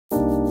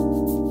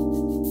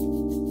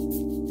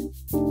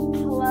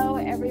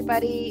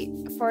everybody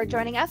for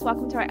joining us.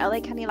 Welcome to our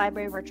LA County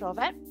Library virtual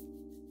event,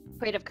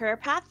 Creative Career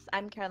Paths.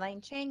 I'm Caroline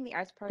Chang, the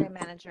Arts Program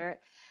Manager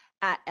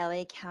at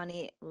LA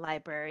County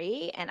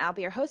Library, and I'll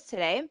be your host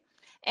today.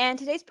 And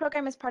today's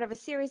program is part of a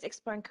series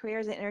exploring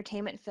careers in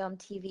entertainment, film,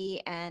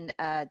 TV, and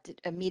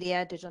digital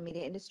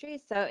media industries.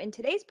 So in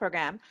today's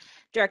program,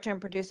 director and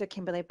producer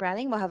Kimberly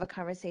Browning will have a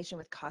conversation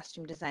with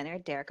costume designer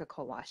Derica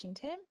Cole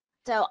Washington.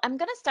 So I'm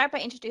going to start by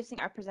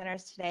introducing our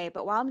presenters today,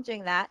 but while I'm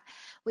doing that,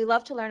 we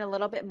love to learn a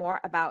little bit more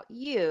about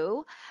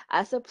you.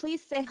 So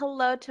please say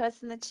hello to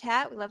us in the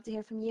chat. We'd love to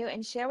hear from you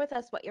and share with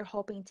us what you're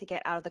hoping to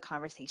get out of the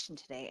conversation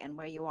today and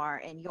where you are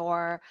in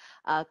your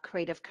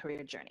creative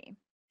career journey.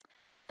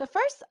 So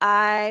first,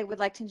 I would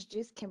like to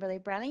introduce Kimberly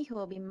Browning, who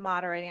will be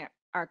moderating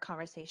our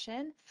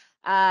conversation.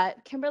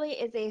 Kimberly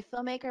is a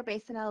filmmaker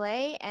based in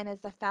LA and is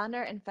the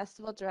founder and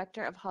festival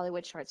director of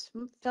Hollywood Shorts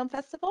Film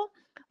Festival,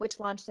 which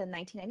launched in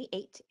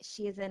 1998.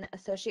 She is an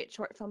associate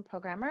short film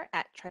programmer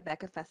at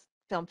Tribeca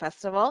Film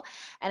Festival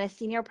and a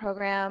senior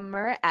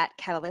programmer at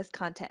Catalyst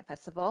Content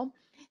Festival.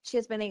 She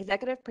has been the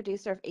executive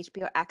producer of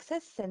HBO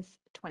Access since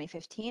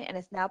 2015 and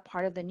is now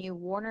part of the new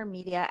Warner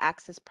Media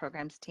Access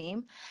Programs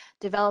team,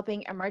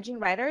 developing emerging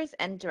writers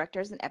and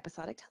directors in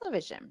episodic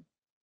television.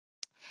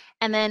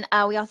 And then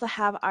we also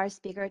have our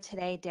speaker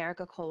today,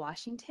 Derica Cole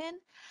Washington.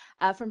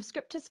 From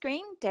script to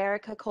screen,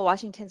 Derica Cole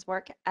Washington's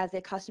work as a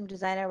costume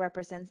designer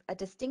represents a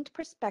distinct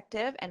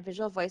perspective and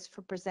visual voice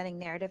for presenting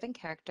narrative and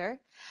character.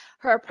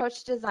 Her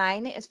approach to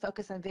design is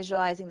focused on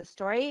visualizing the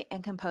story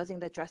and composing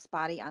the dress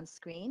body on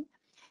screen.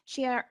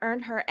 She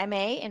earned her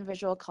MA in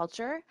Visual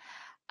Culture,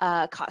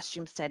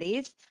 Costume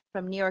Studies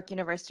from New York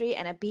University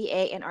and a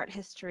BA in Art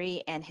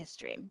History and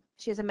History.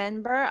 She is a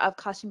member of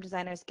Costume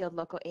Designers Guild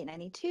Local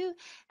 892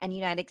 and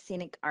United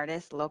Scenic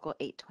Artists Local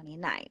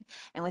 829.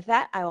 And with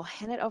that, I will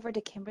hand it over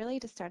to Kimberly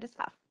to start us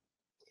off.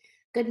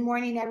 Good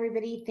morning,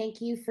 everybody. Thank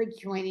you for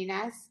joining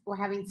us. We're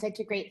having such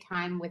a great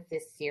time with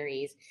this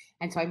series.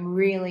 And so I'm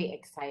really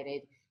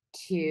excited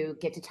to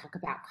get to talk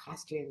about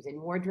costumes and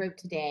wardrobe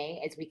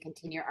today as we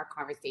continue our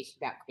conversation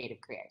about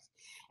creative careers.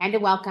 And to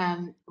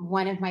welcome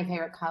one of my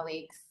favorite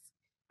colleagues,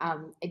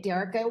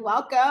 Derica.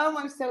 Welcome.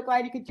 I'm so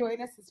glad you could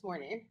join us this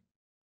morning.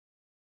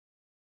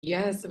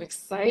 Yes, I'm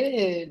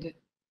excited.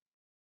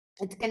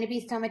 It's going to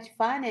be so much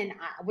fun, and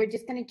we're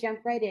just going to jump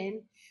right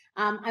in.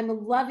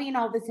 I'm loving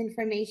all this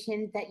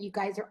information that you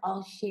guys are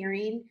all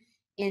sharing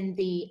in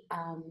the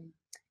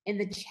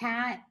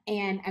chat,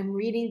 and I'm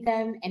reading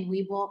them, and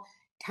we will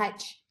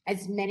touch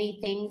as many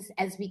things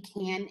as we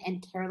can,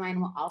 and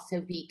Caroline will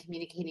also be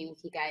communicating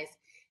with you guys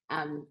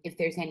if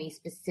there's any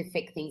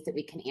specific things that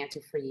we can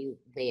answer for you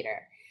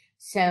later.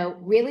 So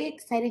really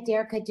excited,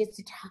 Derica, just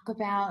to talk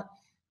about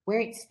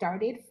where it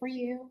started for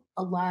you,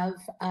 a love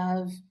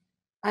of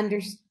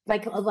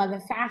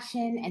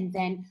fashion, and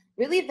then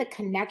really the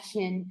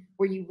connection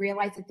where you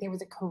realized that there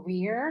was a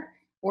career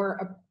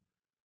or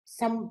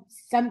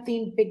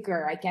something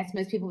bigger. I guess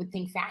most people would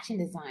think fashion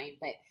design,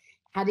 but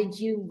how did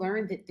you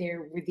learn that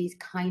there were these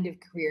kind of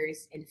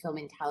careers in film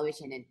and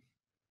television, and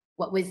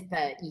what was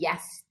the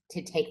yes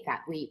to take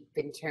that leap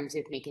in terms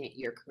of making it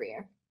your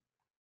career?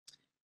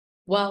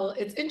 Well,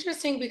 it's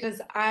interesting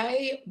because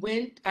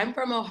I'm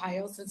from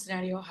Ohio,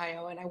 Cincinnati,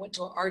 Ohio, and I went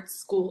to an art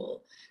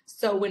school.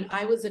 So when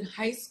I was in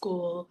high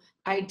school,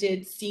 I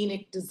did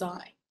scenic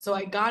design. So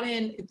I got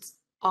in,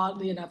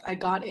 oddly enough,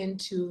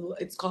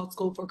 it's called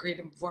School for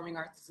Creative and Performing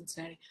Arts in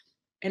Cincinnati.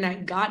 And I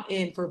got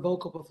in for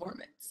vocal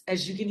performance.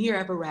 As you can hear, I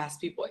have a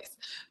raspy voice.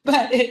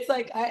 But it's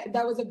like,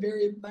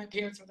 my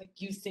parents were like,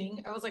 you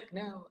sing? I was like,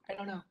 no, I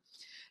don't know.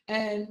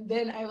 And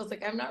then I was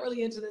like, I'm not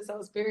really into this. I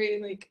was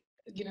very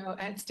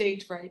I had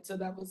stage fright, so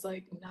that was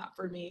like not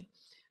for me.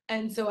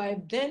 And so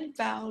I then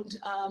found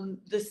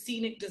the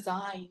scenic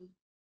design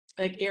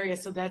area,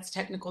 so that's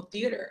technical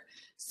theater.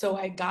 So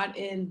I got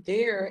in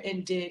there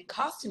and did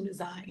costume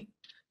design.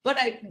 But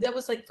that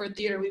was like for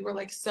theater, we were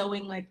like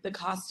sewing like the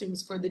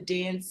costumes for the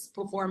dance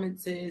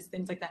performances,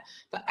 things like that.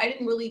 But I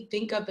didn't really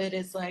think of it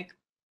as like,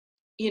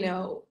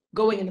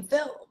 going into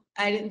film.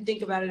 I didn't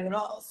think about it at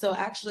all. So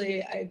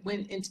actually I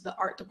went into the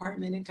art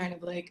department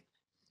and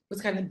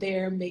was kind of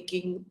there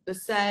making the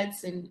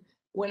sets. And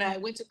when I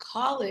went to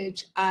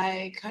college,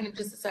 I kind of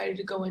just decided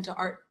to go into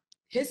art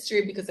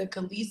history because I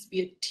could at least be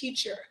a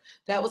teacher.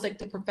 That was like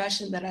the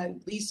profession that I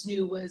at least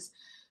knew was,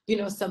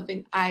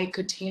 something I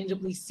could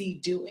tangibly see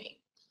doing.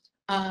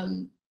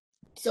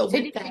 So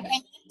with that,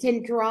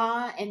 and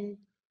draw and.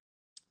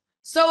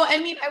 So,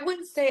 I mean, I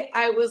wouldn't say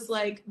I was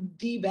like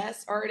the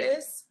best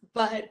artist,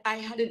 but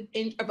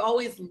I've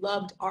always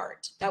loved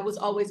art. That was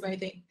always my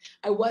thing.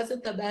 I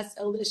wasn't the best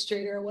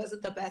illustrator, I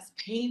wasn't the best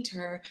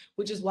painter,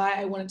 which is why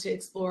I wanted to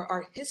explore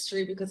art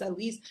history, because at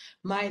least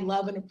my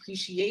love and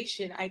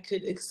appreciation, I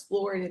could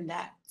explore it in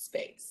that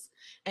space.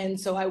 And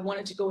so I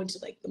wanted to go into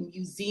like the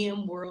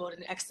museum world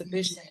and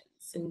exhibitions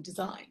and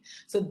design.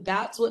 So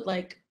that's what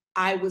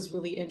I was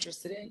really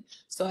interested in.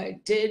 So I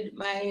did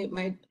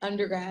my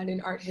undergrad in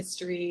art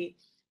history,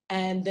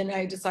 and then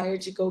I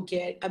decided to go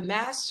get a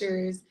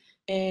master's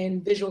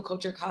in visual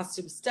culture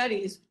costume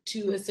studies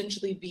to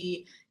essentially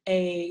be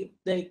a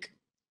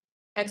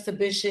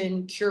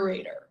exhibition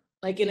curator,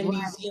 like in a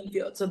museum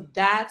field. So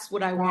that's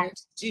what I wanted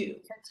to do.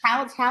 So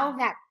tell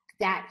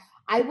that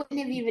I wouldn't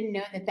have even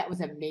known that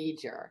was a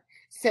major.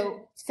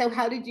 So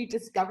how did you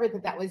discover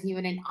that was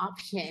even an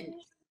option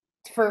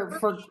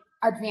for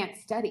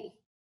advanced study?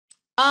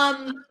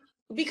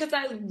 Because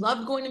I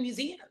love going to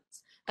museums.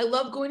 I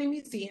love going to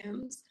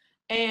museums,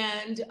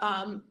 and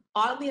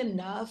oddly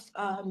enough,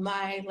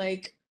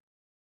 my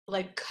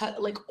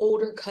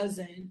older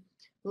cousin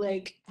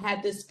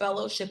had this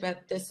fellowship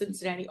at the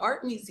Cincinnati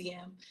Art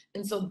Museum,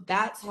 and so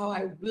that's how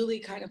I really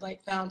kind of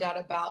found out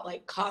about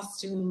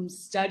costume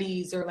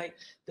studies or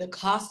the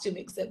costume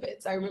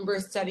exhibits. I remember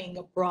studying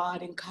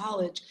abroad in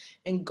college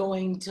and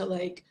going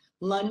to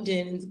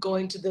London and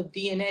going to the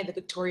V&A, the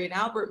Victoria and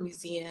Albert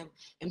Museum,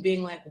 and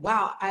being like,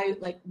 wow, I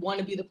want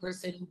to be the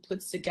person who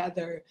puts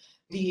together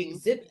the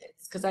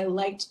exhibits, because I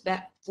liked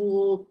that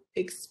full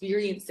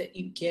experience that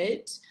you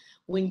get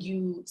when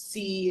you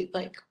see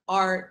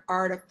art,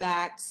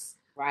 artifacts,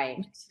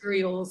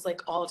 materials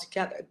all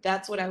together.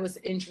 That's what I was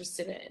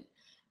interested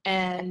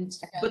in.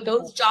 But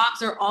those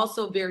jobs are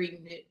also very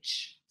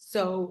niche.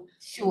 So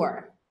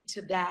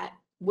to that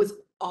was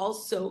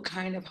also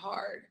kind of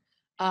hard.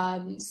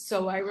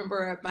 So I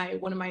remember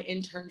at one of my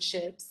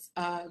internships.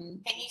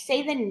 Can you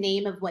say the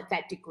name of what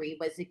that degree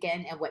was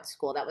again and what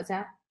school that was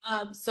at?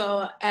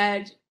 So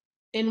at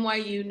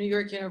NYU, New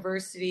York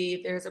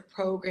University, there's a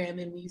program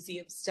in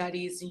museum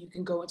studies, and you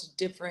can go into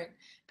different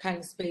kind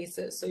of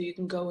spaces. So you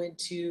can go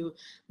into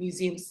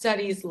museum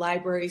studies,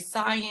 library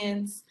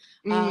science,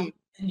 and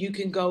you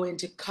can go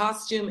into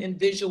costume and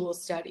visual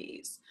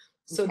studies.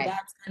 So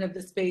that's kind of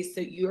the space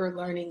that you're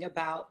learning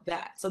about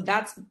that. So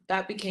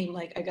that became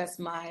I guess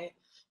my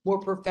more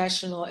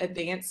professional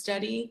advanced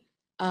study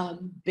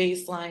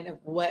baseline of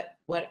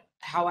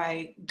how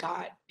I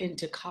got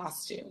into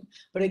costume.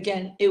 But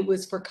again, it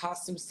was for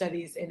costume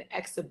studies and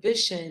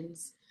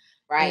exhibitions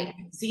in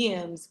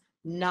museums,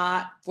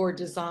 not for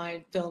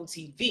design, film,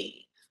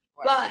 TV.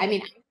 But I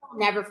mean, I will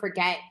never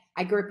forget,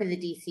 I grew up in the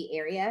DC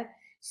area.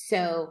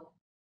 So,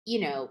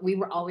 we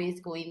were always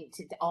going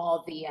to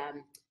all the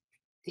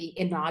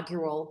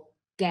inaugural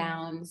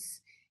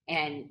gowns,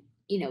 and,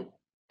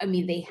 I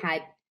mean, they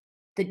had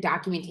the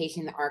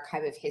documentation, the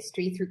archive of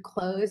history through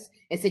clothes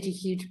is such a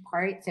huge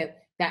part. So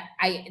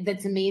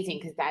that's amazing,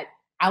 because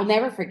I'll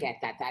never forget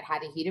that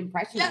had a huge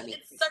impression on me.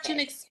 It's such an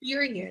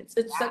experience.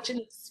 It's such an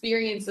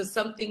experience of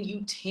something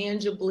you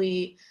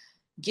tangibly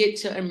get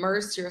to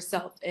immerse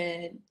yourself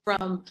in,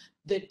 from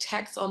the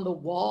text on the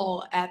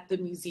wall at the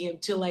museum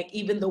to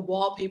even the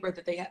wallpaper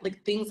that they had,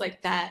 things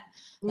like that.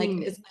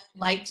 I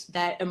liked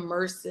that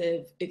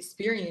immersive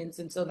experience,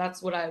 and so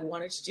that's what I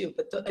wanted to do.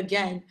 But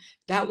again,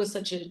 that was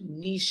such a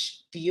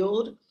niche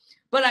field.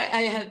 But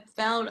I have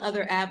found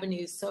other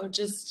avenues. So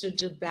just to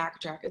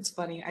backtrack, it's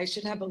funny, I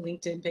should have a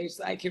LinkedIn page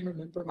so I can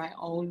remember my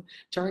own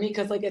journey,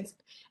 because it's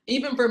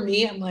even for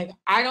me, I'm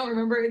I don't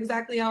remember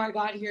exactly how I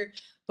got here.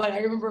 But I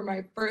remember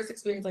my first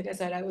experience, like I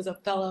said, I was a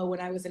fellow when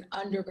I was an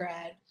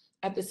undergrad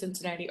at the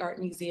Cincinnati Art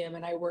Museum,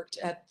 and I worked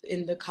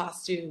in the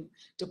costume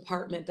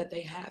department that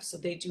they have. So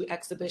they do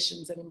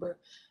exhibitions. I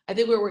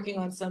think we were working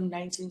on some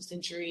 19th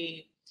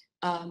century,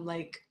 I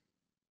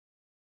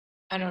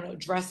don't know,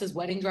 dresses,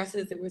 wedding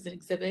dresses. There was an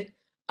exhibit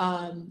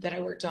that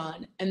I worked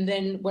on. And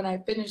then when I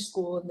finished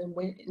school and then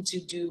went in to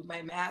do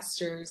my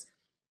master's,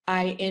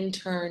 I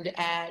interned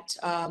at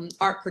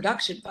Art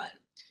Production Fund.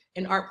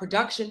 An Art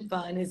Production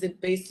Fund is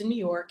based in New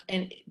York,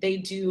 and they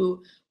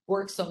do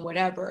works on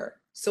whatever.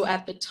 So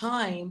at the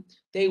time,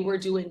 they were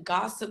doing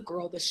Gossip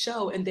Girl, the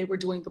show, and they were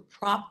doing the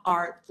prop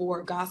art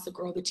for Gossip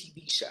Girl, the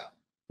TV show,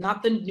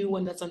 not the new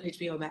one that's on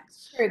HBO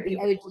Max. The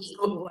old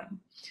school one.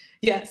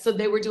 Yeah, so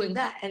they were doing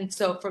that. And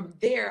so from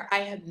there,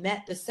 I had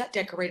met the set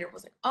decorator,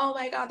 was like, oh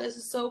my God, this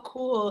is so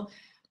cool.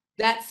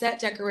 That set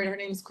decorator, her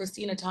name is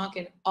Christina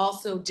Tonkin,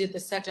 also did the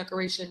set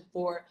decoration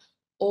for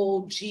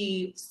old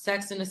G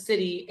Sex and the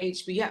City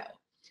HBO.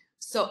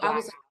 So I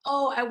was like,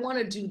 oh, I want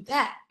to do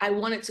that. I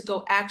wanted to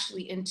go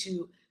actually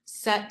into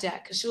set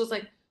deck, because she was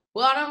like,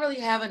 well, I don't really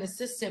have an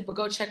assistant, but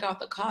go check out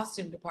the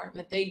costume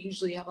department. They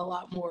usually have a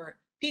lot more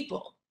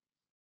people.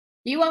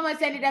 You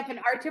almost ended up in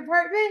art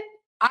department?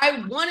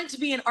 I wanted to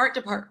be in art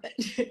department.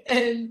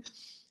 And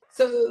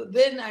so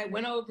then I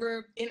went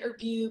over,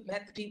 interviewed,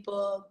 met the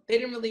people. They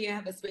didn't really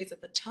have a space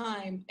at the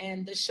time,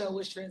 and the show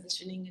was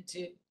transitioning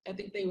into, I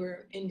think they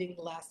were ending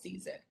the last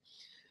season.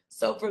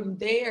 So from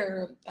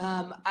there,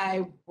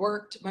 I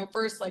worked, my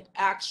first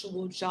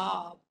actual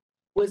job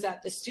was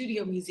at the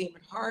Studio Museum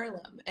in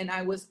Harlem. And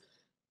I was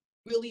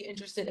really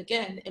interested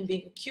again in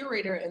being a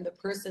curator, and the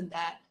person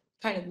that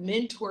kind of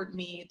mentored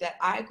me that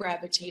I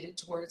gravitated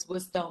towards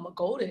was Thelma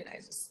Golden. I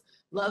just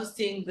love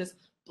seeing this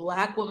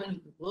Black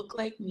woman who looked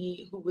like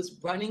me, who was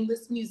running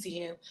this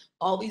museum,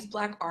 all these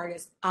Black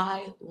artists.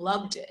 I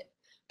loved it.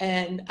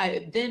 And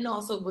I then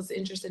also was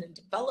interested in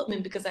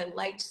development, because I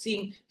liked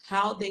seeing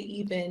how they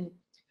even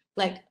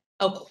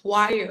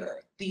acquire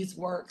these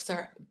works,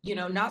 or, you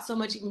know, not so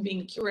much even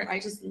being a curator. I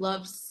just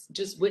loved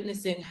just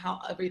witnessing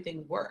how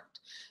everything worked.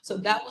 So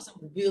that was a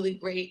really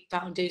great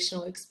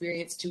foundational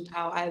experience to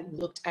how I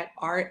looked at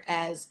art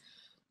as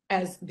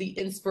the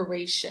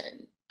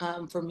inspiration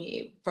for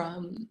me.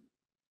 From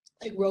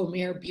like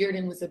Romare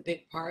Bearden was a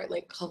big part,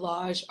 like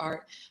collage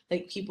art,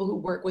 like people who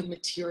work with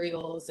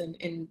materials,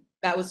 and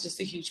that was just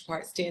a huge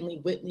part.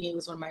 Stanley Whitney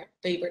was one of my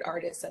favorite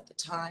artists at the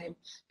time.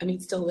 I mean,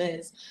 still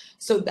is.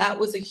 So that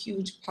was a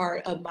huge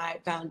part of my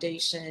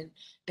foundation.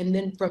 And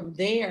then from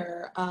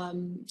there,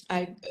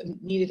 I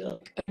needed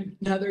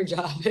another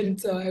job. And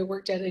so I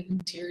worked at an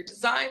interior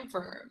design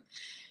firm.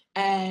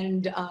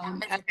 And That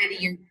was kind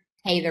of your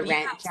pay the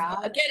rent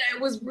job. Again, I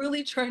was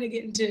really trying to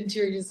get into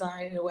interior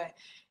design in a way.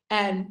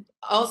 And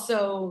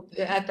also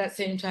at that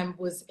same time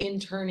was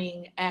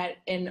interning at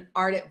an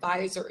art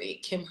advisory,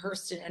 Kim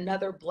Hurston,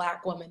 another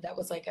Black woman that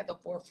was like at the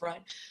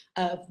forefront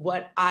of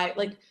what I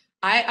like.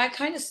 I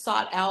kind of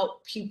sought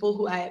out people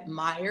who I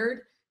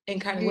admired and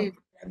kind of went,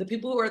 the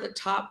people who are at the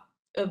top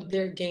of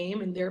their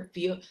game and their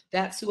field.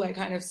 That's who I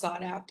kind of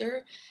sought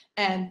after.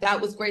 And that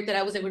was great that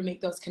I was able to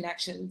make those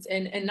connections.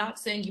 And not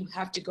saying you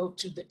have to go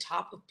to the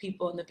top of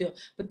people in the field,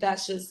 but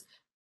that's just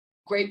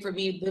great for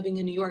me living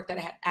in New York, that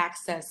I had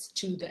access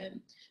to them.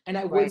 And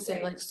I would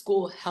say like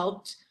school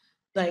helped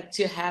like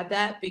to have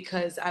that,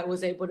 because I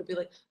was able to be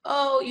like,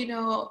 oh,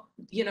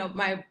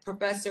 my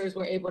professors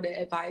were able to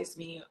advise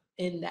me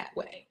in that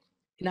way.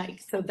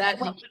 Nice. So that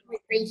when you would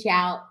reach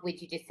out,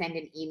 would you just send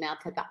an email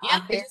to the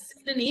office? I just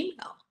send an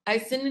email. I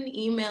send an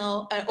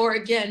email, or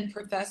again,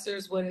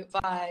 professors would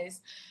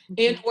advise,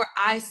 and or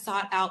I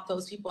sought out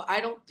those people. I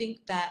don't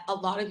think that a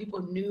lot of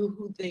people knew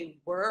who they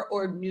were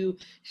or knew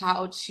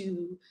how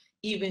to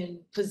even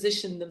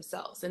position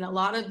themselves. And a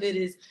lot of it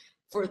is,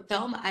 for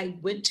Thelma, I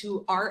went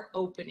to art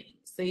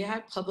openings. They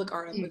had public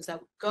art openings. I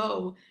would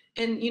go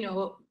and,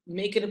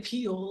 make an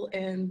appeal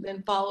and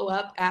then follow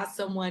up, ask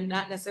someone,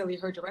 not necessarily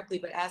her directly,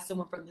 but ask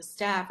someone from the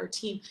staff or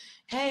team,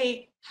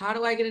 hey, how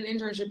do I get an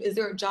internship? Is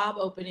there a job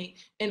opening?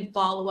 And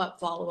follow up.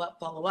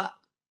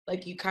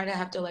 Like you kind of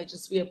have to like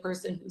just be a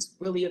person who's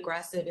really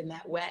aggressive in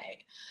that way.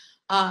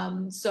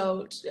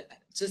 So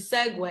to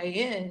segue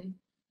in,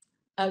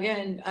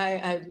 again,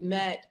 I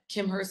met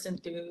Kim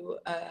Hurston through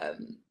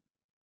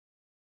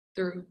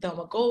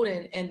Thelma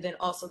Golden, and then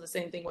also the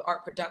same thing with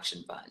Art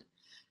Production Fund.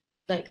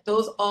 Like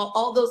those,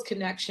 all those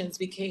connections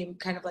became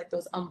kind of like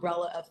those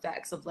umbrella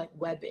effects of like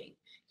webbing.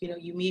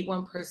 You meet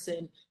one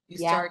person, you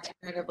start to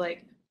kind of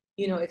like,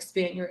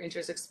 expand your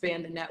interest,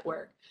 expand the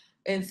network.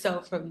 And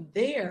so from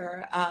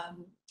there,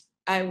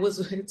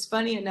 it's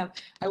funny enough,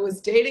 I was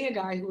dating a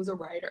guy who was a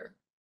writer.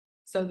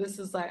 So this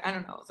is like, I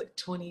don't know, it was like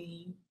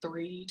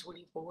 23,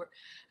 24.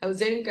 I was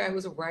dating a guy who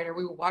was a writer.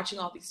 We were watching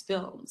all these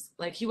films.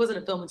 Like he wasn't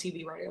a film and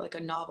TV writer, like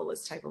a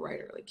novelist type of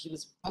writer. Like he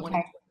was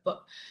wanting to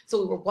book.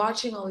 So we were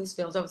watching all these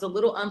films. I was a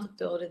little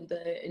unfulfilled in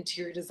the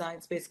interior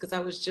design space because I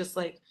was just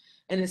like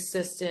an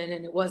assistant,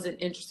 and it wasn't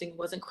interesting. It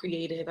wasn't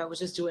creative. I was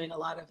just doing a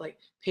lot of like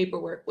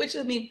paperwork, which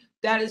I mean,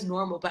 that is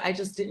normal, but I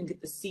just didn't get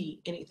to see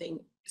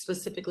anything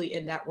specifically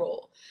in that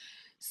role.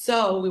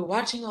 So we were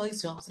watching all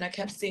these films, and I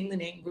kept seeing the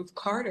name Ruth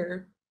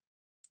Carter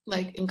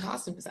like in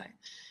costume design.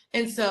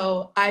 And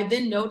so I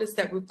then noticed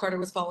that Ruth Carter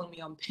was following me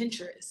on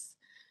Pinterest.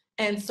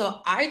 And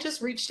so I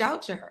just reached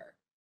out to her.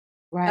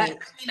 Right. I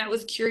mean, I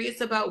was curious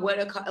about what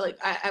I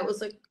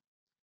was like,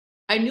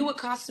 I knew what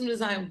costume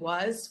design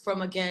was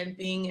from, again,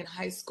 being in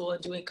high school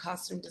and doing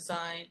costume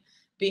design,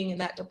 being in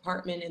that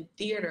department in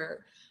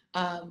theater.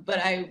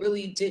 But I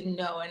really didn't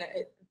know. And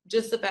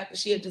just the fact that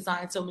she had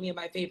designed so many of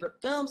my favorite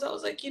films, I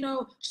was like,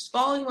 she's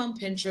following on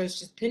Pinterest,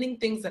 she's pinning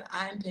things that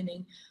I'm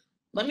pinning.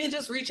 Let me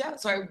just reach out.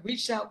 So I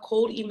reached out,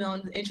 cold email,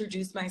 and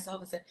introduced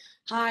myself and said,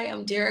 hi,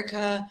 I'm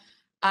Derica.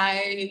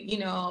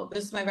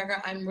 This is my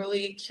background. I'm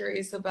really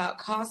curious about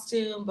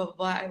costume, blah, blah,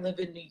 blah. I live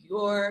in New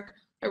York.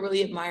 I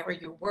really admire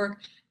your work.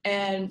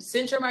 And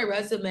sent her my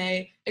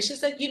resume. And she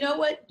said, you know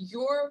what?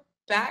 Your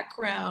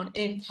background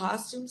in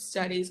costume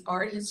studies,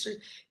 art history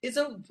is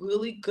a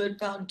really good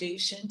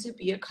foundation to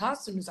be a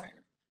costume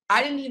designer.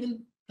 I didn't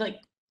even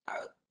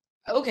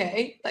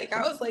okay. Like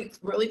I was like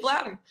really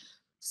flattered.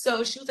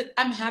 So she was like,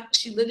 I'm happy.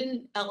 She lived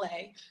in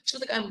LA. She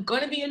was like, I'm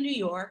going to be in New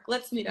York.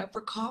 Let's meet up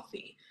for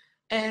coffee.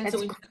 And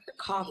so we met for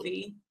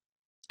coffee.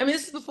 I mean,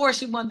 this is before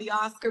she won the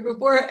Oscar,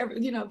 before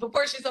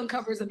she's on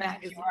covers of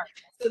magazines.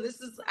 So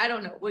this is, I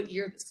don't know what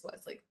year this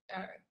was. Like,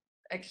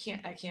 I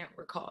can't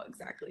recall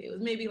exactly. It was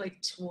maybe like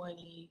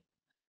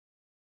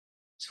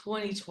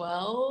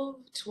 2012,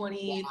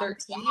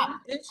 2013. I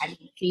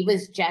mean, she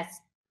was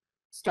just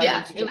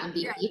starting to join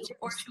the features.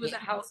 Before she was a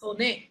household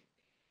name.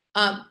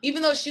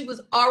 Even though she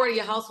was already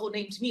a household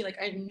name to me, like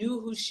I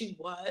knew who she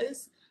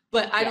was,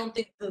 but I don't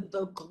think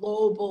the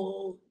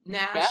global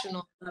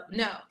national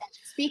no. That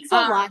speaks a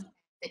lot of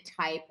the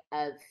type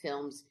of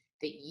films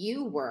that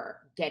you were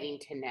getting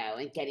to know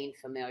and getting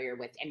familiar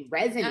with and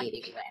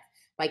resonating with.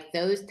 Like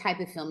those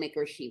type of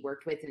filmmakers she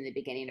worked with in the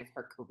beginning of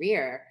her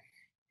career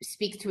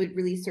speaks to a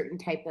really certain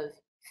type of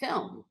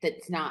film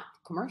that's not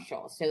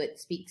commercial. So it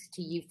speaks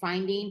to you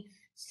finding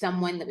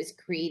someone that was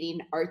creating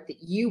art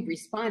that you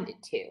responded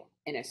to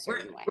in a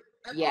certain way.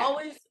 Yeah.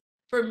 Always,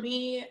 for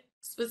me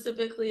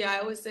specifically, I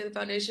always say the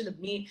foundation of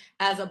me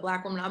as a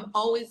Black woman, I'm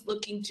always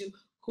looking to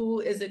who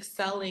is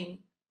excelling,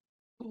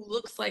 who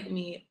looks like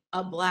me,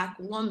 a Black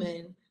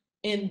woman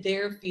in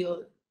their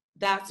field.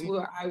 That's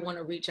where I want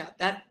to reach out.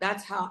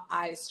 That's how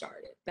I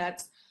started.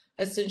 That's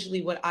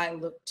essentially what I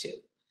look to.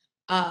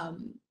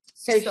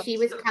 So she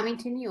was coming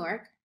to New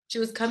York. She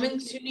was coming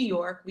to New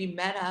York. We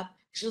met up.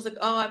 She was like,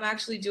 "Oh, I'm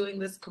actually doing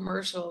this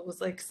commercial." It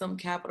was like some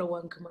Capital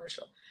One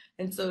commercial.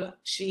 And so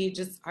she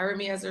just hired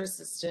me as her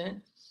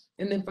assistant.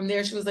 And then from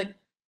there, she was like,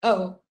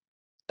 "Oh,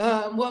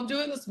 well, I'm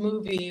doing this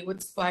movie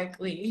with Spike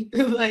Lee."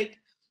 Like,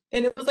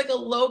 and it was like a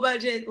low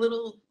budget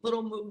little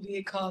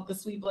movie called The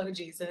Sweet Blood of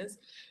Jesus.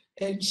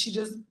 And she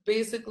just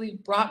basically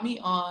brought me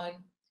on,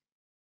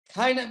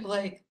 kind of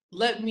like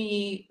let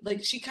me,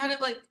 like, she kind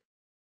of like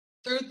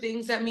threw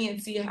things at me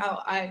and see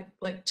how I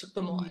like took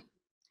them on.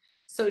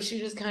 So she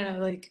just kind of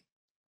like,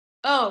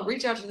 oh,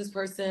 reach out to this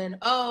person.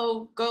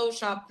 Oh, go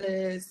shop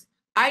this.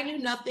 I knew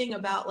nothing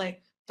about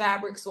like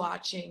fabric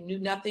swatching, knew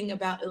nothing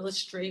about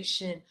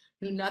illustration,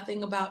 knew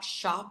nothing about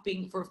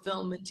shopping for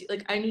film.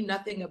 Like I knew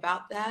nothing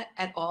about that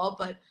at all.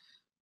 But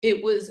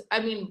it was, I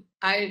mean,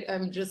 I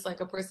am just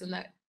like a person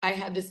that I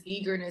had this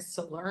eagerness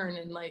to learn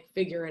and like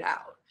figure it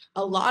out.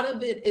 A lot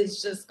of it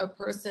is just a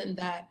person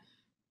that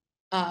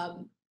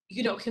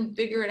you know, can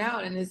figure it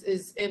out and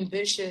is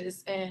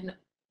ambitious and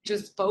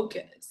just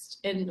focused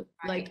and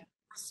like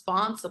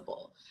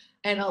responsible.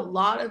 And a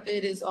lot of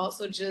it is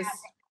also just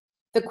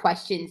the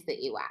questions that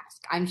you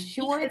ask. I'm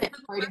sure that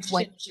part of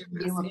what she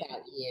knew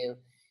about you,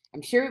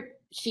 I'm sure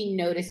she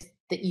noticed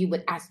that you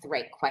would ask the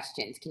right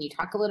questions. Can you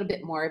talk a little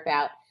bit more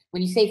about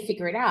when you say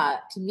figure it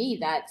out? To me,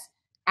 that's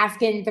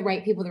asking the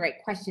right people the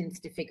right questions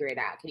to figure it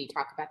out. Can you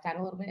talk about that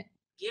a little bit?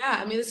 Yeah,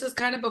 I mean, this is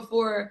kind of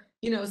before,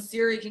 you know,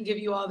 Siri can give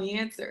you all the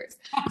answers.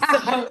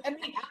 So, I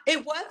mean,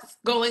 it was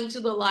going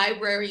to the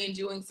library and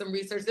doing some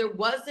research. There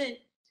wasn't,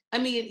 I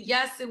mean,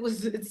 yes,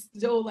 it's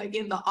still like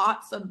in the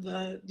aughts of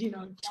the, you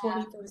know,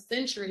 21st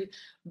century,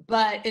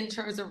 but in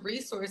terms of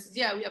resources,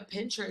 yeah, we have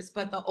Pinterest,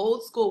 but the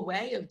old school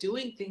way of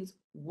doing things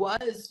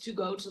was to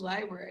go to the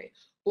library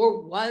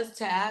or was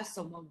to ask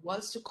someone,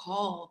 was to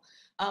call,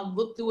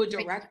 look through a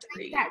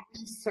directory. That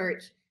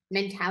research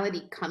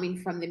mentality coming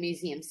from the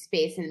museum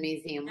space and the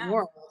museum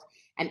world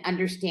and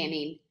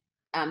understanding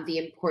the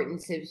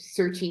importance of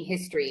searching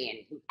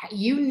history, and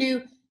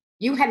you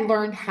had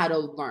learned how to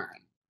learn,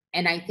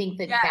 and I think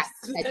that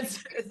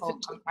that's a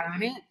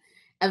component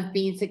of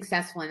being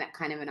successful in that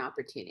kind of an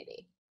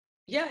opportunity.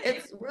 Yeah,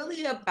 it's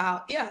really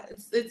about, yeah,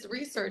 it's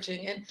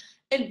researching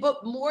and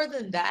but more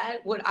than that,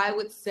 what I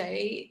would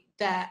say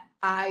that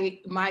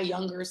my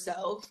younger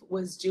self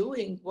was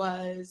doing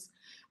was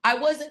I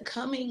wasn't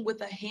coming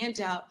with a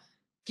handout,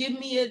 give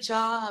me a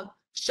job,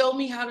 show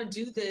me how to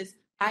do this.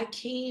 I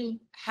came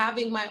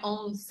having my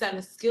own set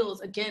of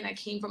skills. Again, I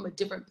came from a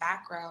different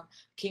background,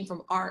 came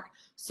from art.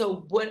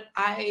 So what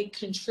I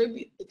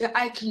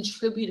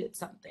contributed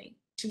something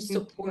to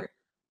support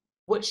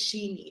what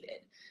she needed.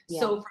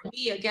 So for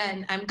me,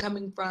 again, I'm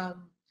coming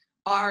from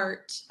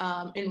art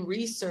and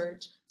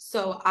research.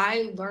 So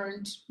I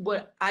learned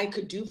what I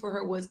could do for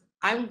her was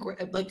I'm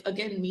great, like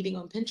again, meeting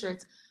on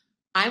Pinterest.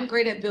 I'm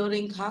great at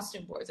building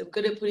costume boards. I'm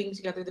good at putting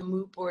together the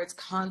mood boards,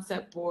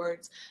 concept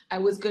boards. I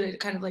was good at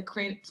kind of like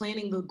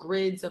planning the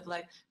grids of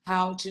like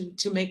how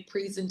to make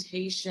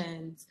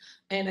presentations.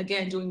 And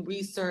again, doing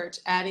research,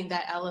 adding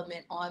that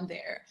element on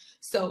there.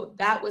 So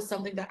that was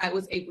something that I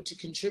was able to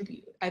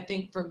contribute. I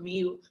think for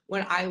me,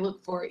 when I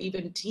look for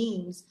even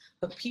teams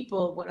of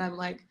people, when I'm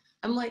like,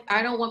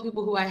 I don't want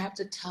people who I have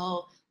to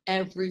tell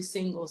every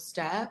single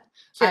step.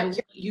 I want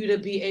you to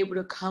be able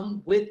to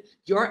come with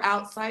your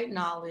outside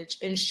knowledge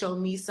and show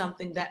me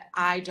something that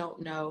I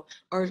don't know,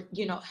 or,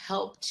 you know,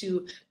 help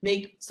to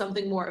make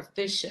something more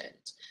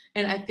efficient.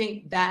 And I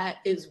think that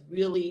is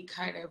really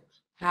kind of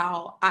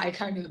how I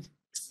kind of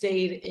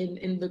stayed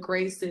in the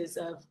graces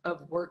of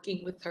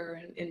working with her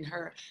and in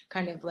her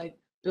kind of like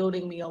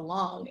building me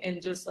along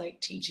and just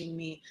like teaching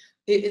me.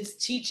 It's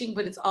teaching,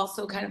 but it's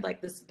also kind of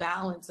like this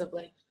balance of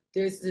like,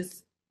 there's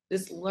this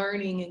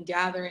learning and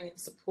gathering and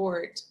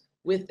support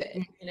with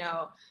it, you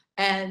know?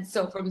 And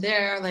so from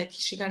there, like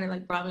she kind of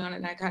like brought me on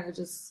and I kind of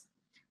just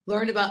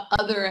learned about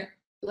other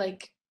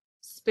like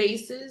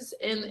spaces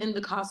in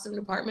the costume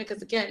department.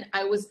 Cause again,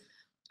 I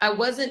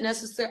wasn't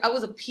necessarily, I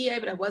was a PA,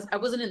 but I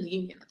wasn't in the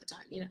union at the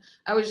time, you know?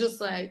 I was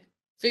just like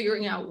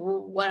figuring out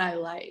what I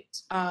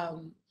liked.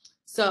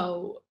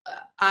 So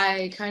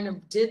I kind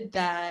of did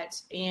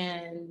that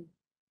and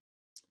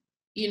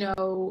you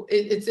know,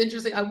 it's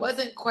interesting. I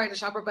wasn't quite a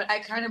shopper, but I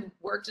kind of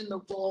worked in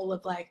the role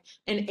of like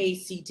an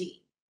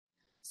ACD.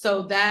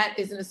 So that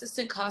is an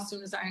assistant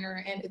costume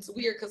designer. And it's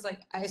weird because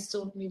like I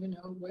still don't even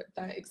know what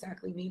that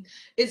exactly means.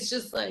 It's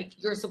just like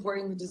you're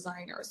supporting the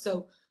designer.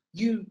 So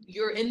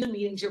you're in the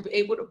meetings, you're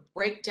able to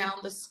break down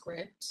the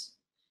script.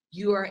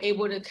 You are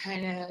able to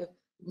kind of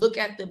look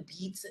at the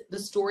beats, the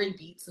story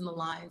beats and the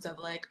lines of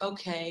like,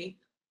 okay,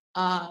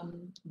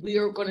 we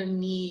are going to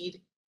need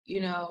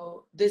you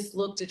know, this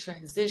look to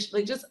transition,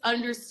 like just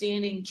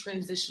understanding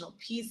transitional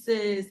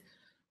pieces,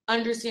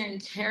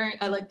 understanding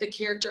I like the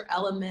character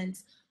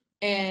elements,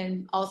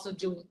 and also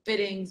doing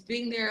fittings,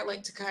 being there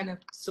like to kind of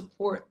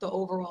support the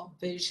overall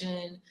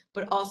vision,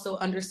 but also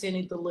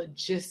understanding the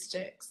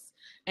logistics.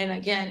 And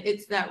again,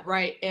 it's that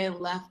right and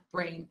left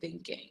brain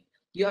thinking.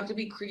 You have to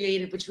be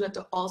creative, but you have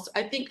to also,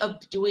 I think of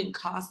doing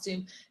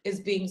costume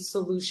as being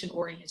solution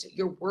oriented.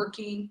 You're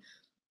working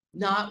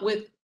not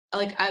with,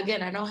 like,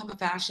 again, I don't have a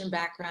fashion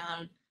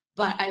background,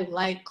 but I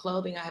like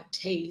clothing, I have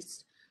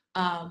taste.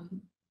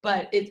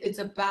 But it's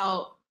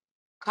about,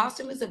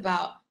 costume is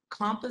about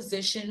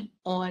composition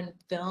on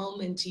film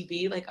and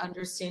TV, like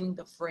understanding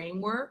the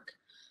framework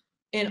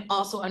and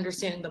also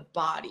understanding the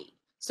body.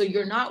 So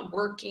you're not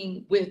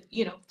working with,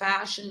 you know,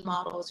 fashion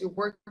models, you're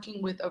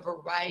working with a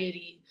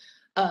variety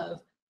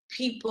of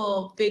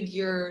people,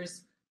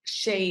 figures,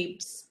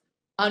 shapes,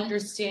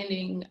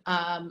 understanding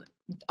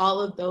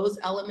all of those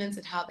elements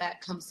and how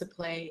that comes to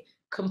play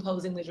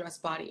composing the dress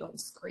body on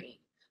screen.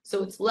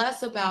 So it's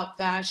less about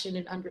fashion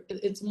and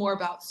it's more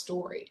about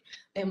story.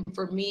 And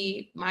for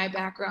me, my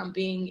background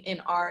being in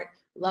art,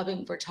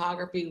 loving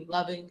photography,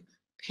 loving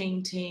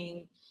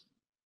painting,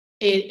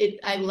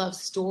 I love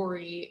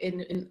story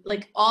and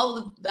like all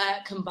of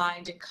that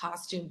combined in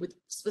costume with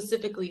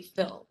specifically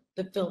film,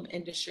 the film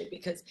industry,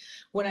 because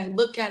when I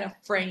look at a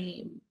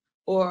frame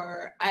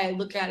or I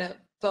look at a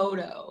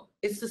photo,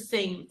 it's the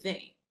same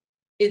thing.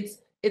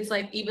 It's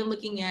like even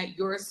looking at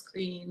your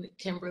screen,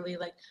 Kimberly,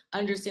 like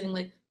understanding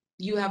like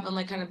you have on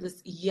like kind of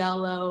this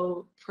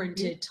yellow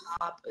printed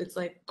top, it's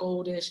like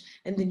goldish,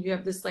 and then you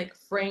have this like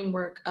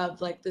framework of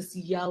like this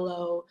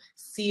yellow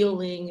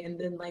ceiling, and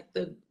then like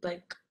the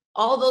like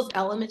all those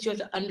elements you have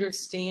to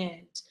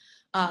understand,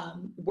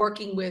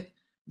 working with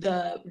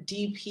the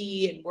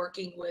DP and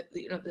working with,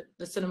 you know,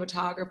 the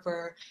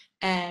cinematographer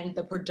and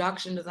the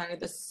production designer,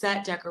 the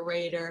set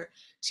decorator,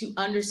 to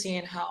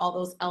understand how all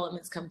those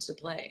elements come to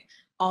play.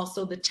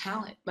 Also the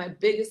talent. My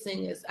biggest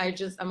thing is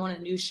I'm on a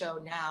new show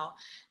now,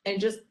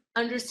 and just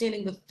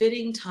understanding the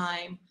fitting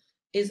time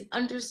is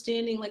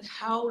understanding like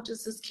how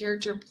does this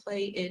character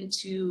play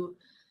into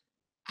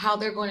how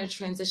they're going to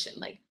transition.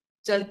 Like,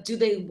 do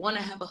they want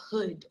to have a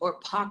hood or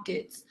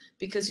pockets?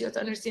 Because you have to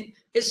understand,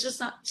 it's just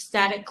not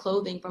static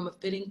clothing from a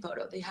fitting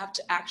photo. They have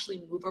to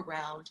actually move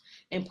around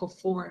and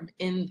perform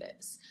in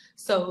this.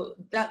 So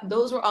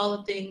those were all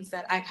the things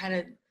that I kind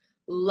of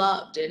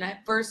loved. And I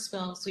first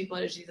filmed Sweet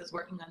Blood of Jesus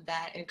working on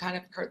that and kind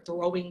of her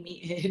throwing me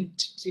in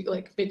to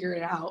like figure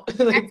it out.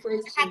 Like,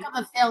 That's a heck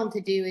of a film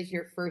to do as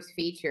your first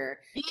feature,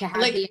 to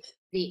have like,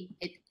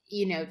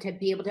 you know, to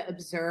be able to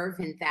observe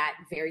in that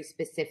very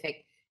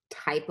specific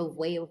type of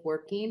way of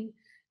working.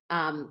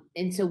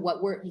 And so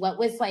what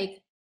was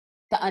like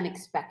the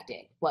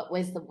unexpected? What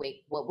was the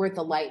wait? What were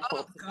the light oh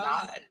bulbs?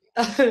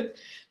 God.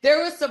 There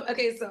was some,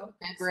 okay, so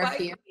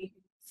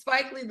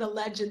Spike Lee, the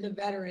legend, the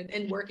veteran,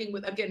 and working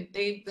with, again,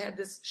 they had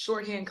this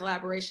shorthand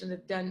collaboration.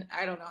 They've done,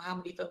 I don't know how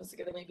many films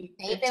together, maybe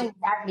 15.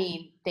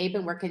 They've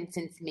been working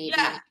since maybe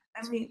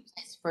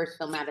his first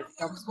film out of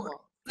film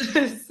school.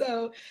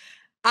 So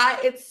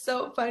it's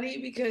so funny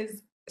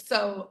because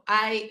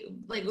I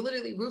like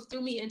literally Ruth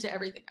threw me into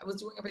everything. I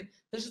was doing everything.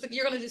 It's just like,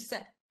 you're gonna do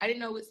set. I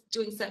didn't know what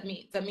doing set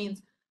means. That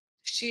means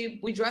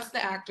we dress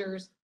the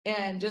actors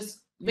and just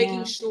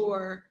making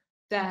sure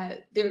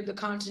that they're the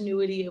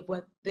continuity of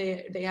what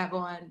they have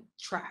on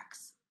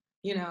tracks.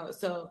 You know,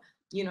 so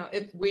you know,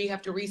 if we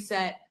have to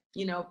reset,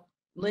 you know,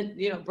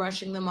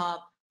 brushing them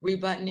up,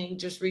 rebuttoning,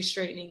 just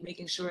re-straightening,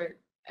 making sure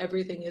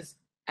everything is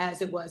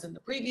as it was in the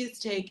previous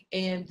take,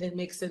 and then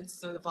make sense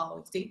for the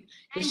following scene.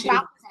 And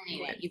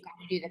documenting it, you've got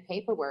to do the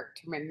paperwork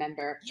to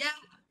remember. Yeah.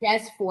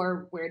 Just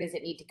for where does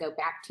it need to go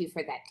back to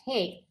for that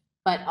take,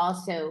 but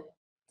also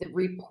the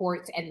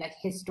reports and the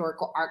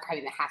historical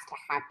archiving that has to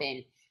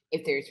happen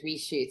if there's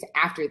reshoots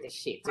after the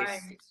shoot. Right.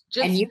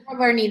 And you were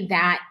learning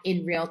that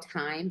in real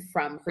time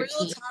from her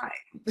team.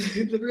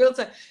 The real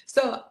time.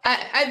 So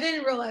I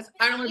didn't realize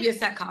I don't want to be a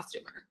set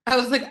costumer. I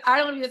was like, I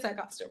don't want to be a set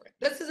costumer.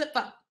 This isn't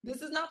fun.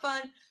 This is not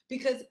fun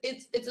because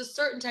it's a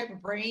certain type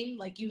of brain.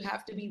 Like you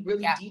have to be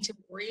really detail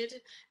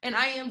oriented, and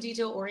I am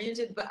detail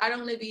oriented, but I don't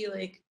want to be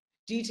like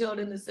detailed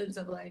in the sense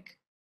of like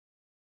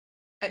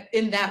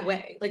in that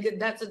way. Like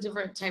that's a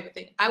different type of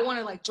thing. I want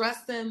to like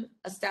dress them,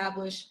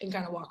 establish, and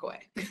kind of walk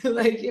away.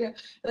 Like, you know,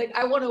 like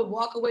I want to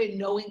walk away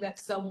knowing that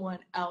someone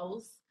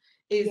else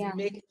is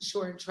making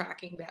sure and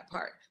tracking that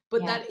part.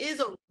 But that is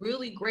a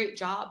really great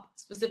job,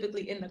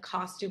 specifically in the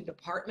costume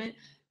department,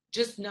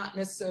 just not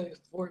necessarily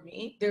for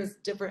me. There's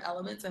different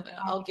elements, and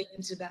I'll get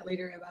into that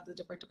later about the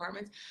different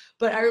departments.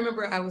 But I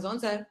remember I was on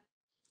set,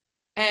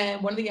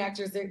 and one of the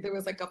actors, there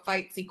was like a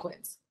fight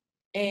sequence,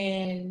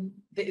 and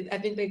I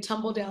think they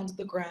tumble down to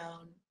the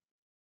ground,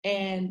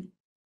 and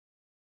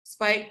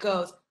Spike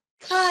goes,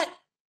 "Cut!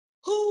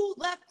 Who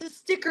left the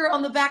sticker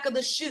on the back of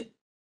the shoe?"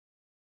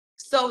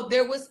 So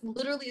there was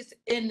literally,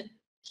 and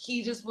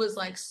he just was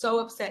like so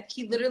upset.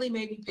 He literally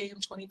made me pay him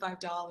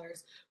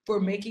 $25 for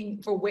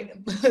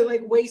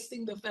like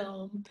wasting the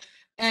film.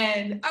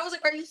 And I was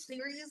like, "Are you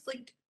serious?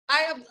 Like,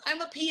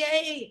 I'm a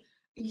PA.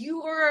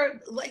 You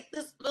are like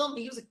this film.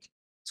 He was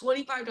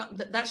like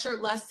 $25 that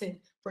shirt lesson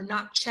for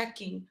not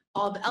checking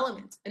all the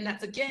elements. And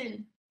that's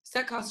again,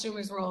 set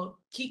costumer's role,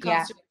 key Yeah.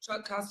 costumer,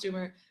 truck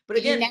costumer. But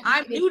You again, never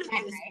I'm did new to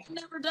that, this. right? I've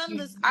never done You-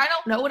 this. I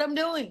don't know what I'm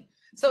doing.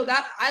 So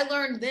that I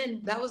learned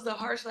then, that was the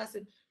harsh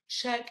lesson.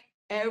 Check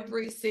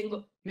every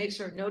single, make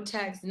sure no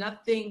tags,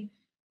 nothing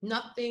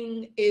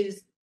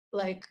is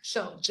like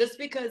shown. Just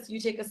because you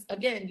take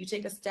you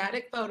take a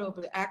static photo of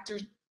the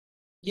actor's,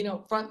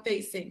 front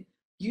facing,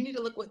 you need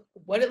to look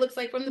what it looks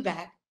like from the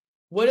back,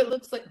 what it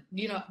looks like,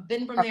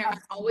 then from there, I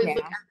always look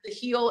Yeah. at the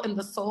heel and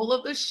the sole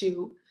of the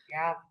shoe,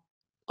 Yeah.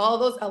 all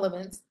those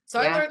elements. So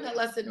I Yeah. learned that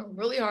lesson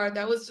really hard.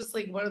 That was just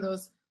like one of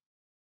those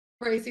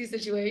crazy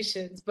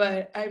situations.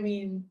 But I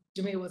mean,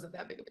 to me, it wasn't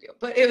that big of a deal.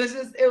 But it was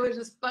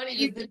just funny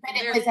You because said from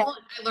it there was on,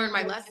 I learned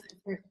my lesson.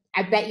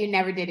 I bet you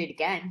never did it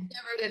again.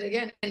 Never did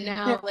again. And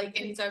now, like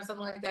anytime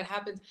something like that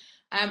happens,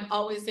 I'm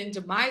always saying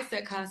to my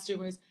set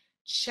costumers,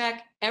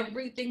 check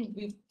everything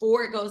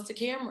before it goes to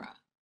camera.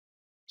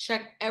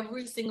 Check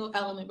every single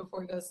element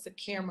before it goes to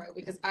camera,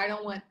 because I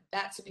don't want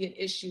that to be an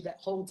issue that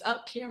holds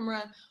up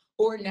camera,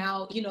 or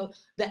now,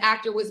 the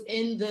actor was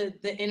in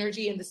the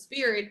energy and the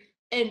spirit,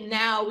 and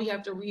now we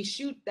have to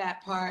reshoot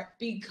that part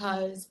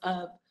because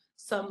of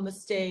some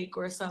mistake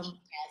or some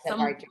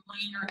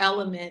minor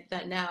element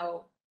that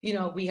now,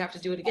 we have to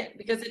do it again,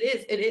 because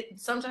it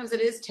sometimes it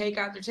is take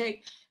after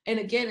take. And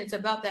again, it's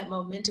about that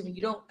momentum.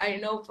 I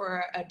know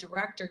for a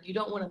director, you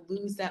don't want to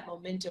lose that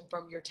momentum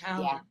from your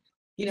talent.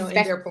 In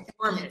their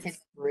performance. In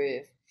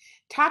groove.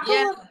 Talk a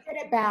little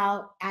bit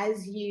about,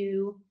 as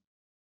you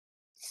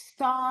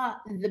saw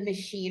the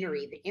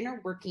machinery, the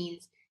inner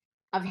workings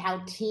of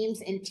how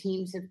teams and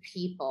teams of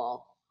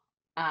people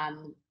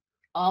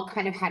all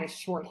kind of had a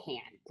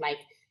shorthand. Like,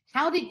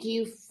 how did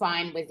you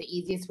find was the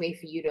easiest way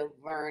for you to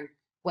learn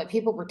what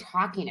people were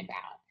talking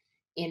about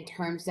in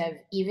terms of,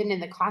 even in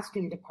the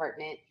costume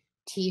department,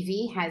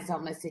 TV has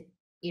almost a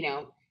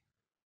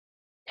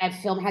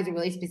film has a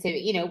really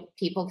specific,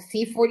 people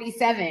see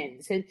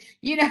 47s and,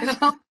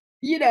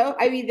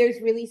 I mean, there's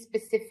really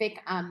specific,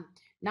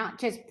 not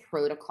just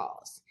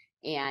protocols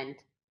and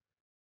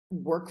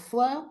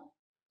workflow,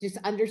 just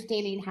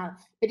understanding how,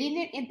 but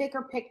in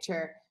bigger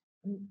picture,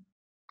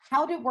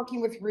 how did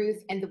working with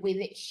Ruth and the way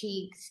that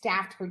she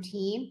staffed her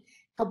team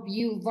help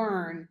you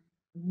learn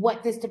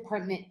what this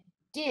department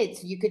did,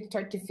 so you could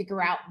start to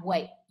figure out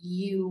what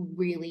you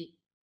really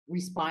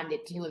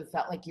responded to and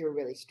felt like you were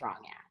really strong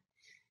at?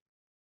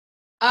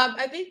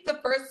 I think the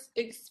first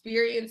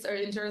experience, or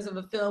in terms of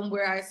a film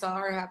where I saw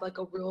her have like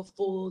a real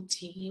full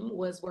team,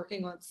 was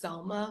working on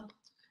Selma.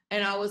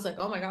 And I was like,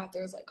 oh my God,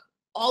 there's like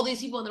all these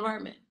people in the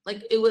department.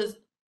 Like, it was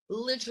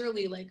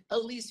literally like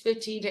at least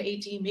 15 to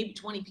 18, maybe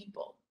 20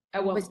 people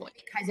at one point.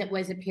 Because it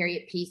was a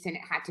period piece and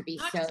it had to be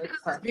Not so just because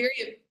it was a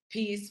period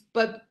piece,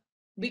 but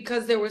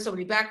because there were so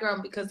many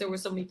background, because there were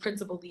so many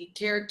principal lead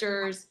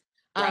characters.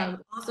 Right.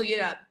 Also,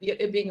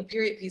 it being a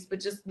period piece, but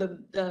just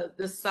the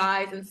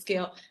size and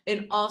scale,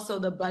 and also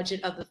the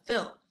budget of the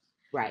film.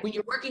 Right. When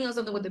you're working on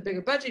something with a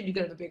bigger budget, you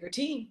get a bigger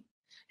team,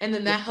 and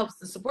then that helps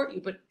to support you.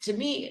 But to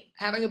me,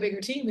 having a bigger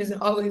team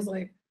isn't always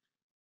like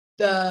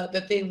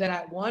the thing that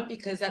I want,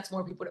 because that's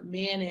more people to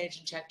manage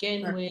and check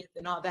in with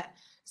and all that.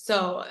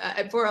 So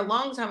for a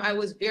long time, I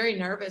was very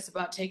nervous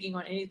about taking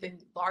on anything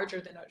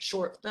larger than a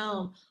short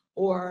film,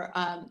 or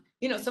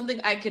something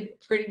I could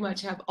pretty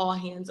much have all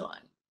hands on,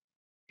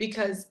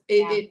 because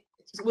it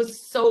was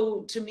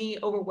so, to me,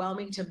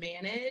 overwhelming to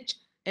manage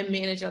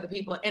other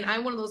people. And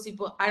I'm one of those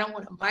people, I don't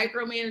want to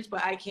micromanage,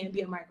 but I can't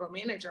be a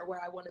micromanager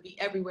where I want to be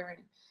everywhere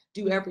and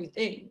do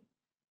everything.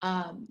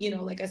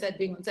 Like I said,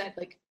 being on set,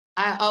 like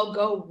I'll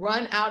go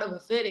run out of a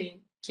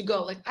fitting to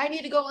go, like, I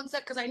need to go on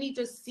set because I need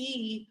to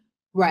see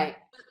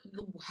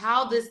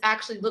how this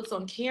actually looks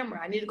on camera.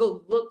 I need to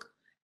go look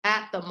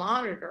at the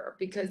monitor,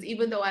 because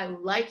even though I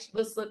liked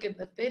this look in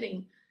the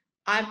fitting,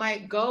 I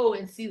might go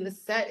and see the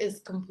set is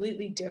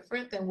completely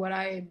different than what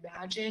I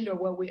imagined or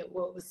what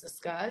was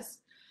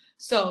discussed.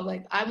 So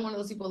like, I'm one of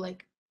those people,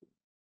 like,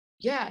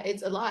 yeah,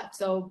 it's a lot.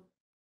 So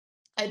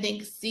I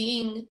think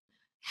seeing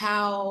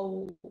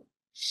how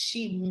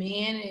she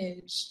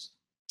managed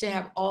to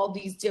have all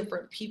these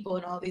different people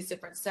in all these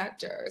different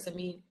sectors. I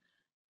mean,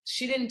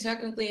 she didn't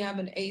technically have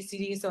an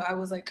ACD, so I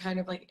was like kind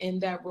of like in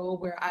that role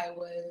where I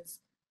was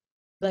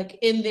like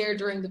in there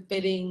during the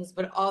fittings,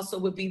 but also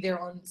would be there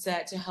on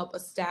set to help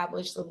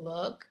establish the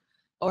look,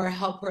 or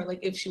help her, like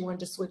if she wanted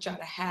to switch out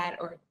a hat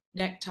or a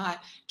necktie,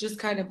 just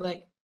kind of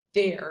like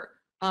there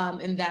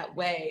in that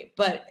way.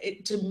 But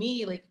to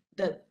me, like,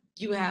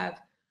 you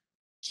have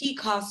key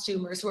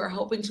costumers who are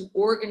helping to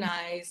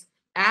organize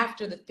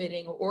after the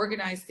fitting, or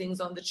organize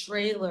things on the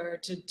trailer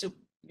to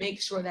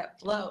make sure that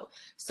flow.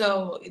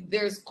 So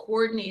there's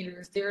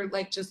coordinators, they're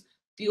like just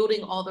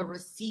fielding all the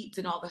receipts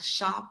and all the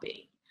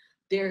shopping.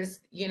 There's,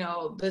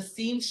 the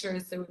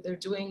seamstress, they're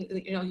doing,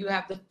 you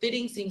have the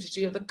fitting seamstress,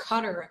 you have the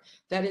cutter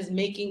that is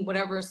making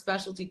whatever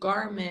specialty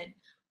garment,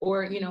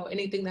 or,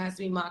 anything that has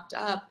to be mocked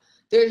up.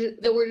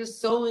 There were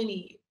just so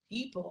many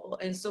people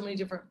and so many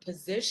different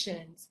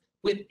positions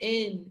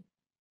within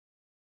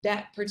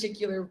that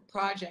particular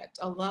project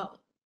alone.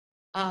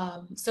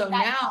 So That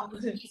now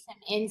helps me some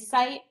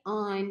insight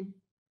on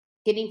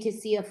getting to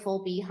see a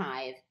full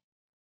beehive.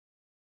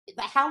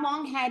 How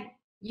long had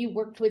you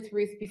worked with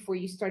Ruth before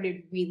you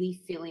started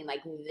really feeling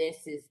like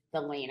this is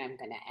the lane I'm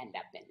going to end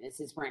up in? This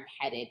is where I'm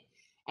headed.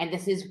 And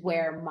this is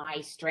where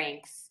my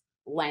strengths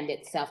lend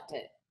itself to,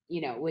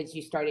 was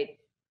you started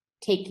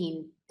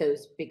taking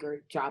those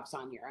bigger jobs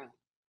on your own?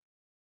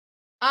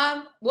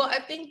 Well, I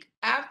think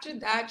after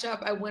that job,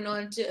 I went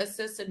on to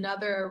assist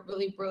another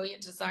really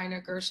brilliant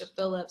designer, Gersha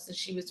Phillips, and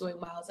she was doing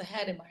miles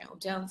ahead in my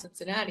hometown,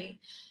 Cincinnati.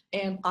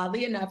 And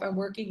oddly enough, I'm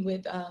working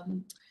with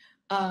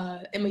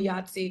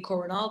Imayatsi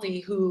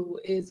Corinaldi, who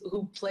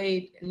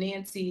played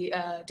Nancy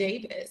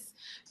Davis.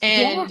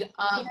 And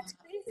Yeah, that's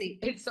crazy.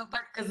 it's so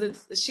funny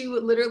because she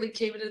would literally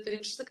came into the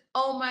video. She's like,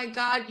 "Oh my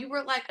God, you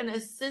were like an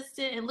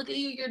assistant, and look at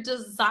you, you're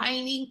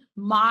designing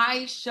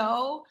my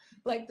show.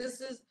 Like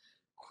this is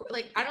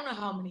like I don't know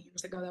how many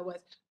years ago that was,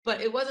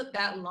 but it wasn't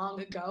that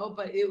long ago.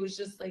 But it was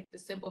just like the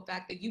simple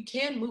fact that you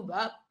can move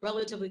up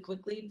relatively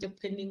quickly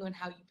depending on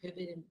how you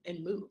pivot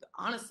and move.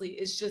 Honestly,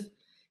 it's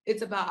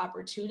about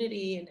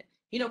opportunity. And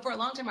for a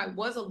long time, I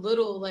was a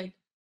little like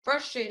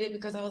frustrated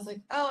because I was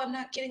like, oh, I'm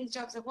not getting the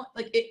jobs I want.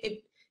 Like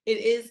it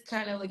is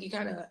kind of like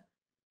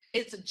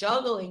it's a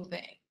juggling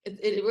thing.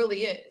 It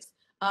really is.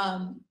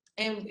 And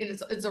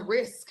it's a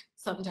risk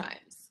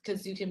sometimes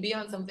because you can be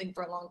on something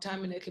for a long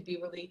time and it could be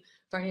really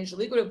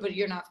financially lucrative, but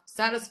you're not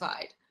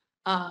satisfied.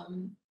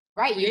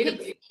 Right. You could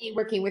be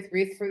working with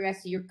Ruth for the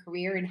rest of your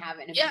career and have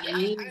an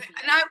amazing. And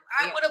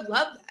I would have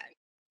loved that.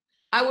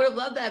 I would have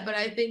loved that, but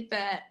I think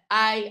that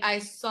I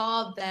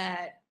saw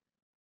that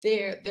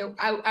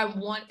I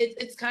want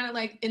it's kind of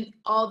like in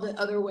all the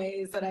other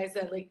ways that I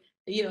said, like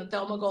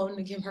Thelma Golden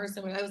and Kim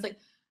Herson, when I was like,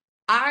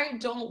 I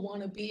don't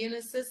want to be an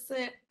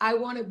assistant. I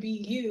want to be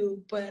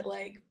you, but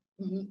like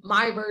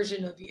my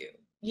version of you,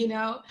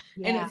 Yeah.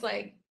 And it's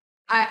like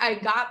I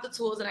got the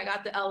tools and I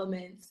got the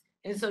elements.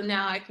 And so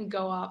now I can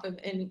go off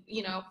and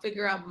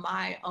figure out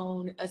my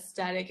own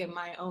aesthetic and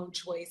my own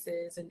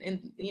choices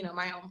and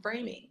my own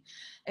framing.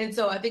 And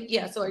so I think,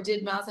 so I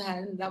did Mouse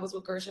Ahead, and that was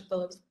with Gersha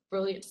Phillips,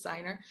 brilliant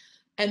designer.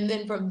 And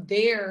then from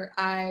there,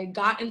 I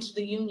got into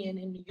the union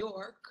in New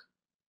York,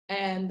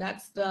 and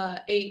that's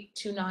the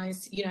 829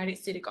 United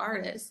Static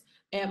Artists.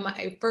 And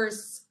my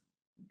first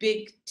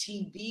big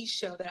TV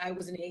show that I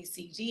was in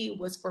ACG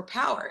was for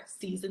Power,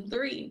 season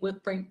 3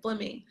 with Frank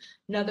Fleming,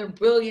 another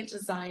brilliant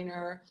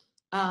designer,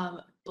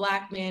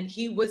 Black man.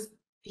 He was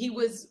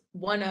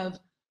one of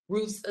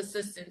Ruth's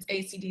assistants,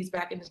 ACDs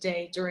back in the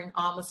day during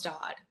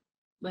Amistad.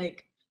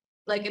 Like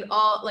it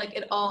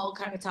all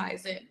kind of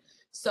ties in.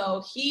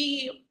 So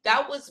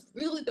that was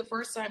really the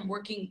first time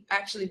working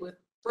actually with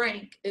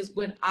Frank, is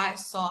when I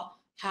saw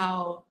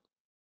how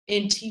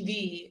in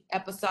TV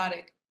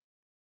episodic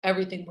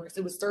everything works.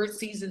 It was 3rd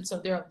season, so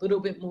they're a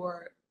little bit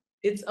more,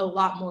 it's a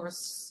lot more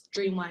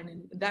streamlined.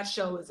 And that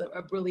show is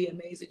a really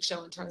amazing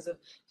show in terms of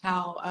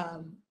how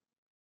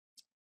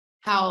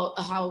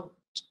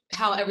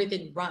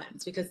everything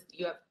runs, because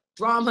you have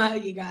drama,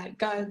 you got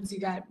guns, you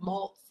got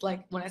malts.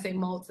 Like when I say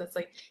malts, that's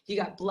like you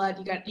got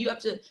blood,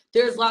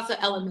 there's lots of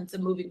elements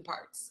and moving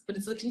parts. But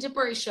it's a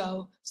contemporary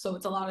show, so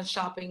it's a lot of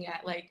shopping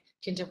at like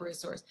contemporary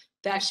stores.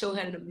 That show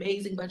had an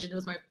amazing budget. It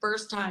was my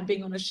first time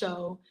being on a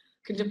show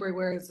contemporary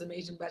where it's an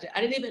amazing budget.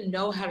 I didn't even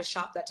know how to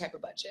shop that type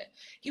of budget.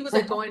 He was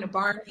like going to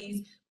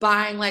Barney's,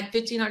 buying like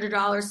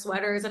 $1,500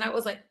 sweaters, and I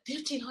was like,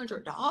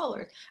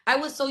 $1,500? I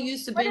was so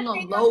used to being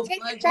on low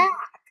budget. Right.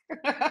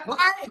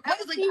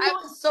 I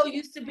was so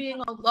used to being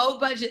on low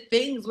budget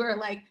things where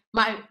like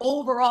my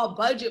overall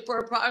budget for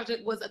a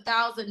project was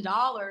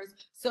 $1,000.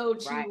 So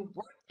to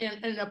work in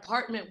an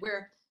apartment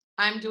where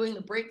I'm doing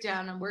the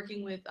breakdown, I'm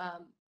working with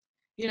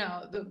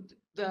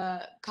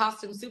the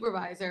costume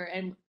supervisor,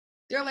 and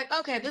they're like,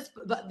 okay, this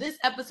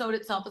episode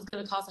itself is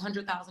going to cost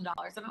 $100,000, and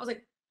I was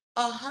like,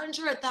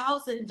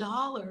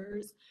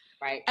 $100,000.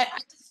 Right. I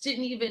just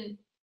didn't even.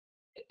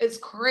 It's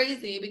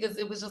crazy because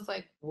it was just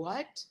like,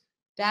 what?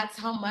 That's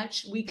how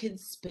much we could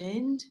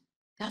spend?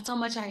 That's how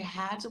much I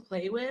had to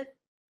play with?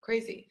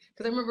 Crazy.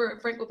 Because I remember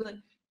Frank would be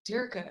like,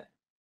 Derica,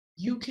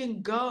 you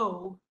can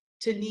go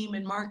to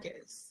Neiman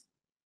Marcus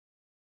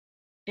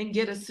and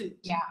get a suit.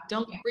 Yeah.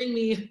 Don't bring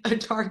me a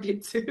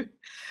Target suit.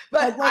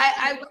 But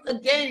I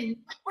again.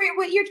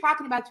 What you're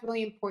talking about is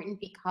really important,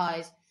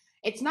 because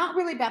it's not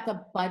really about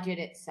the budget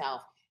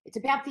itself. It's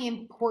about the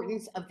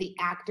importance of the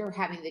actor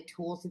having the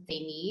tools that they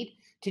need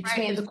to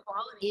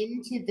transform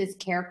into this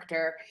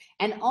character.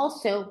 And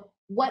also,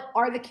 what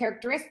are the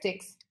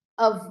characteristics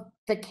of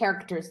the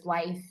character's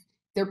life,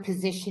 their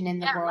position in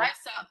the world?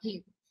 Lifestyle.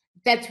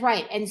 That's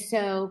right. And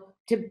so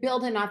to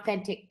build an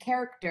authentic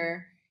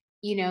character,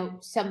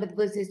 somebody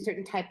lives a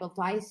certain type of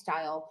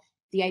lifestyle,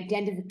 the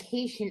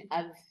identification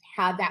of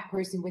how that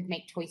person would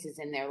make choices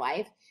in their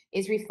life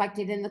is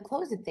reflected in the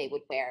clothes that they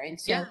would wear. And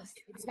so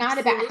it's not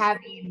about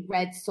having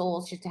red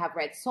soles just to have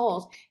red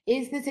soles.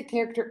 Is this a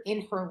character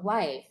in her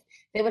life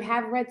that would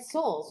have red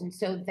soles? And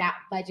so that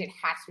budget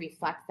has to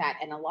reflect that.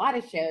 And a lot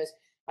of shows,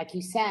 like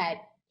you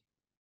said,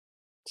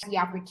 the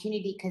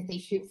opportunity, because they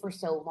shoot for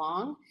so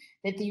long,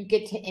 that you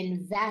get to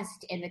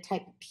invest in the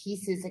type of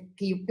pieces that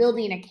you're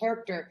building a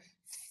character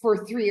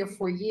for 3 or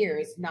 4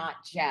 years,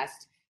 not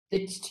just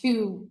the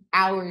 2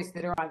 hours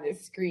that are on the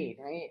screen,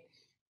 right?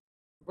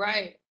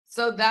 Right.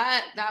 So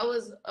that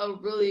was a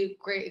really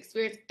great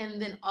experience.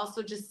 And then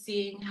also just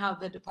seeing how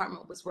the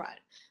department was run.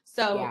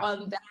 So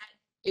on that,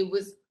 it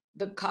was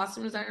the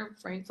costume designer,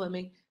 Frank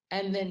Fleming,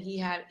 and then he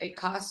had a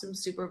costume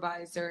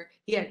supervisor.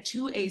 He had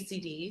 2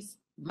 ACDs,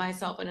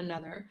 myself and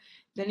another.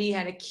 Then he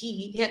had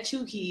he had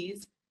 2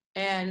 keys.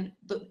 And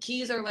the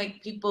keys are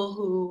like people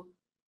who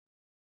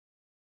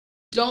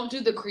don't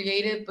do the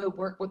creative, but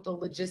work with the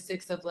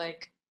logistics of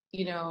like,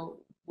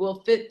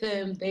 we'll fit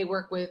them. They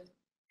work with,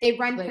 they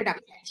run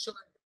production. Sure.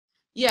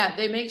 Yeah,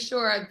 they make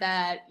sure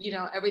that,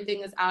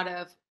 everything is out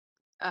of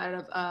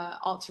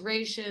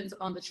alterations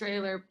on the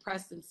trailer,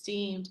 pressed and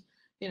steamed.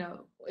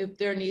 If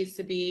there needs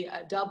to be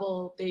a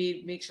double,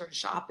 they make sure to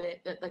shop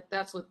it.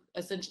 That's what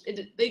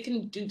essentially, they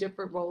can do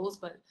different roles,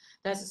 but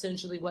that's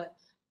essentially what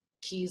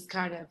keys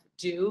kind of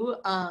do.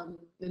 And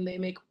they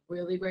make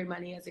really great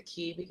money as a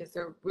key because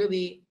they're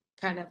really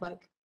kind of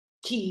like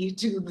key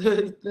to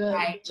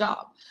the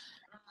job.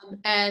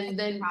 And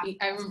then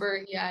I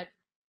remember he had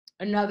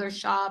another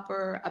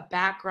shopper, a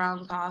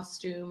background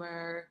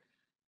costumer,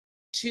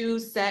 2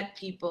 set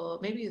people,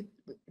 maybe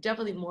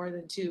definitely more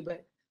than 2,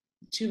 but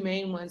 2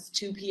 main ones,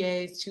 2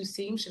 PAs, 2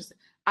 seamstresses.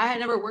 I had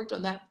never worked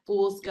on that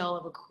full scale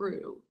of a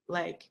crew.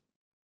 Like,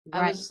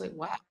 I was just like,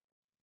 wow.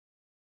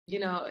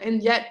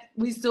 And yet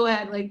we still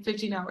had like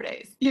 15-hour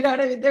days. You know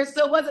what I mean? There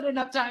still wasn't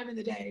enough time in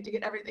the day to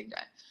get everything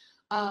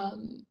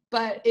done.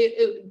 But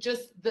it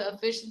just the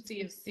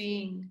efficiency of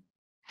seeing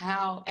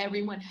how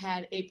everyone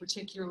had a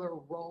particular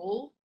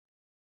role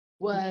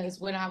was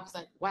when I was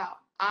like, wow,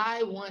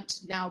 I want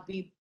to now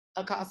be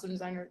a costume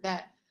designer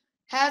that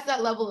has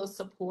that level of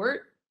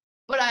support.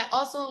 But I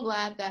also am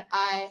glad that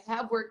I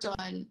have worked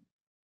on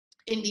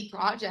indie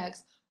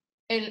projects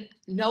and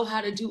know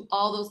how to do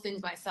all those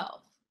things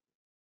myself.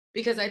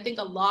 Because I think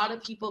a lot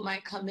of people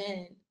might come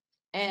in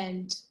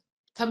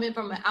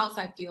from an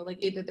outside field,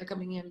 like either they're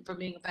coming in from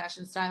being a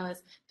fashion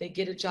stylist, they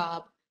get a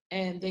job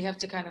and they have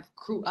to kind of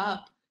crew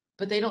up,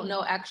 but they don't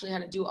know actually how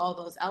to do all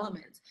those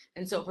elements.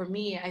 And so for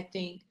me, I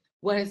think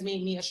what has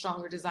made me a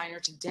stronger designer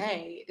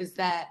today is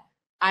that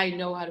I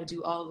know how to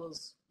do all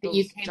those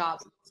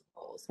jobs and those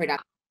roles.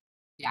 Production.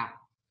 Yeah.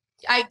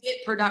 I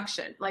get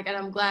production, and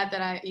I'm glad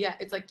that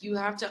it's like you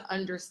have to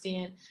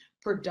understand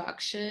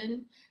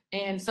production.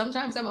 And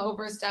sometimes I'm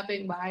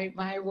overstepping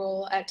my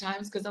role at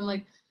times because I'm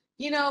like,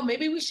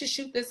 maybe we should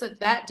shoot this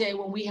at that day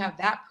when we have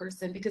that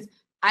person, because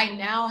I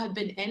now have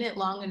been in it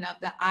long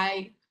enough that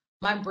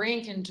my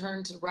brain can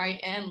turn to right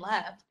and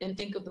left and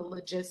think of the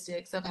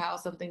logistics of how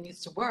something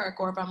needs to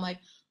work. Or if I'm like,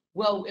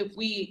 well, if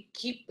we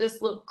keep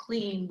this look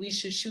clean, we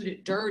should shoot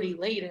it dirty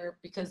later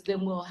because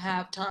then we'll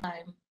have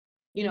time.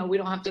 We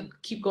don't have to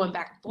keep going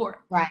back and forth.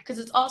 Right. Because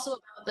it's also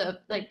about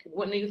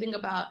when you think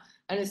about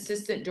an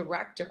assistant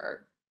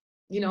director,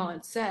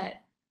 on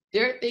set,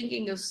 they're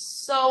thinking of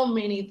so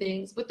many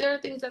things, but there are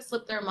things that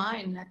slip their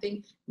mind. And I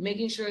think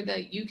making sure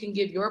that you can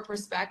give your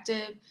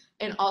perspective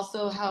and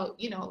also how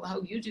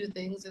you do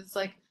things. It's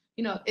like,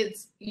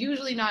 it's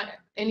usually not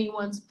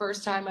anyone's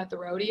first time at the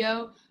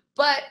rodeo,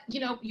 but,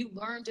 you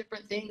learn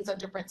different things on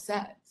different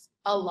sets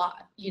a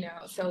lot,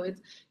 so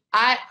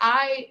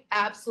I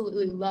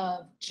absolutely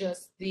love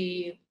just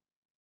the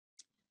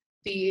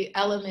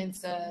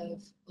elements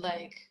of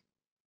like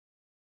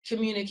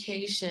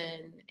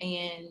communication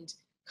and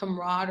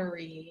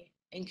camaraderie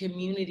and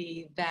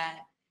community that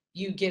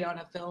you get on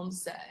a film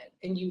set,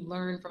 and you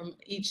learn from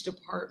each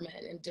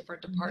department and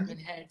different department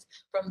heads,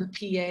 from the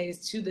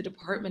PAs to the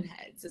department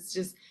heads. It's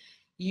just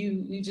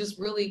you just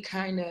really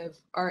kind of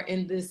are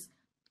in this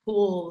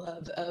pool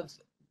of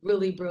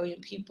really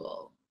brilliant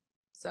people.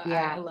 So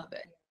I love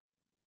it.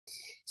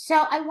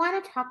 So I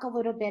want to talk a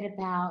little bit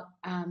about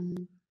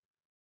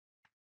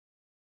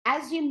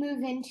as you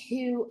move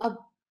into a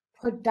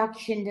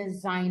production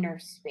designer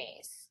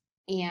space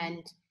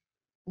and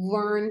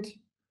learned,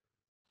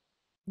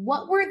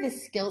 what were the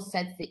skill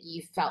sets that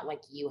you felt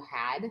like you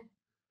had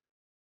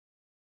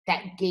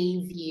that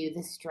gave you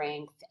the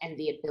strength and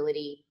the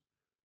ability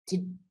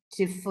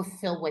to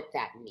fulfill what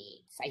that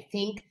needs? I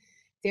think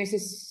there's a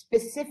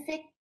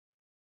specific,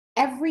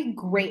 every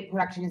great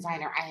production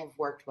designer I have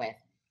worked with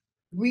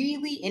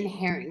really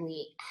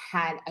inherently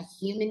had a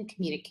human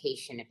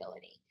communication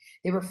ability.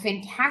 They were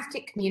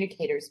fantastic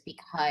communicators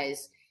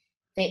because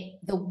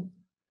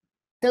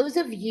those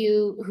of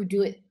you who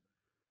do it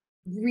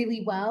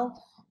really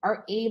well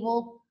are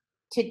able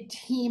to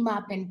team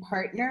up and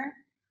partner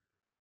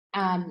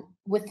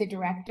with the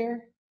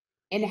director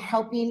in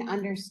helping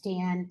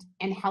understand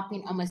and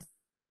helping almost.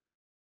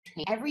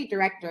 Every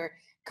director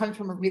comes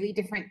from a really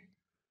different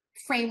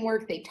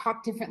framework. They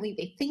talk differently,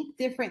 they think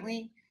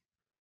differently,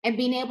 and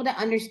being able to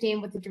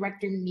understand what the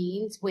director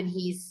means when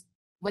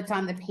what's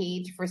on the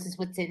page versus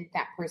what's in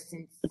that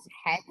person's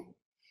head.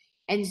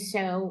 And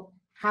so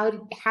how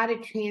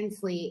to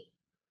translate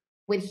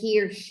what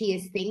he or she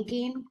is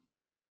thinking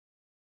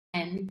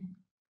and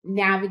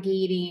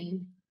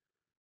navigating,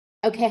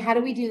 okay, how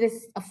do we do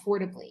this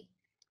affordably?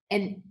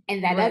 And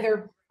that Right.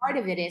 other part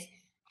of it is,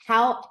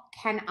 how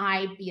can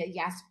I be a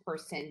yes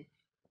person,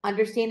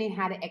 understanding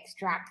how to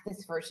extract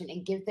this version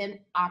and give them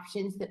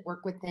options that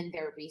work within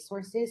their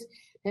resources.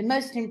 But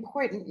most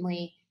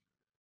importantly,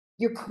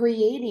 you're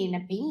creating a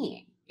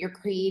being. You're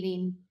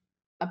creating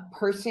a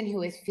person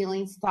who has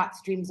feelings,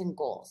 thoughts, dreams, and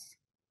goals.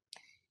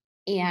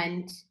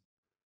 And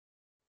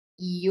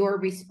you're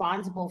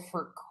responsible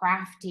for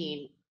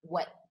crafting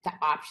what the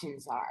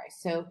options are.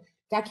 So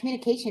that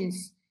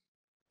communication's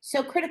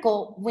so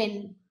critical.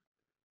 When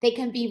they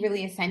can be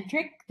really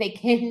eccentric, they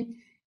can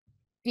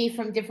be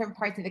from different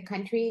parts of the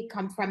country,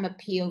 come from a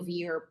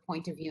POV or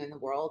point of view in the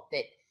world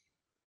that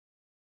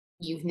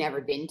you've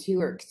never been to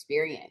or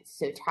experienced.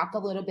 So talk a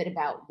little bit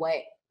about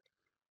what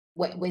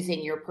was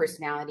in your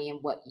personality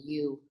and what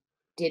you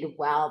did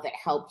well that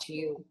helped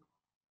you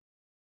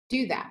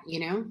do that, you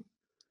know?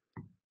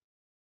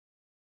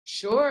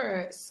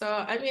 Sure. So,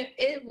 I mean,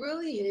 it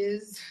really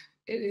is,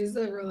 it is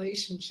a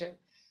relationship.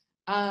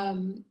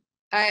 Um,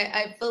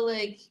 I feel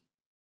like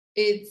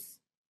it's,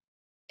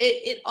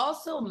 it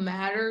also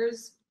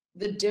matters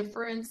the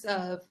difference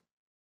of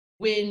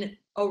when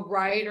a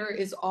writer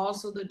is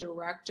also the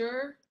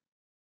director,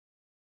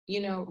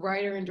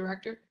 writer and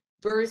director,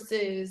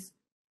 versus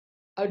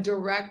a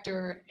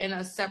director and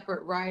a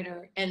separate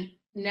writer. And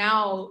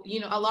now,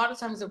 a lot of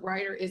times the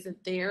writer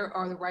isn't there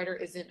or the writer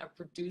isn't a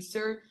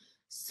producer.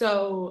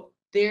 So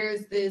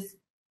there's this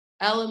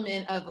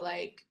element of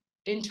like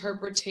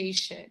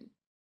interpretation.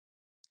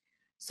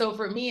 So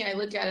for me, I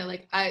look at it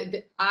like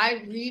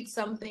I read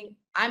something,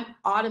 I'm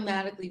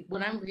automatically,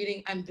 when I'm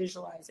reading, I'm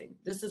visualizing.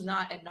 This is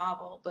not a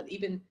novel, but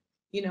even,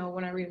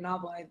 when I read a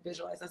novel, I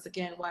visualize. That's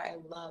again why I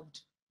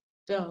loved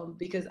film,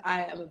 because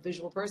I am a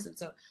visual person.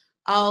 So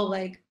I'll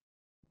like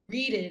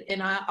read it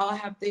and I'll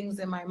have things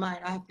in my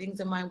mind. I have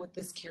things in mind what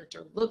this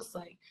character looks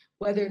like,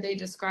 whether they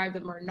describe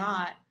them or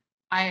not.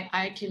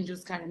 I can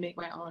just kind of make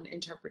my own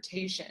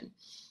interpretation.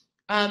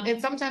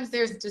 And sometimes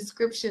there's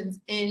descriptions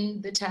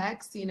in the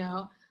text, in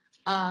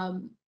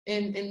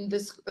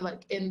this,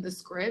 like in the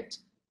script.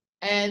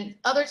 And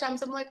other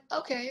times I'm like,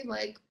 okay,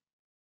 like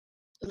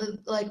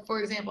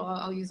for example,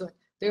 I'll use one.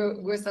 There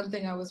was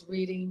something I was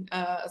reading,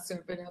 a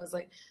serpent. I was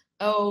like,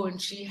 oh, and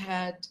she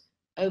had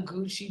a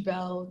Gucci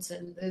belt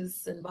and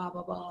this and blah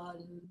blah blah,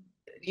 and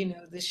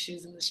this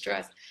shoes and this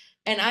dress.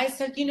 And I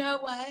said, you know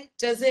what?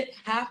 Does it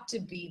have to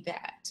be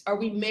that? Are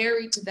we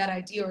married to that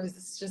idea, or is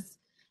this just,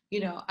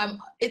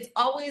 It's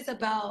always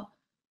about.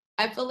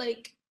 I feel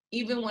like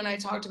even when I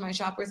talk to my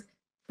shoppers,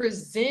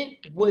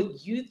 present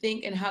what you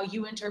think and how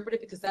you interpret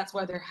it, because that's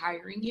why they're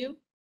hiring you,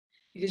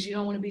 because you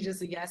don't want to be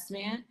just a yes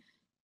man.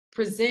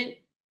 Present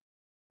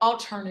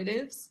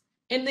alternatives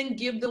and then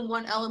give them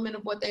one element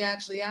of what they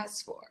actually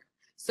asked for.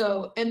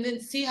 So, and then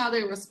see how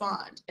they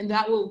respond. And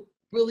that will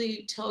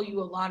really tell you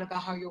a lot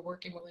about how your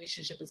working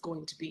relationship is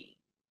going to be.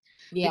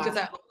 Because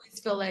Yeah. I always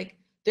feel like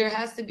there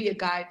has to be a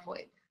guide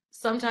point.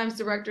 Sometimes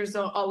directors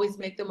don't always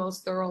make the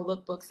most thorough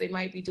lookbooks. They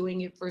might be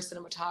doing it for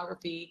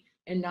cinematography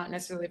and not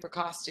necessarily for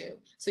costume.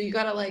 So you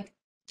got to like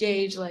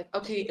gauge like,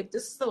 okay, if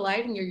this is the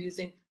lighting you're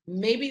using,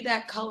 maybe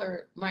that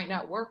color might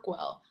not work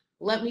well.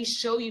 Let me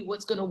show you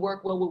what's going to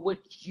work well with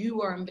what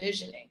you are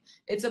envisioning.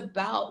 It's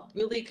about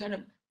really kind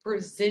of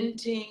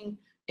presenting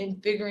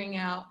and figuring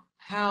out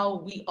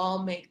how we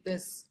all make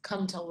this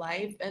come to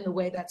life in a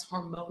way that's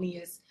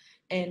harmonious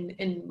and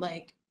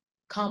like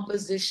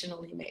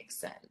compositionally makes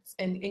sense,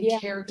 and Yeah.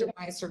 character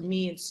wise for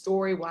me and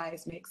story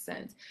wise makes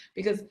sense.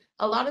 Because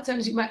a lot of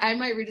times I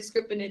might read a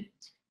script and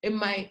it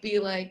might be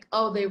like,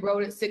 oh, they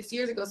wrote it 6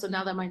 years ago, so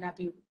now that might not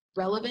be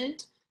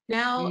relevant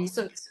now.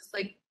 So it's just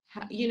like,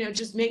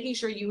 just making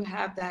sure you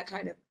have that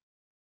kind of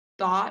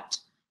thought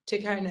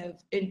to kind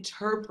of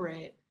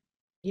interpret,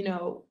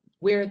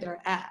 where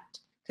they're at.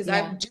 Because I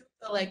Yeah. do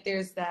feel like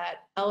there's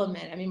that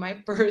element. I mean,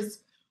 my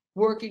first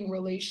working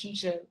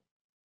relationship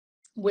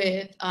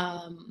with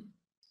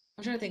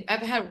I'm trying to think.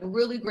 I've had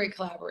really great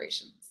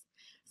collaborations.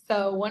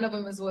 So one of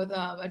them is with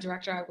a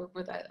director I work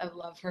with. I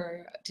love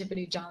her,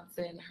 Tiffany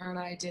Johnson. Her and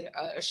I did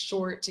a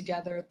short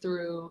together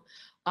through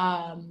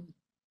um,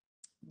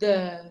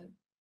 the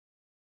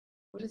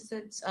what is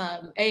it,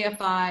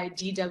 AFI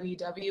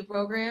DWW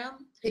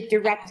program. The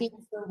Directing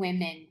for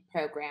Women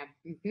program.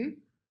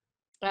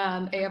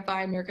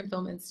 AFI, American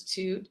Film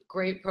Institute,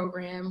 great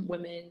program,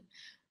 women.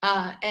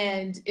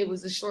 And it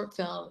was a short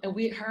film,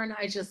 and her and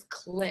I just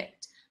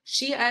clicked.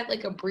 She had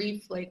like a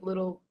brief, like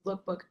little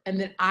lookbook, and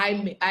then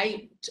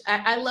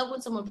I love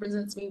when someone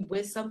presents me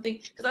with something,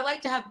 because I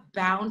like to have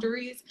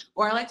boundaries,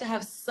 or I like to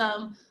have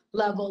some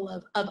level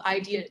of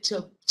idea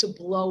to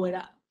blow it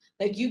up.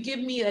 Like, you give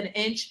me an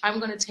inch, I'm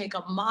going to take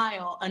a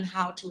mile on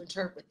how to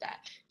interpret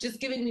that. Just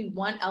giving me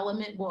one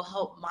element will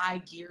help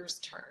my gears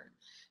turn.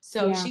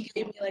 So Yeah. she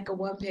gave me like a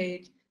one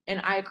page,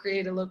 and I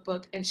created a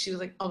lookbook, and she was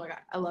like, oh my God,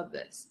 I love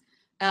this.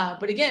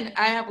 But again,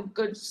 I have a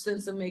good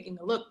sense of making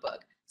a lookbook.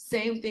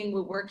 Same thing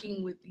with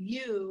working with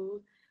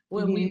you.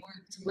 when we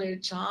worked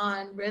with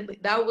John Ridley.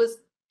 That was,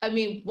 I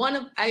mean,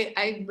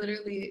 I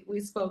literally,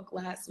 we spoke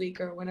last week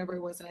or whenever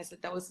it was, and I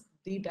said that was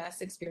the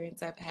best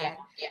experience I've had,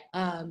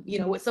 you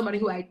know, with somebody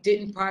who I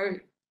didn't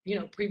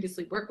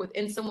previously work with,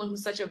 and someone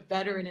who's such a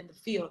veteran in the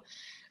field.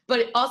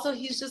 But also,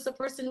 he's just a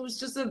person who's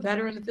just a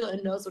veteran in the field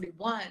and knows what he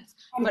wants.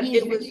 And but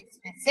it was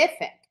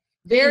specific.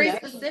 Very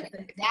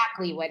specific.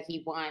 Exactly what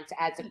he wants,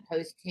 as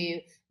opposed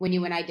to when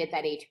you and I did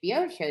that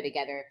HBO show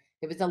together,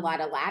 there was a lot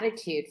of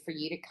latitude for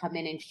you to come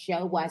in and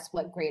show us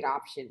what great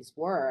options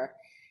were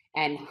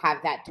and have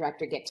that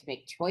director get to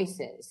make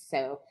choices.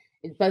 So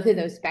in both of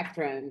those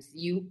spectrums,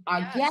 you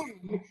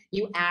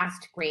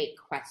asked great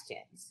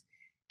questions.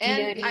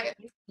 And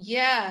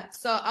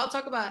so I'll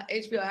talk about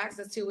HBO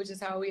Access too, which is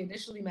how we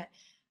initially met.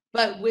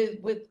 But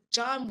with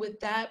John, with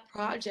that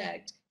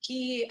project,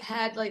 he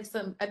had like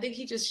I think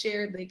he just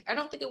shared, like, I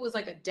don't think it was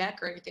like a deck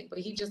or anything, but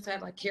he just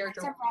had like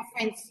character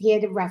reference. He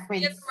had a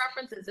reference. He had some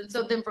references. And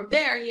so then from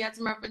there, he had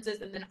some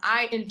references, and then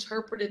I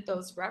interpreted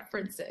those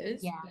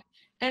references. Yeah.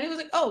 And he was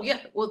like, oh yeah,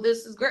 well,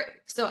 this is great.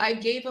 So I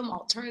gave him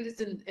alternatives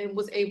and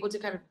was able to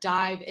kind of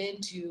dive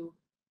into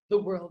the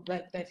world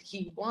that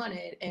he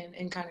wanted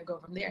and kind of go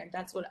from there. And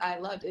that's what I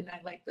loved. And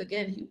I like,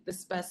 again, the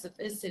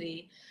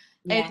specificity.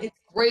 Yeah. And it's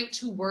great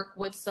to work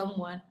with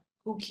someone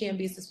who can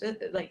be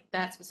specific, like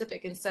that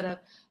specific, instead of,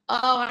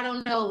 oh, I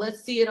don't know,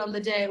 let's see it on the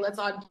day, let's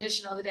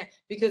audition on the day.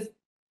 Because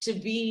to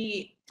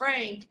be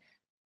frank,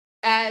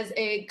 as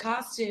a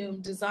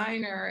costume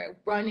designer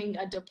running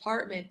a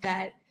department,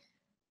 that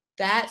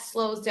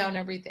slows down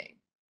everything.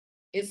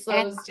 It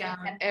slows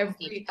down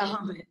every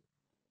element.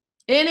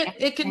 And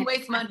it can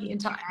waste money and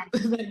time.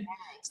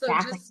 So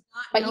exactly. just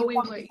not knowing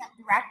what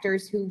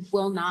directors who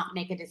will not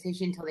make a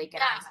decision until they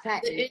get on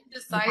set. The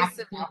indecisiveness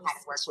is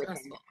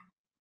stressful.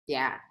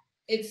 Yeah.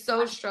 It's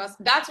so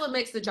stressful. That's what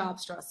makes the job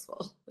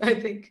stressful, I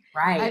think.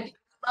 Right.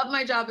 I love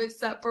my job,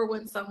 except for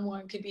when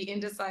someone can be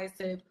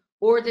indecisive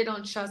or they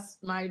don't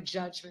trust my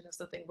judgment of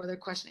something, where they're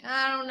questioning,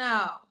 I don't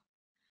know.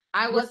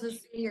 I wasn't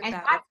seeing it that way. And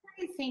that's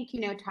why I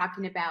think,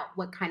 talking about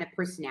what kind of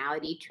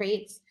personality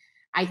traits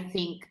I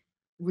think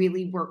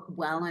really work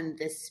well in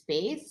this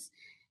space.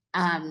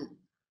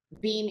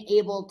 Being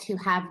able to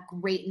have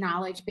great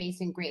knowledge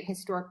base and great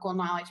historical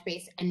knowledge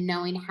base and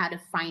knowing how to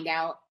find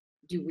out,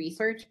 do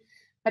research.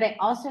 But I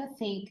also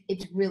think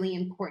it's really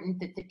important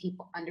that the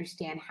people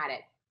understand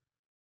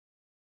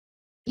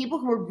people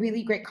who are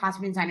really great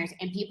costume designers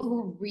and people who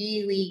are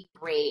really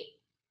great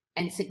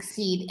and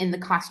succeed in the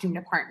costume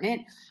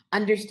department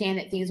understand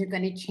that things are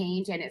going to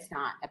change and it's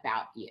not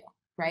about you,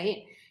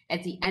 right?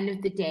 At the end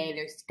of the day,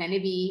 there's going to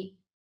be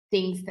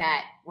things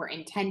that were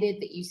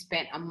intended that you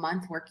spent a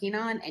month working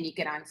on, and you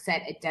get on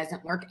set, it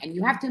doesn't work, and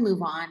you have to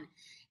move on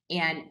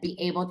and be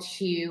able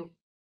to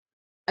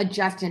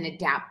adjust and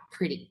adapt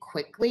pretty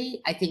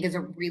quickly, I think is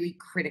a really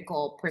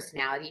critical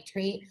personality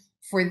trait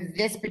for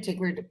this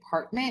particular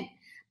department,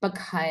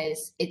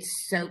 because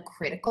it's so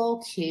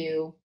critical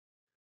to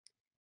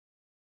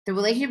the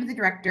relationship with the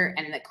director,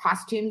 and the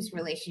costumes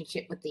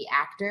relationship with the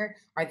actor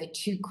are the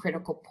two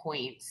critical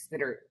points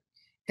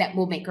that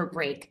will make or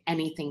break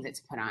anything that's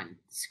put on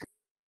screen.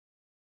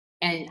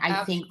 And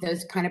I think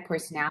those kind of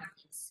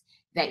personalities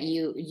that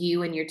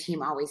you and your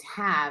team always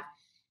have,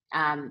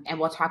 and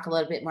we'll talk a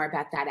little bit more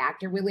about that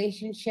actor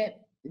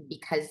relationship,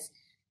 because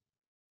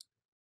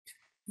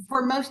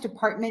for most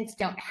departments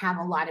don't have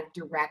a lot of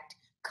direct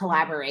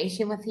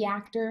collaboration with the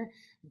actor,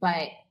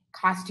 but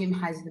costume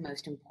has the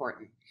most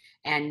important,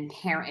 and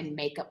hair and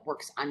makeup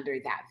works under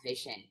that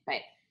vision.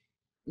 But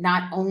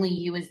not only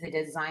you as the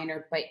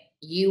designer, but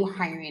you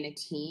hiring a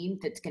team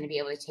that's going to be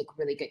able to take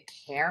really good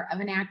care of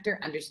an actor,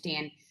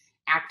 understand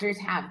actors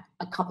have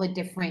a couple of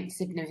different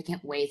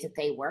significant ways that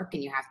they work,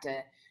 and you have to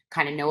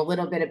kind of know a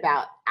little bit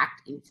about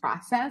acting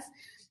process,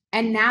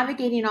 and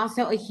navigating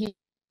also a huge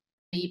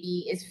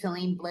maybe is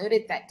feeling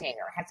bloated that day,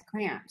 or has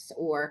cramps,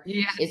 or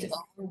is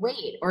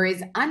overweight, or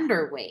is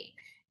underweight,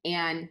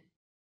 and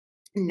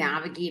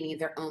navigating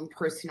their own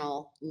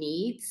personal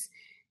needs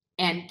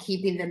and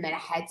keeping them in a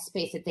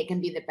headspace that they can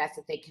be the best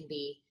that they can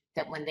be,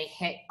 that when they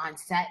hit on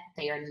set,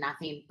 they are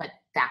nothing but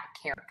that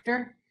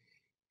character,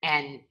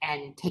 and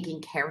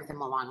taking care of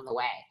them along the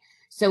way.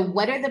 So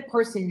what are the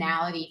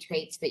personality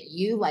traits that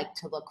you like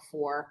to look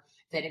for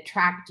that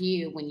attract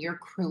you when you're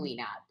crewing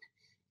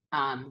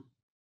up,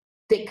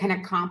 that can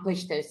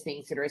accomplish those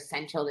things that are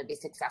essential to be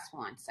successful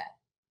on set?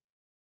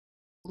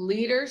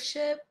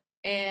 Leadership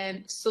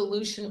and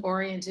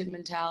solution-oriented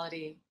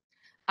mentality.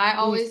 I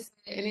always,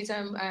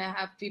 anytime I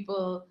have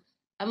people,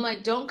 I'm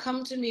like, don't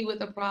come to me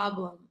with a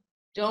problem.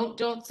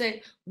 Don't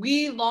say,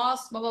 we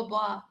lost, blah, blah,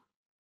 blah.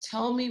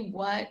 Tell me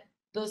what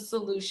the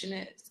solution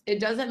is. It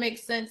doesn't make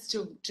sense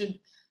to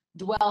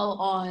dwell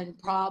on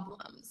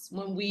problems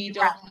when we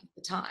don't have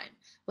the time.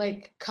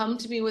 Like, come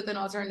to me with an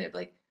alternative.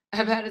 Like,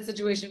 I've had a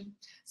situation.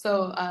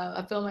 So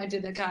a film I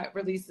did that got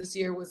released this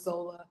year was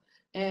Zola.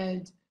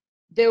 And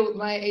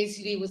my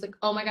ACD was like,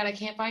 oh my God, I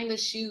can't find the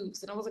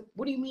shoes. And I was like,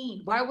 what do you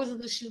mean? Why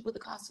wasn't the shoe with the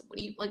costume? What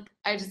do you, like,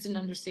 I just didn't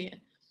understand.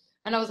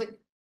 And I was like,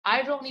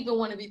 I don't even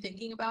want to be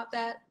thinking about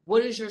that.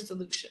 What is your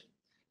solution?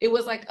 it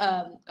was like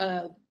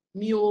a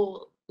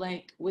mule,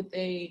 like with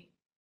a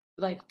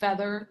like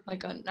feather,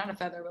 like a, not a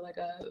feather, but like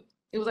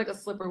it was like a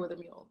slipper with a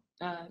mule.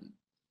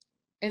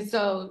 And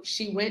so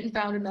she went and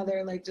found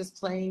another like just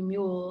plain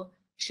mule.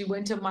 She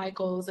went to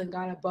Michael's and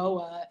got a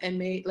boa and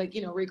made like,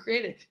 you know,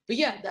 recreated. But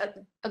yeah,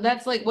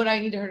 that's like what I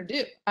needed her to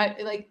do. I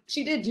like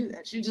she did do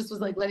that. She just was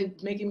like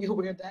making me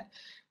aware that,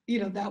 you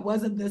know, that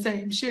wasn't the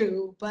same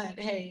shoe. But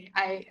hey,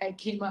 I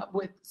came up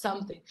with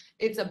something.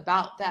 It's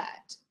about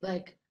that.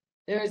 Like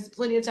there's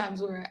plenty of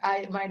times where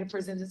I might have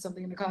presented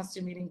something in a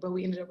costume meeting, but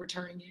we ended up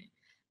returning it.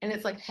 And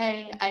it's like,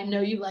 hey, I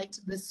know you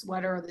liked this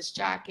sweater or this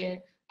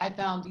jacket. I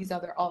found these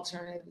other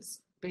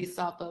alternatives based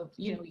off of,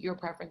 you know, your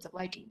preference of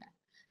liking that.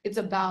 It's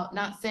about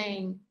not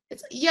saying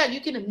it's, yeah,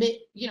 you can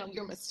admit, you know,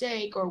 your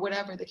mistake or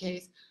whatever the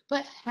case,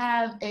 but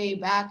have a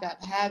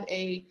backup, have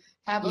a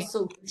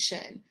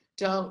solution.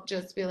 Don't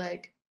just be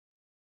like,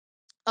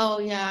 oh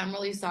yeah, I'm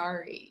really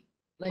sorry.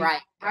 Like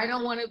Right. I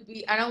don't want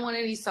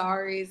any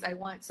sorries. I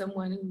want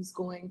someone who's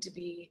going to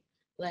be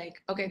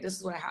like, okay, this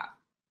is what I have.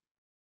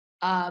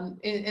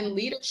 And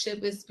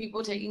leadership is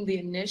people taking the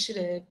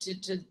initiative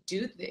to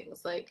do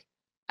things. Like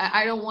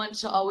I don't want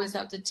to always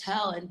have to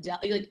tell and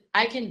like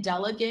I can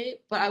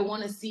delegate, but I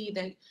want to see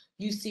that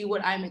you see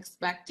what I'm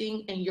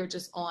expecting and you're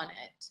just on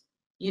it.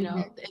 You know,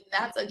 and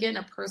that's again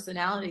a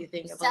personality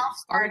thing of like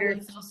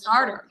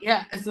self-starter.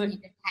 Yeah, it's like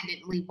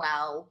independently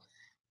well,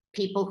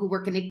 people who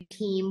work in a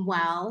team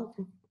well,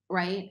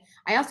 right?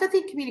 I also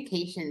think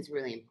communication is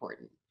really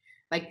important.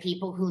 Like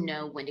people who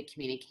know when to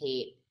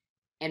communicate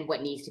and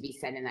what needs to be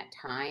said in that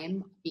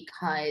time,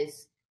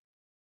 because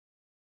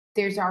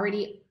there's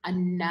already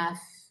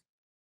enough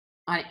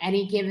on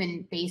any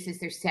given basis.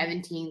 There's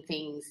 17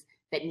 things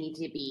that need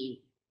to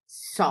be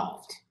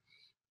solved.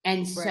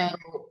 And so right.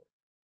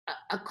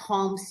 a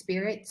calm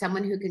spirit,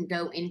 someone who can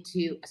go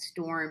into a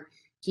storm,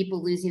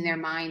 people losing their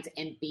minds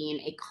and being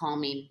a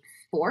calming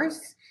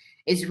force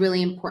is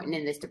really important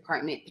in this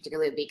department,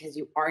 particularly because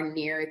you are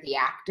near the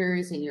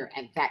actors and you're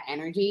at that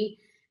energy.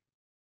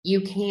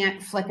 You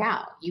can't flip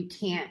out. You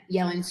can't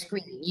yell and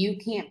scream. You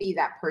can't be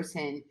that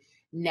person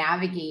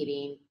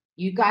navigating.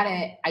 You got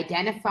to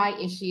identify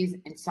issues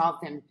and solve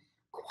them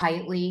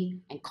quietly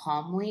and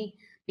calmly,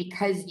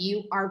 because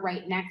you are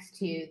right next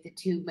to the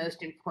two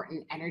most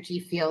important energy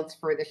fields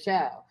for the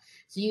show.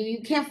 So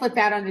you can't flip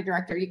out on the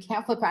director. You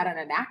can't flip out on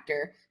an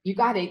actor. You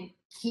got to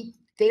keep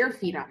their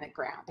feet on the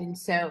ground. And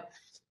so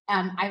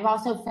I've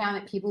also found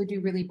that people who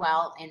do really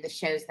well in the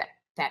shows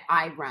that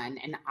I run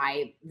and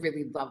I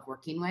really love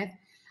working with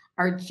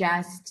are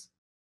just,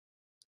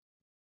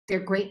 they're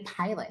great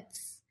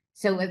pilots.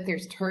 So if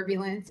there's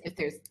turbulence, if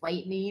there's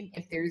lightning,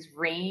 if there's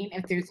rain,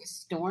 if there's a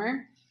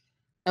storm,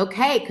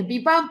 okay, it could be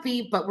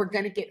bumpy, but we're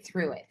going to get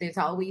through it. There's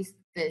always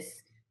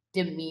this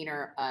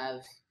demeanor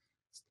of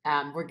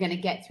we're going to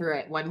get through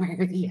it one way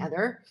or the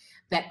other,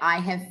 that I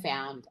have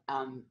found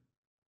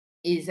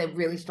is a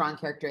really strong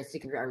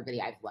characteristic of everybody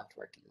I've loved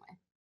working with,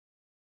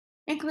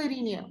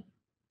 including you.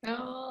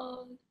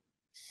 Oh,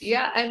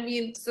 yeah. I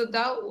mean, so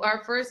that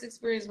our first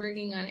experience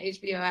working on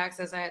HBO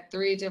Access, I had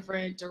 3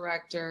 different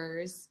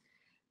directors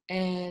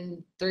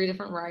and 3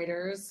 different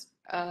writers.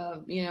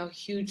 You know,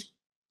 huge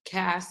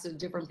cast of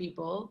different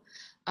people.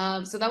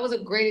 So that was a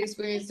great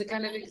experience to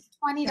kind of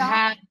 $20.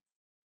 have.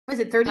 Was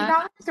it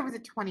 $30 or was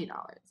it $20?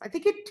 I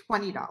think it's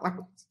 $20.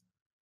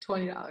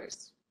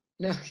 $20.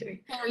 No kidding.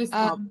 Very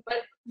small.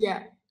 But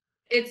yeah,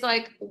 it's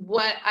like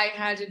what I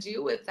had to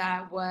do with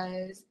that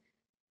was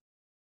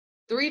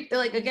 3,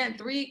 like again,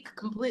 3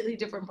 completely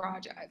different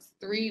projects,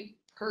 3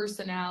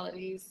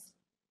 personalities.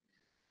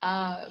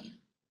 And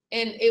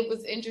it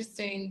was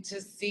interesting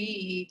to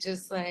see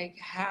just like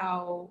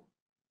how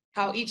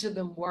each of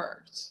them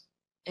worked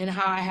and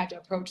how I had to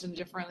approach them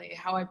differently,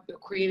 how I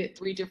created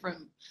 3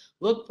 different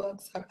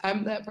lookbooks.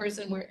 I'm that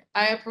person where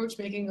I approach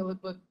making a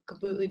lookbook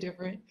completely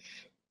different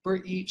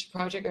for each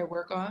project I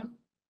work on,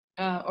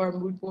 or a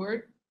mood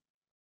board.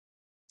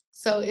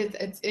 So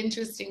it's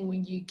interesting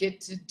when you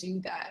get to do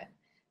that.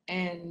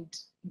 And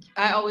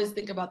I always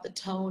think about the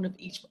tone of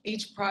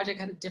each project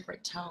had a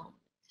different tone.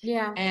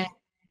 yeah. And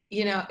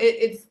you know,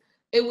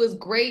 it was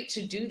great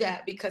to do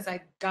that because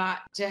I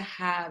got to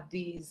have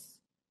these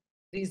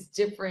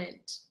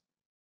different,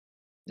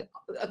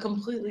 a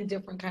completely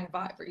different kind of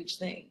vibe for each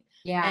thing.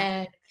 Yeah.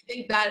 And I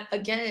think that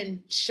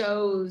again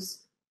shows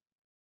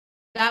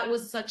that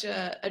was such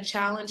a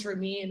challenge for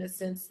me in the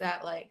sense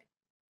that like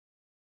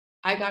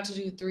I got to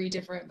do 3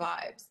 different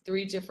vibes,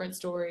 3 different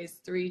stories,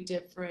 3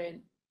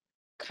 different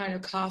kind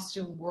of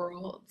costume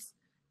worlds.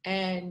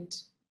 And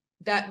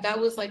that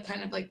was like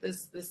kind of like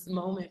this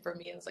moment for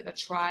me. It was like a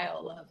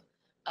trial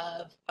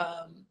of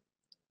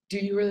do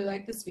you really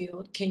like this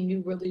field? Can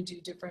you really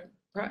do different,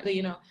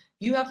 you know,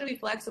 you have to be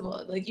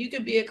flexible. Like you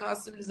could be a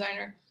costume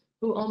designer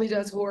who only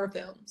does horror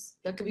films.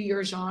 That could be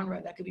your genre.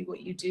 That could be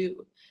what you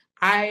do.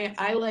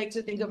 I like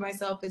to think of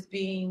myself as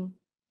being,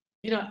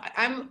 you know,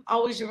 I'm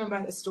always driven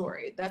by the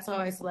story. That's how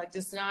I select.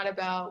 It's not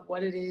about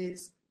what it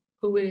is,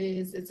 who it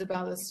is. It's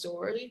about the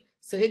story.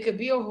 So it could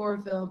be a horror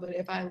film, but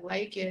if I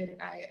like it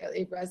and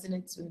it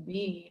resonates with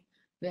me,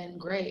 then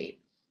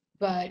great.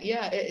 But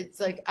yeah, it's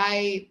like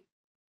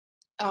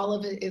all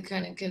of it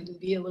kind of can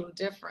be a little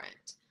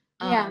different.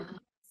 Yeah.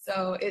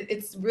 So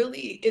it's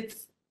really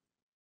it's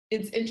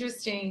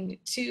interesting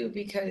too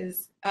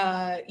because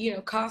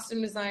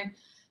costume design,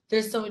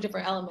 there's so many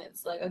different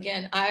elements. Like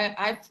again,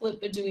 I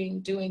flip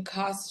between doing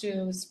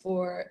costumes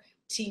for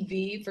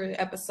TV for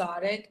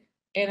episodic,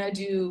 and I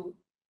do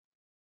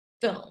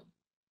film.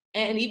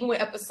 And even with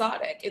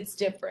episodic, it's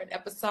different.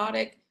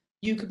 Episodic,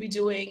 you could be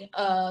doing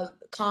a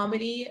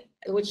comedy,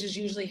 which is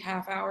usually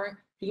half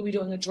hour. You could be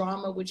doing a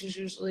drama, which is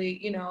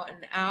usually,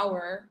 an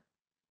hour.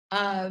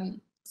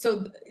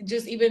 So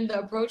just even the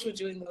approach with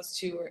doing those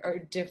two are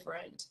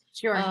different.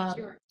 Sure.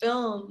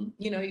 Film,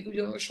 you could be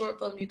doing a short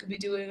film, you could be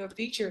doing a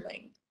feature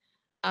length.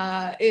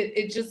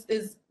 It just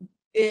is,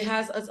 it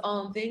has its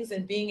own things,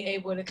 and being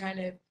able to kind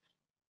of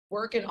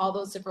work in all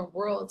those different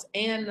worlds.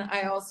 And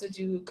I also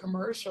do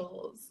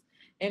commercials,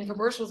 and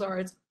commercials are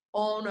its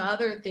own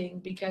other thing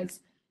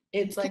because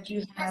it's like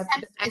you have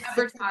the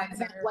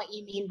advertiser. What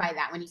you mean by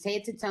that when you say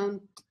it's its own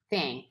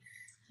thing?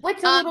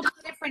 What's a Um, little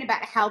bit different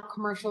about how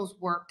commercials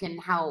work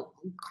and how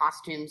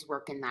costumes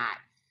work in that?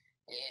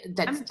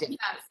 That's different.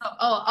 Yeah, so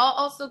I'll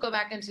also go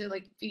back into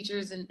like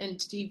features and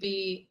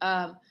TV.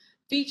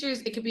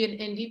 Features, it could be an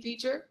indie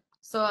feature.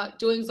 So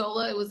doing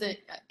Zola, it was an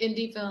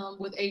indie film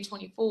with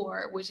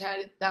A24, which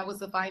that was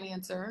the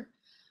financer.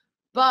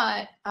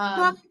 But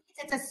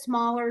it's a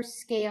smaller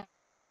scale,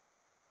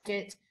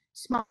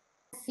 small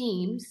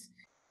themes,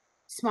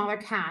 smaller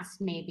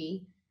cast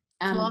maybe.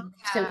 small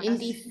So cast.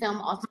 indie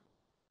film also,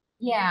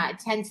 yeah, it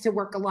tends to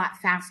work a lot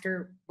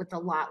faster with a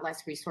lot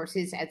less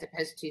resources as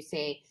opposed to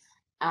say,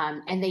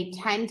 and they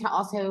tend to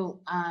also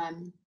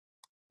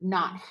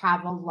not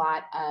have a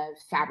lot of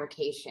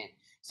fabrication.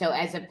 So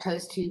as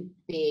opposed to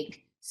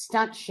big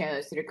stunt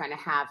shows that are going to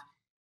have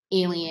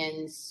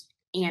aliens,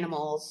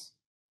 animals,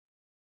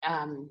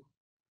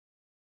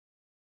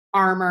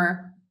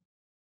 armor,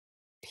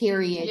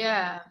 period.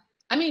 Yeah.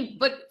 I mean,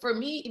 but for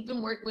me,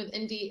 even working with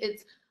indie,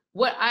 it's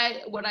what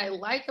I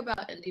like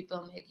about indie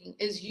filmmaking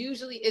is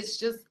usually it's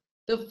just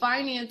the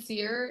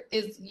financier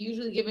is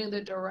usually giving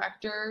the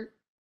director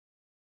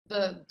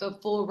the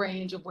full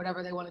range of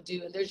whatever they want to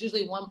do. And there's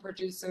usually one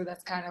producer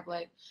that's kind of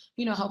like,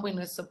 helping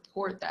to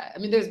support that. I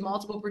mean, there's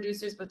multiple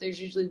producers, but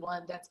there's usually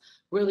one that's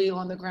really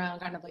on the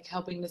ground, kind of like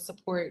helping to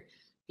support,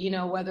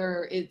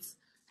 whether it's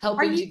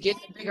helping to get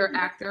a bigger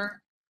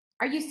actor.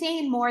 Are you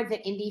saying more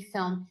that indie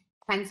film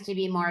tends to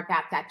be more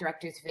about that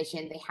director's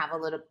vision? They have a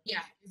little,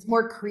 it's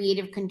more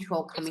creative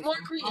control coming. It's more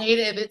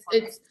creative.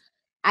 It's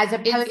as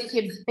opposed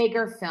to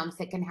bigger films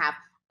that can have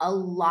a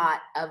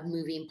lot of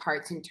moving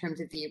parts in terms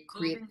of the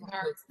creative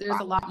parts. There's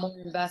a lot more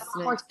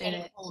investment in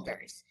it.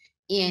 Stakeholders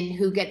in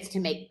who gets to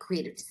make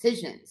creative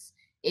decisions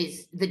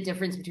is the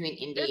difference between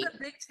indie. There's a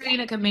big chain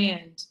of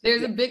command.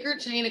 There's a bigger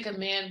chain of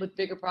command with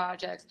bigger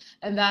projects,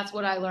 and that's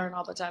what I learn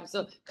all the time.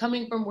 So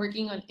coming from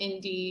working on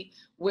indie,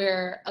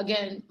 where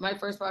again, my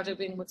first project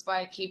being with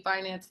Spike, he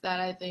financed that.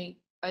 I think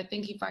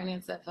he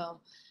financed that film.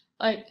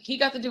 Like he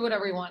got to do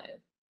whatever he wanted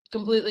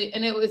completely.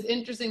 And it was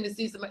interesting to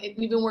see somebody,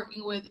 even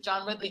working with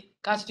John Ridley,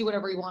 got to do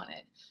whatever he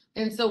wanted.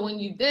 And so when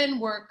you then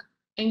work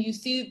and you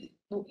see,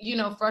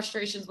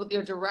 frustrations with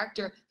your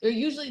director, they're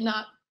usually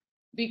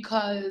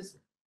because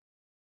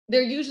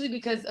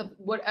of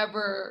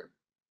whatever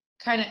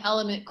kind of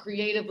element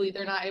creatively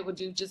they're not able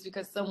to do just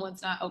because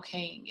someone's not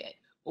okaying it,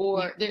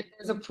 or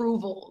there's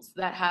approvals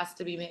that has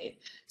to be made.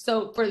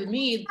 So for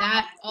me,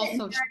 that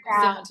also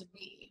trickles down to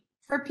me.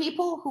 For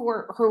people who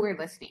are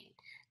listening,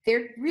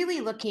 they're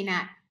really looking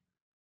at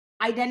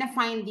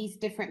identifying these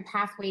different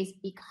pathways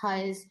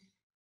because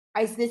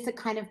is this the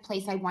kind of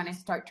place I want to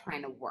start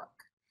trying to work?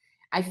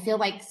 I feel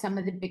like some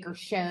of the bigger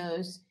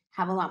shows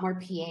have a lot more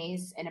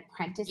PAs and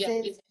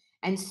apprentices. Yeah.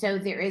 And so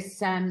there is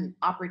some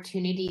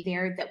opportunity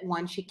there that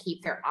one should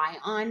keep their eye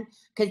on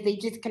because they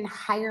just can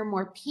hire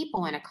more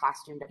people in a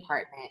costume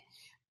department.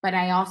 But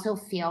I also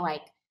feel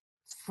like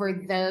for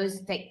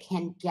those that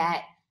can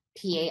get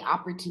PA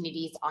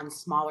opportunities on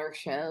smaller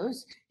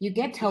shows, you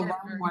get to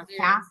learn more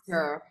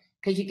faster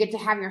because you get to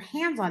have your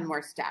hands on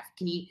more stuff.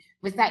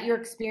 Was that your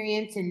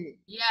experience? And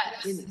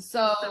yes.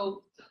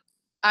 So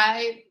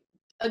I,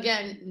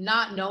 again,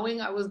 not knowing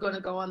I was going to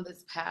go on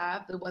this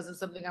path, it wasn't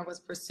something I was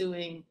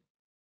pursuing,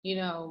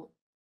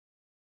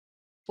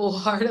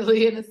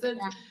 full-heartedly in a sense.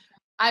 Yeah.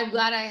 I'm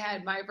glad I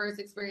had my first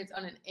experience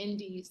on an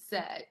indie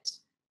set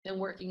and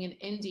working in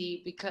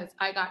indie because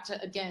I got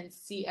to, again,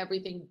 see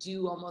everything,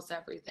 do almost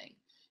everything.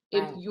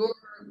 Right. If you're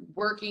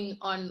working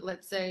on,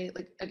 let's say,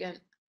 like, again,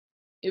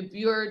 if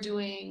you're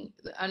doing,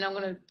 and I'm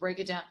going to break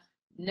it down,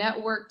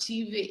 network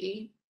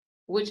TV,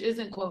 which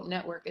isn't quote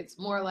network, it's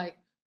more like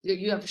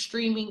you have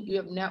streaming, you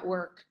have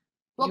network.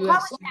 Well,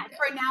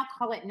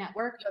 call it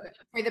network. Okay.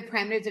 For the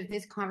parameters of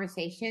this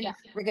conversation,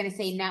 we're going to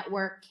say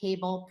network,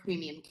 cable,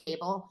 premium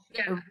cable.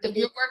 Yeah. If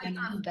you're working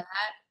on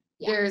that,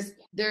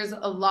 there's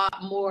a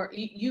lot more.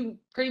 You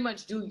pretty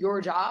much do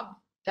your job.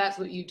 That's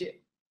what you do.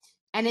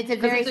 And it's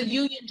a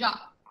union job.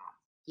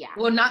 Yeah.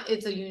 Well,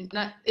 if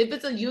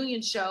it's a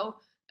union show,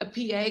 a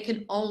PA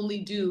can only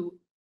do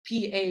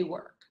PA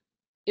work.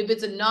 If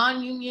it's a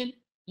non-union,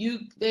 you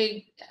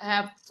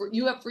have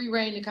free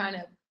reign to kind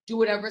of do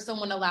whatever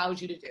someone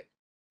allows you to do.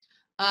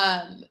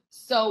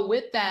 So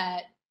with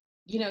that,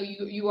 you know,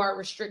 you are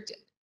restricted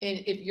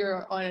if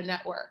you're on a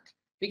network,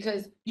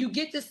 because you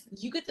get to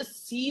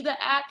see the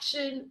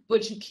action,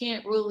 but you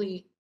can't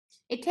really.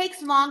 It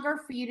takes longer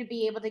for you to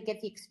be able to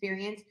get the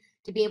experience,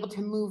 to be able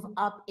to move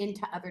up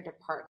into other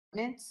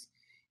departments.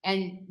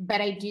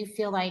 But I do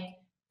feel like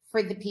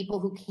for the people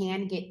who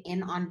can get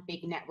in on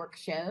big network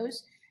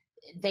shows,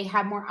 they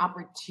have more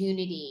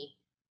opportunity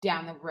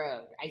down the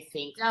road. I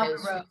think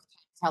those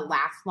to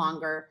last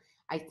longer.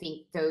 I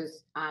think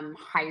those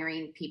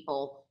hiring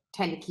people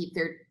tend to keep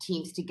their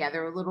teams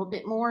together a little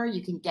bit more.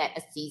 You can get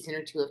a season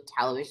or two of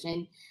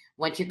television.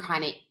 Once you're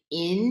kind of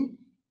in,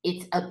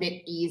 it's a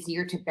bit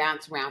easier to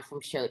bounce around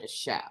from show to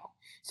show.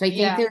 So I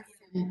think there's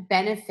some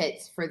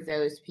benefits for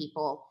those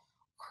people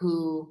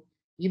who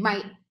it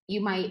might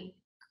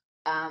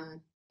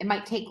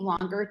take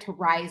longer to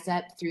rise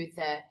up through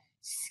the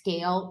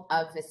scale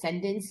of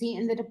ascendancy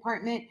in the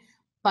department,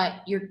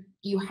 but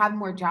you have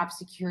more job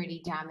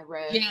security down the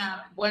road. Yeah,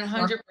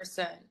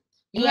 100%.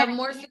 You have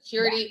more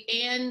security,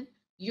 and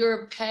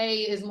your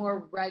pay is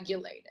more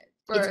regulated.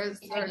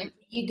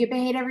 You get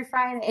paid every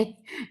Friday.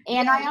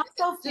 And I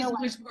also feel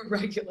much more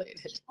regulated.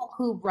 People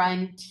who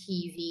run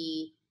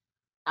TV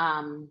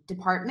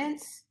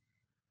departments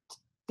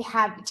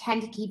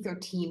tend to keep their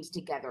teams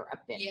together a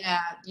bit.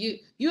 Yeah,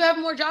 you have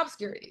more job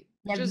security.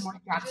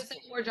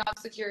 More job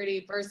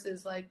security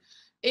versus like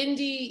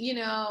indie, you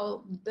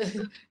know,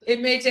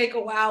 it may take a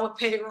while with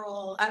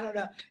payroll. I don't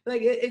know.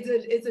 Like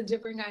it's a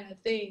different kind of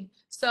thing.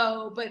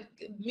 So, but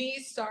me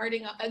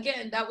starting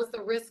again, that was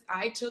the risk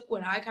I took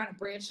when I kind of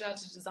branched out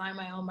to design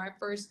my own. My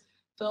first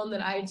film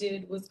that I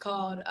did was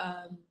called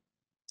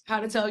How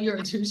to Tell You're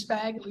a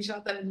Douchebag. We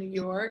shot that in New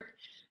York.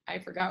 I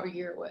forgot what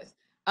year it was.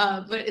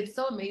 But it's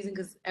so amazing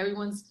because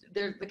everyone's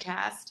there. The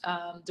cast,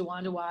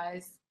 DeWanda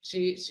Wise,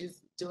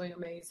 she's doing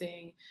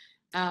amazing.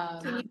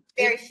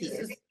 Very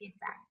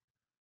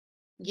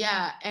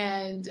yeah,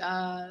 and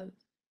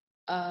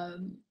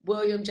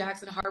William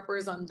Jackson Harper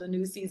is on the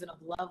new season of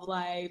Love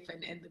Life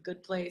and The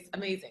Good Place.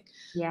 Amazing.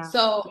 Yeah.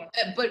 So,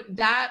 but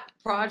that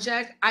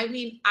project, I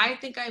mean, I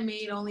think I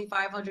made only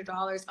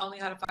 $500. I only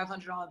had a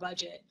 $500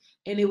 budget,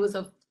 and it was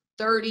a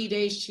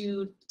 30-day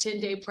shoot,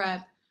 10-day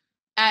prep.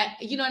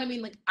 You know what I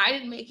mean? Like, I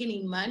didn't make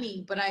any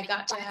money, but I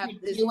got to have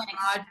this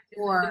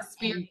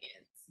experience.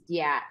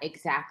 Yeah,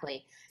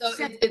 exactly. So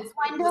it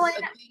was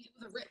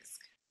a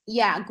risk.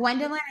 Yeah,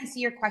 Gwendolyn, I see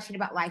your question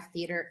about live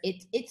theater.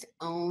 It's its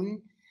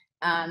own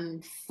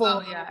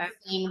full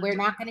thing. We're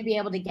not going to be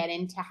able to get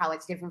into how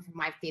it's different from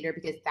live theater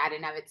because that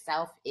in of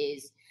itself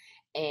is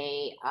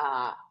a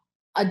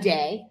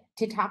day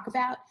to talk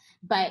about.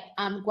 But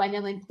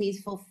Gwendolyn,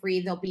 please feel free.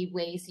 There'll be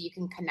ways that you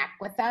can connect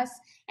with us.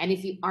 And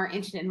if you aren't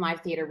interested in live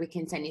theater, we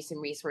can send you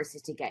some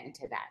resources to get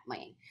into that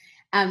lane.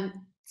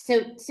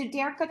 So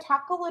Derica,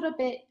 talk a little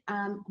bit.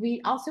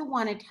 We also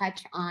want to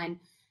touch on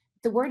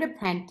the word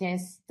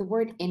apprentice, the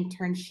word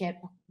internship.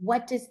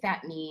 What does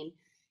that mean?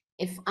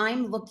 If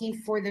I'm looking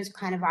for those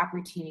kind of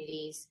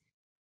opportunities,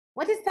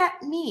 what does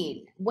that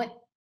mean?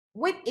 What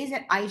is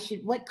it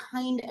what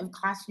kind of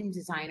costume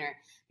designer?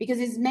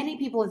 Because as many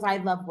people as I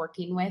love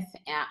working with,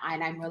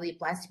 and I'm really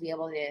blessed to be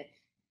able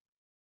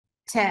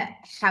to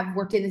have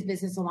worked in this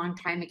business a long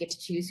time and get to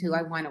choose who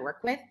I want to work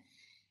with.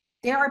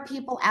 There are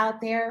people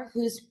out there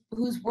whose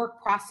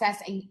work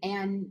process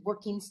and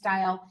working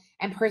style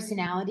and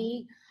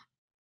personality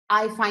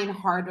I find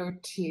harder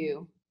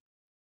to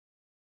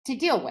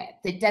deal with.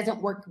 That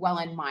doesn't work well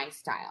in my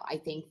style. I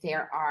think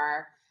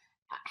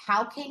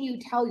how can you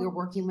tell you're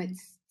working with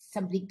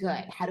somebody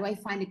good? How do I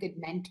find a good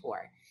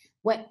mentor?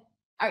 What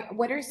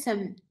are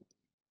some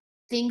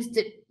things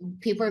that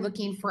people are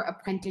looking for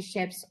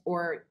apprenticeships,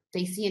 or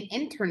they see an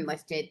intern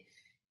listed?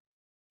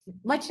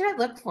 What should I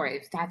look for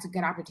if that's a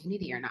good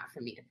opportunity or not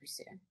for me to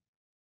pursue?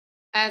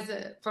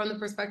 From the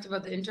perspective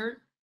of the intern,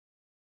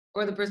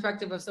 or the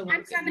perspective of someone?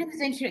 I'm somebody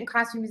who's interested in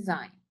costume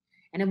design,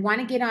 and I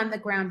want to get on the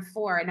ground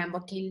floor, and I'm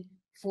looking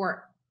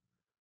for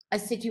a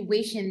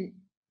situation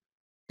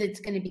that's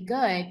going to be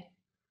good.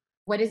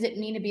 What does it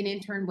mean to be an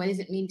intern? What does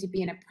it mean to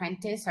be an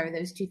apprentice? Are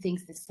those two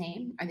things the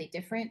same? Are they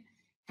different?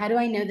 How do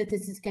I know that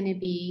this is going to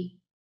be,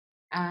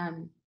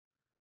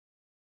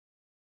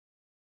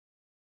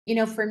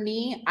 for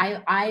me,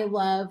 I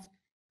love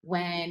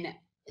when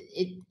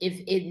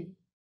if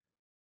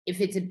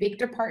it's a big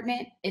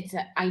department,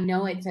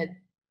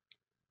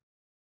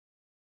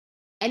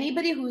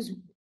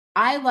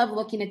 I love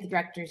looking at the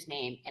director's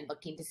name and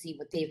looking to see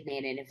what they've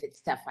made and if it's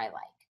stuff I like.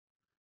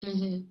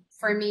 Mm-hmm.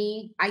 For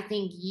me, I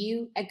think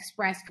you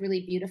expressed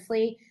really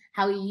beautifully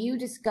how you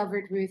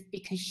discovered Ruth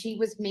because she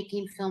was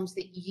making films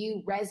that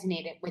you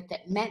resonated with,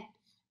 that meant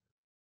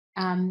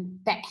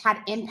that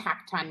had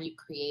impact on you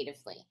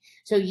creatively.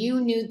 So you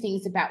knew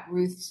things about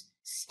Ruth's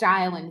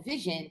style and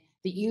vision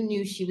that you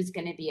knew she was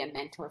going to be a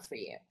mentor for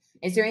you.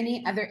 Is there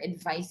any other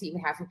advice that you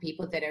would have for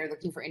people that are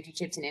looking for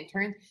internships and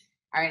interns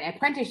or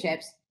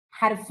apprenticeships,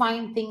 how to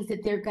find things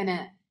that they're going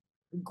to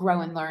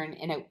grow and learn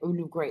in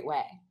a great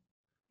way.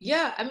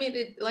 Yeah, I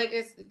mean, like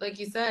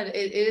you said,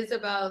 it is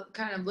about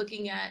kind of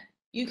looking at,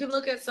 you can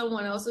look at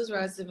someone else's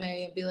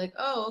resume and be like,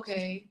 oh,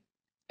 okay.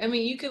 I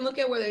mean, you can look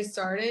at where they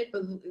started,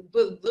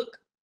 but look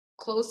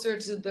closer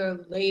to their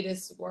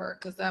latest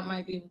work, because that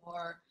might be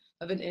more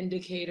of an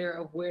indicator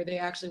of where they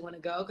actually want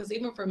to go. Because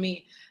even for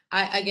me,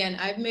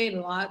 I've made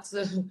lots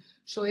of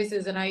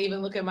choices, and I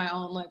even look at my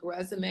own like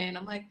resume, and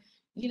I'm like,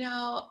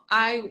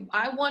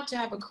 I want to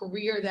have a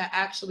career that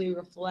actually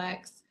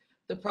reflects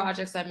the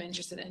projects I'm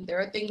interested in. There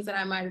are things that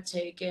I might have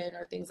taken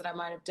or things that I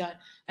might have done,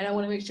 and I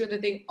want to make sure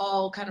that they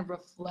all kind of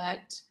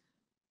reflect,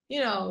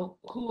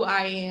 who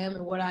I am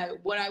and what I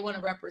want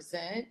to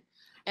represent.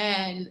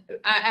 And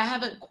I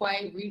haven't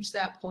quite reached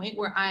that point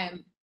where I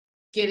am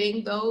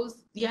getting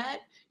those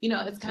yet.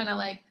 It's kind of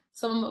like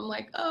some of them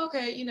like, oh,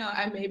 okay,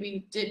 I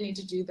maybe didn't need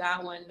to do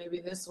that one,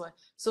 maybe this one.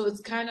 So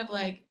it's kind of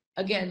like,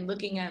 again,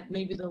 looking at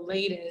maybe the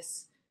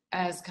latest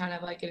as kind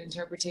of like an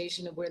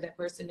interpretation of where that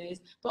person is,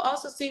 but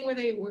also seeing where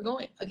they were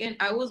going. Again,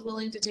 I was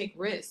willing to take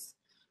risks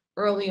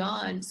early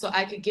on so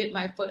I could get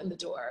my foot in the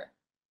door,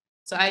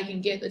 so I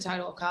can get the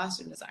title of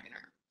costume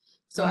designer.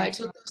 So I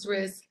took those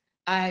risks.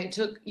 I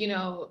took,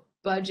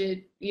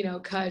 budget,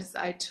 cuts.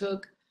 I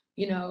took,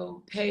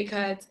 pay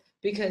cuts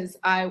because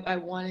I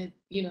wanted,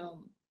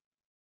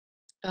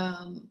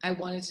 I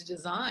wanted to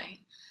design.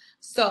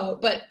 So,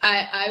 but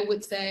I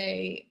would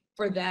say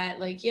for that,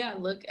 like, yeah,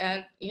 look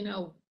at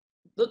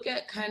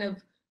kind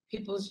of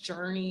people's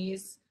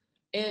journeys,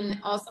 and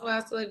also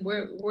ask like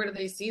where do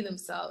they see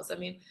themselves? I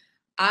mean,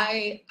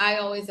 I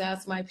always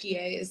ask my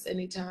PAs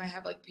anytime I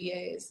have like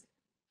PAs,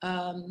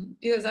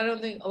 because I don't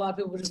think a lot of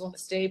people just want to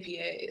stay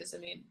PAs. I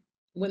mean,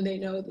 when they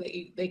know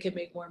they can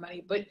make more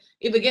money, but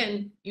if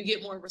again you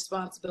get more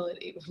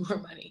responsibility with more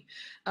money,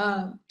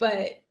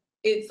 but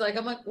it's like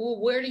I'm like, well,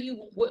 where do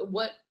you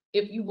what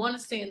if you want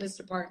to stay in this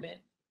department?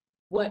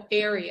 What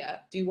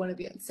area do you want to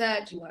be on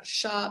set? Do you want to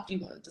shop? Do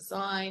you want to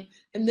design?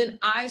 And then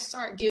I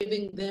start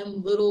giving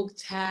them little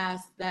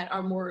tasks that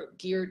are more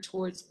geared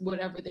towards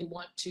whatever they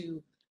want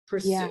to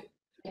pursue.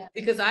 Yeah.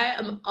 Because I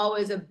am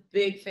always a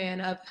big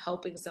fan of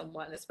helping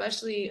someone,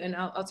 especially, and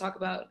I'll talk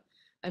about,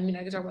 I mean,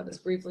 I can talk about this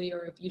briefly,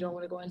 or if you don't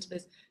want to go into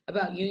this,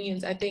 about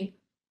unions. I think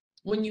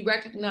when you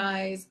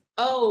recognize,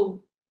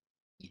 oh,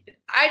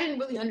 I didn't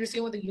really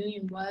understand what the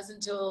union was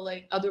until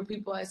like other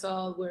people I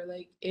saw were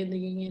like in the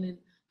union, and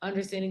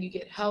understanding you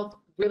get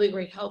really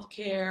great health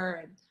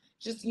care, and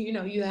just,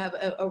 you have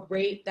a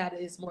rate that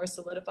is more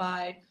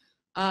solidified,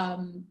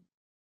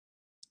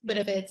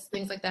 benefits,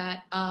 things like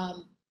that.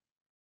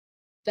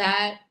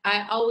 That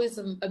I always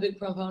am a big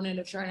proponent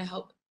of trying to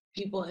help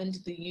people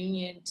into the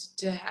union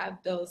to have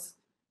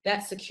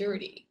that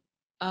security.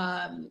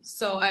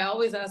 So I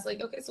always ask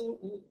like, okay, so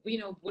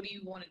what do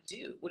you want to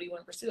do? What do you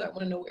want to pursue? I want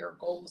to know what your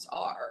goals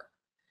are.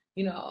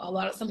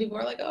 Some people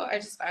are like, oh,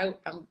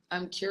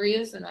 I'm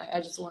curious, and I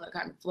just want to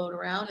kind of float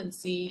around and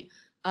see,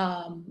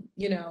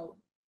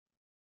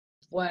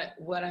 what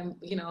I'm,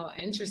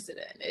 interested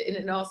in. And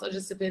it also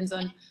just depends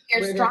on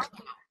You're where strong,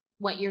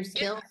 what your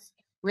skills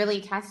really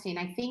testing.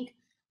 I think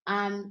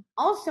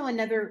also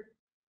another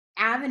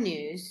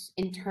avenues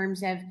in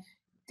terms of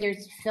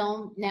there's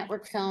film,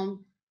 network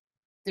film,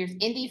 there's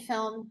indie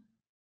film,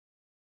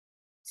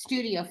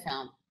 studio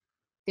film.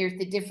 There's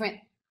the different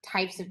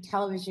types of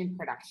television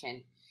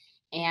production.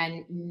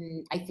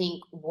 And I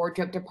think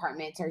wardrobe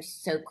departments are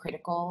so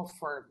critical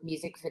for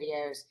music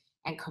videos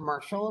and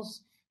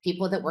commercials,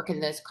 people that work in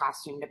those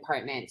costume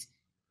departments,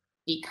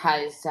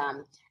 because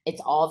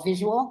it's all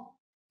visual,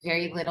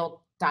 very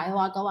little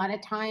dialogue a lot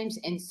of times.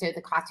 And so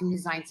the costume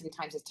design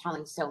sometimes is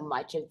telling so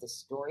much of the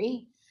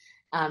story.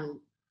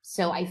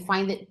 So I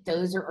find that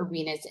those are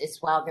arenas as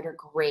well that are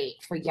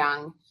great for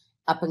young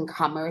up and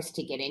comers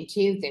to get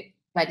into.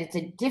 But it's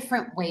a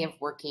different way of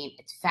working.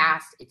 It's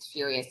fast, it's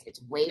furious, it's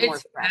way more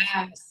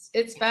fast.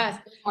 It's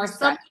fast. More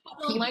Some people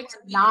people don't like to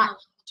be not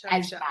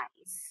as show.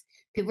 nice.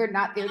 People are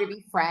not there to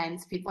be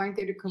friends. People aren't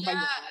there to come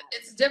by.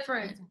 It's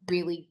different. It's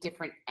really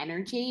different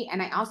energy.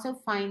 And I also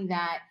find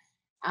that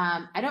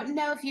I don't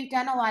know if you've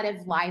done a lot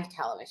of live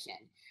television,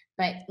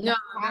 but no,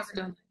 I've never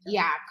done that.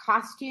 Yeah,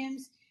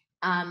 costumes.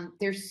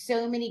 There's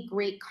so many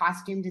great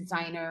costume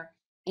designer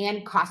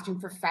and costume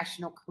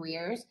professional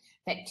careers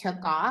that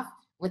took off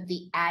with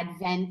the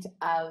advent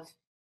of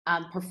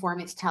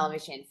performance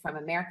television, from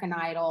American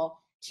Idol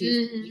to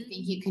You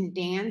Think You Can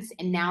Dance,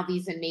 and now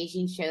these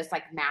amazing shows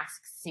like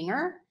Masked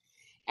Singer.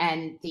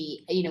 And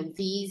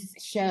these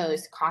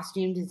shows,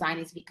 costume design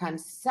has become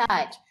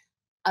such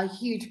a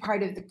huge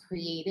part of the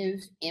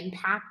creative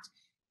impact,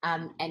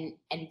 and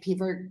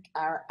people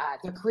are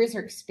their careers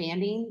are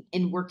expanding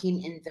and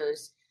working in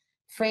those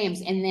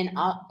frames. And then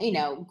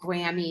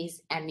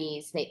Grammys,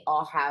 Emmys, they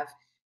all have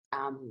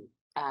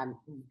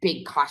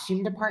big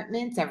costume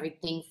departments,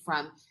 everything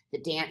from the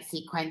dance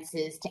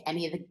sequences to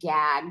any of the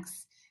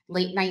gags.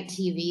 Late night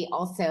TV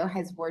also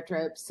has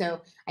wardrobe.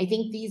 So I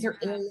think these are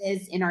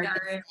areas in our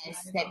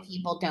business that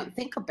people don't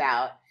think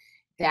about,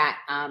 that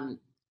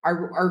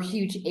are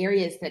huge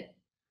areas that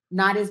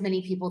not as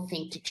many people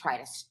think to try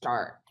to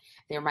start.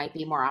 there might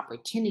be more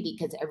opportunity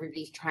because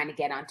everybody's trying to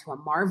get onto a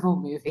Marvel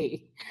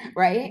movie,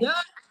 right? Yeah,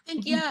 I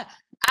think, yeah,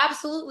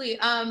 absolutely.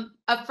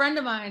 A friend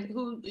of mine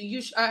who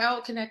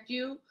I'll connect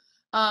you,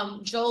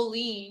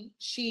 Jolene,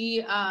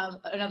 she,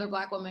 another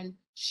Black woman,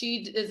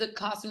 she is a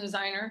costume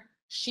designer.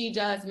 She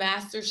does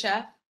Master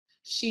Chef.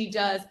 She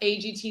does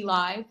AGT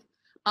Live.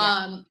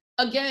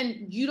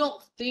 Again, you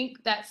don't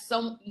think that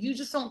you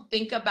just don't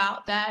think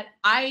about that.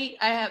 I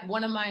have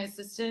one of my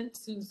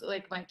assistants who's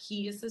like my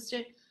key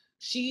assistant.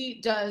 She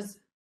does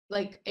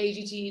like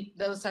AGT,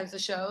 those types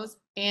of shows,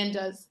 and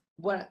does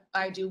what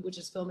I do, which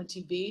is film and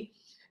TV.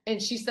 And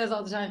she says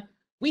all the time,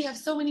 we have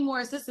so many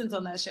more assistants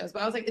on that shows.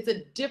 But I was like, it's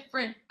a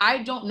different,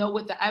 I don't know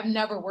I've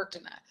never worked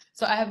in that.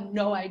 So I have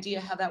no idea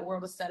how that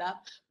world is set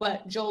up.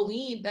 But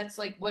Jolene, that's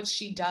like what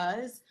she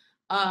does.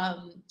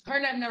 Her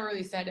and I've never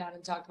really sat down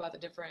and talked about the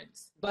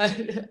difference. But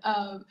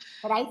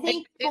I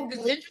think it's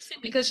interesting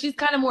because she's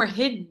kind of more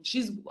hidden.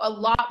 She's a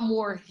lot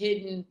more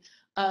hidden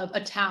of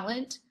a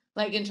talent,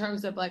 like in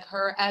terms of like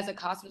her as a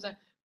costume designer.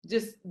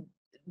 Just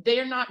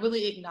they're not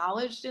really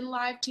acknowledged in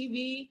live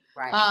TV.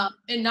 Right.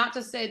 And not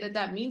to say that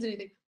that means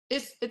anything.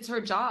 It's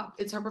her job.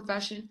 It's her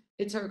profession.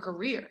 It's her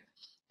career.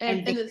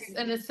 And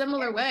in a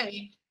similar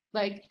way,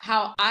 like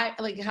how I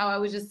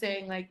was just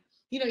saying, like,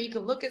 you know, you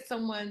could look at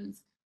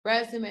someone's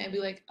resume and be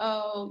like,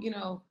 oh, you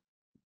know,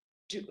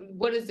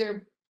 what is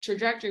their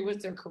trajectory?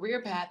 What's their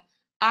career path?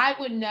 I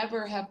would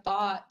never have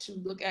thought to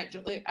look at,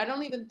 like, I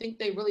don't even think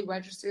they really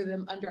register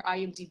them under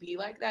IMDb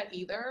like that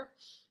either.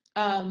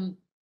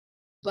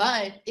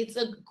 But it's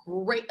a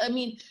great, I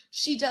mean,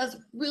 she does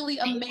really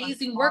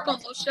amazing work on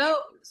those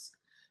shows.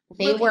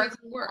 They work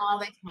all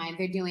the time.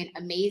 They're doing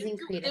amazing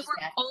creative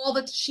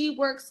stuff. She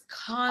works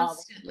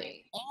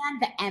constantly.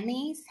 And the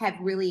Emmys have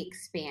really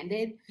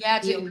expanded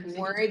the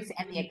awards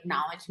and the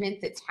acknowledgement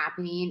that's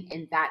happening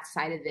in that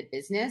side of the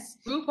business.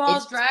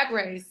 RuPaul's Drag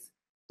Race,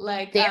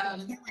 like, they're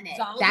killing it.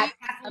 That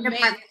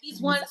amazing.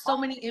 He's won so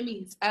many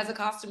Emmys as a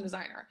costume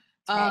designer.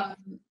 But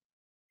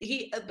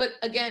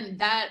again,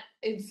 that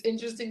it's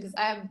interesting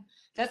because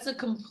that's a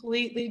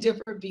completely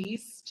different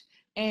beast.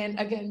 And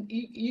again,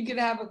 you could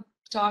have a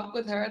talk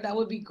with her. That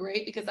would be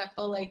great because I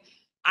feel like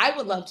I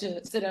would love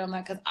to sit on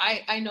that because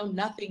I know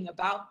nothing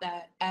about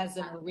that as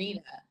an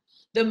arena.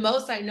 The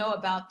most I know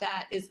about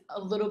that is a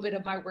little bit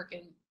of my work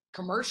in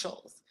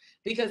commercials,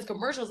 because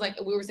commercials, like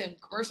we were saying,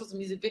 commercials and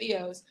music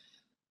videos,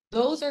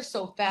 those are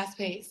so fast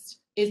paced.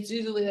 It's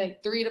usually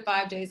like 3 to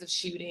 5 days of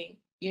shooting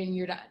and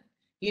you're done,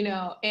 you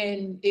know,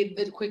 and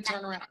the quick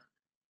turnaround.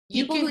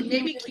 You can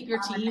maybe keep your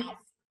team.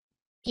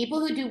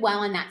 People who do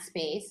well in that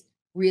space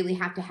really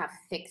have to have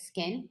thick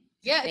skin.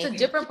 Yeah, it's a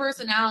different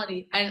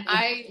personality. And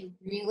I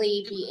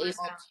really be able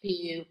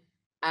to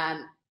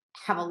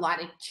have a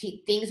lot of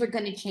things are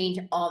going to change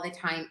all the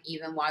time,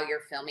 even while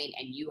you're filming,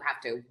 and you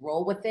have to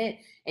roll with it.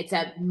 It's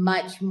a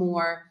much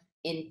more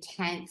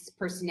intense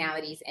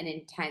personalities and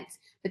intense,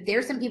 but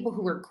there's some people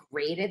who are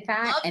great at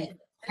that and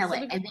kill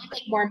it, and they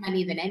make more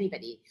money than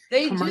anybody.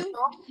 They do.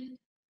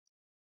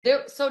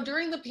 So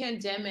during the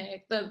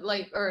pandemic,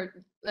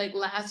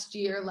 last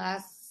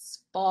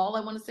fall,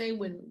 I want to say,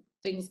 when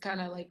things kind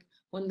of like,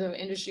 when the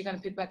industry kind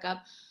of picked back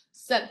up,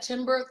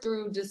 September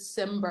through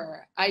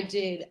December, I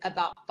did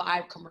about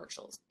 5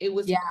 commercials. It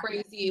was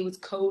crazy. It was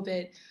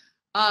COVID.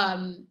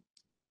 And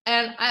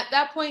at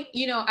that point,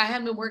 you know, I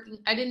hadn't been working.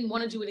 I didn't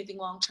want to do anything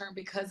long-term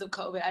because of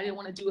COVID. I didn't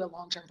want to do a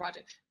long-term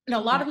project. And a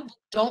lot of people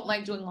don't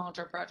like doing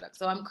long-term projects.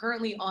 So I'm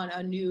currently on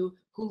a new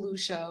Hulu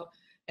show,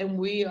 and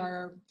we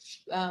are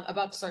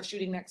about to start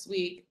shooting next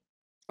week,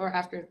 or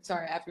after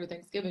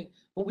Thanksgiving,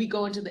 when we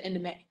go into the end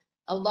of May.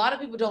 A lot of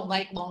people don't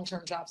like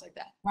long-term jobs like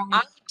that.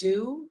 Right.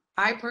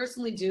 I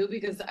personally do,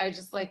 because I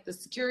just like the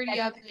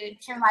security of it.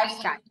 It's your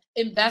lifestyle.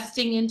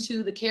 Investing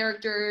into the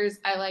characters.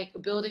 I like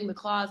building the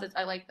closets.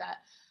 I like that.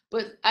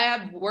 But I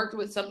have worked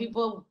with some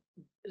people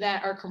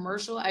that are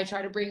commercial. I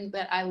try to bring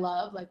that I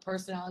love, like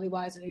personality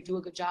wise, and they do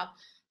a good job.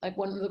 Like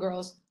one of the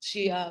girls,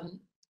 she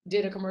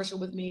did a commercial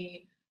with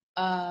me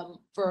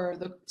for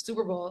the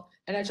Super Bowl,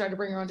 and I tried to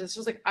bring her on to this. She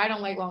was like, I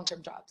don't like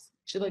long-term jobs.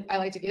 She's like, I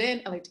like to get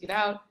in, I like to get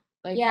out.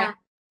 Like, yeah.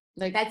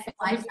 Like that's the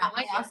lifestyle.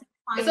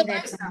 It's a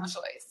lifestyle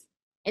choice.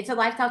 It's a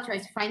lifestyle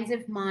choice. Friends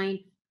of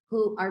mine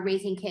who are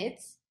raising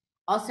kids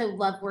also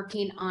love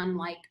working on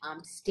like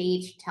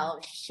stage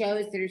television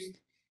shows that are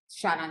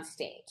shot on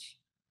stage,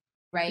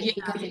 right? Yeah.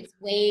 Because it's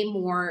way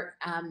more.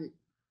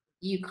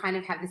 You kind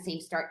of have the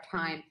same start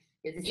time.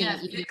 You're the same.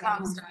 You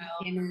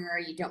dinner.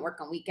 You don't work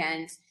on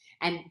weekends.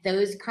 And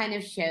those kind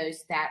of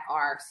shows that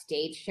are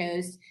stage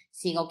shows,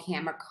 single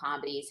camera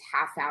comedies,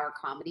 half-hour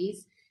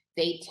comedies,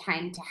 they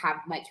tend to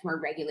have much more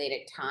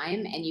regulated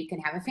time, and you can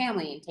have a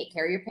family and take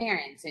care of your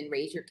parents and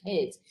raise your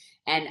kids.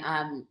 And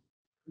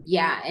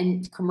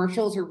and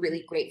commercials are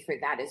really great for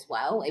that as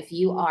well. If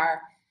you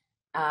are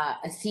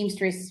a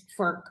seamstress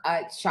for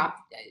a shop,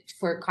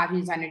 for a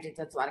costume designer that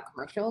does a lot of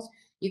commercials,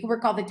 you can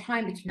work all the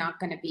time, but you're not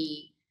going to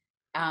be,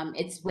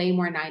 it's way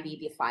more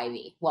 90 to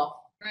 5E.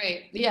 Well,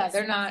 right. Yeah.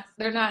 They're not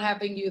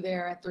having you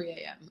there at 3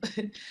 a.m.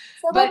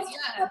 So but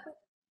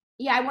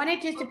Yeah, I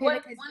wanted just to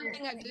pivot. One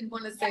thing I did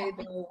want to say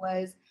though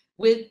was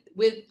with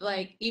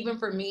like, even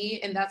for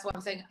me, and that's what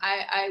I'm saying,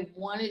 I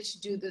wanted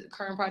to do the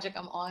current project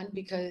I'm on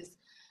because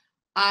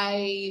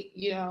I,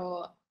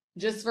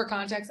 just for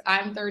context,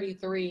 I'm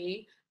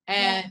 33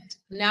 and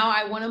now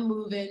I want to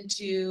move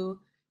into,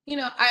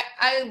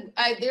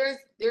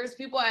 there's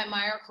people I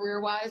admire career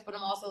wise, but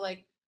I'm also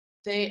like,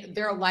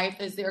 their life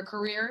is their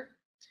career.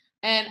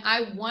 And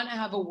I want to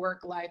have a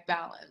work-life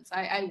balance.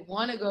 I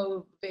want to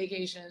go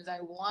vacations. I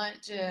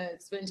want to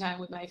spend time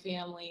with my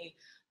family.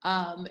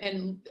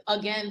 And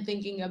again,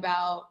 thinking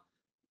about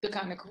the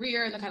kind of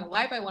career and the kind of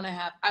life I want to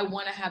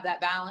have that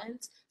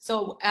balance.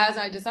 So as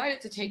I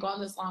decided to take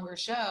on this longer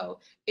show,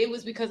 it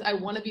was because I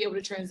want to be able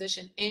to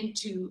transition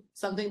into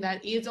something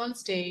that is on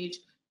stage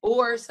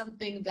or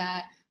something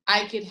that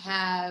I could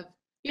have,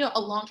 a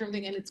long-term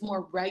thing, and it's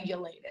more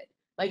regulated.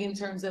 Like in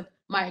terms of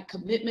my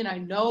commitment, I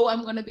know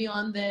I'm going to be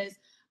on this.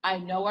 I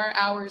know our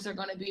hours are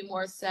going to be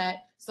more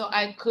set. So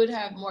I could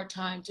have more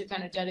time to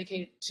kind of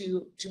dedicate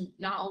to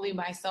not only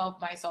my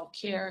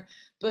self-care,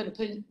 but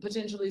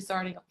potentially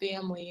starting a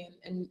family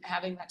and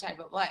having that type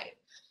of life.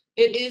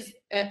 It is,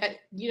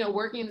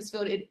 working in this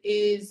field,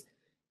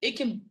 it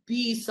can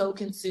be so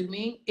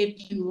consuming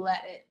if you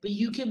let it, but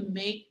you can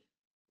make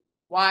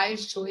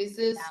wise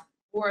choices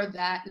for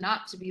that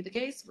not to be the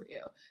case for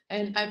you.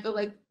 And I feel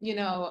like,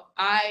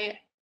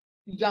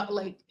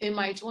 like in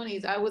my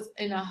 20s, I was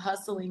in a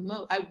hustling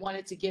mode. I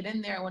wanted to get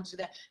in there. I wanted to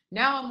do that.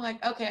 Now I'm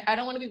like, okay, I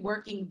don't want to be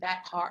working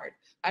that hard.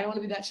 I don't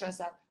want to be that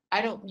stressed out.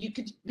 You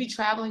could be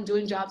traveling,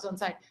 doing jobs on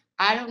site.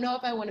 I don't know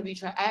if I want to be,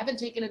 I haven't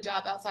taken a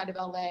job outside of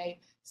LA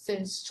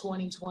since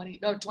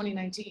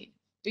 2019,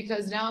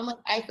 because now I'm like,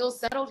 I feel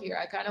settled here.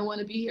 I kind of want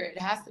to be here.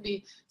 It has to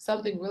be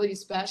something really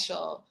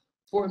special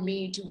for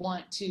me to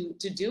want to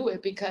do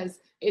it, because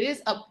it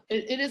is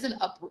an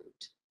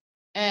uproot.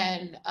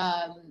 And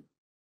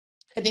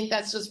I think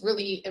that's just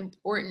really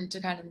important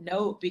to kind of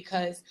note,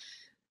 because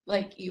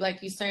like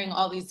you saying,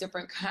 all these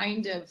different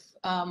kind of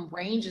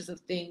ranges of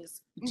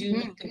things do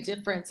make a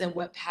difference in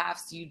what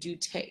paths you do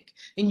take.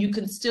 And you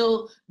can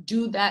still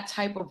do that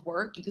type of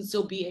work. You can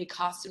still be a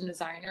costume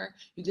designer.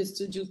 You can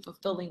still do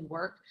fulfilling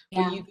work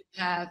where you can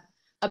have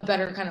a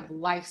better kind of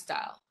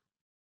lifestyle.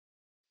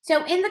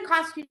 So in the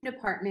costume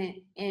department,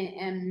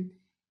 and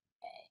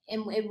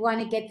we want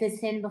to get this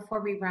in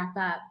before we wrap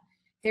up,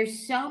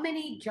 there's so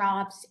many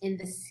jobs in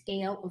the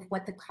scale of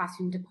what the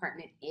costume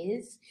department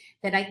is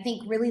that I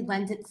think really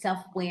lends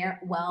itself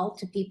well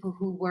to people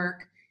who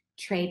work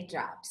trade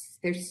jobs.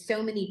 There's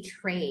so many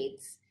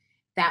trades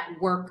that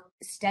work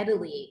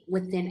steadily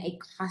within a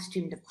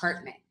costume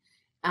department,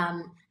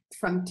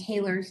 from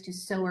tailors to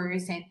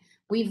sewers. And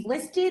we've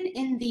listed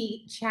in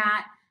the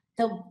chat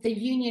the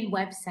union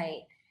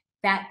website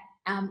that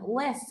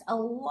lists a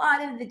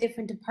lot of the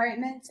different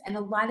departments and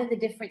a lot of the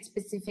different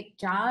specific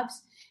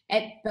jobs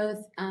at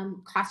both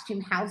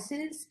costume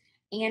houses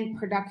and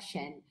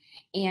production.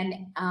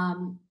 And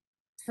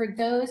for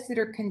those that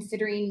are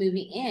considering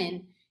moving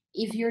in,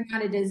 if you're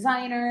not a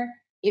designer,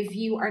 if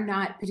you are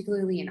not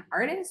particularly an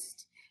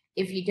artist,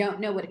 if you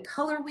don't know what a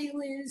color wheel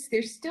is,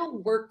 there's still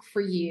work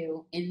for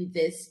you in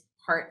this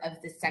part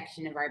of the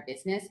section of our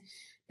business,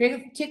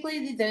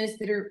 particularly those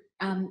that are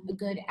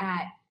good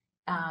at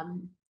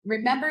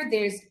remember,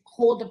 there's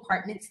whole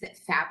departments that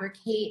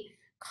fabricate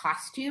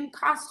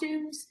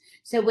costumes.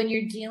 So when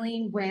you're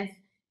dealing with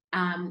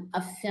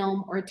a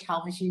film or a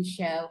television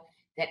show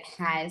that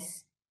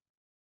has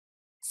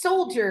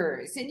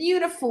soldiers and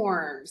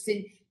uniforms,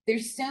 and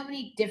there's so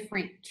many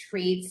different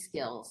trade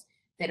skills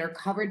that are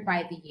covered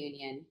by the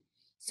union.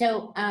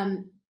 So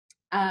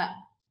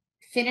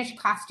finished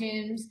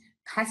costumes,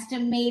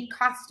 custom made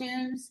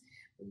costumes.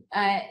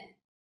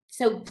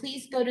 So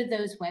please go to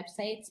those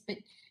websites. But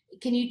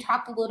can you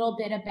talk a little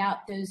bit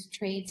about those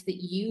trades that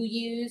you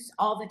use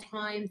all the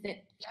time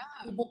that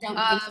people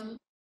don't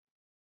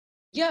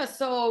Yeah,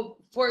 so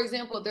for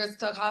example, there's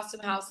the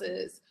costume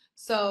houses.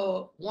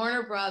 So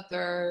Warner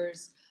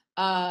Brothers,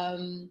 what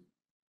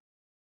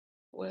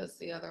is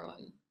the other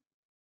one?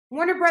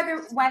 Warner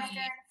Brothers, Western,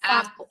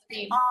 Apple.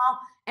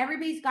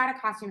 Everybody's got a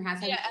costume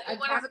house. Yeah,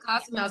 everyone has a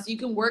costume house. You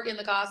can work in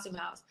the costume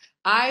house.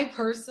 I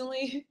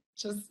personally,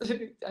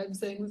 I'm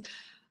saying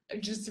this,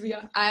 just to be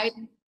honest,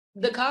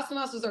 the costume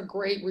houses are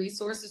great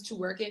resources to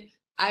work in.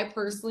 I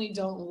personally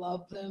don't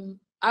love them.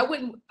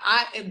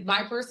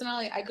 My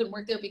personality, I couldn't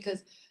work there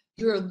because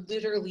you're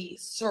literally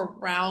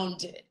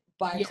surrounded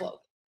by clothes.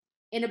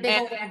 In a big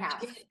old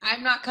warehouse.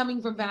 I'm not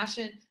coming from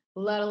fashion,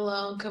 let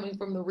alone coming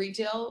from the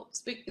retail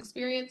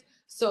experience.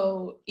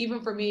 So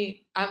even for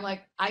me, I'm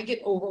like, I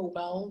get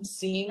overwhelmed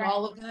seeing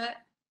all of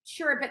that.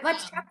 Sure, but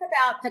let's talk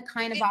about the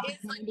kind of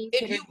opportunities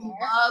if you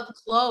love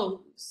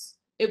clothes,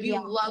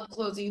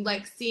 and you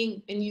like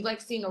seeing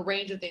a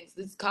range of things.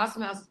 This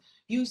costume house,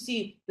 you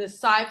see the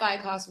sci-fi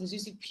costumes, you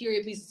see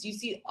period pieces, you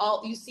see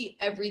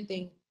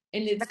everything,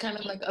 and it's kind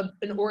of like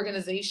an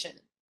organization.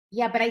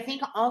 Yeah, but I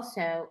think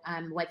also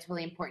what's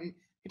really important,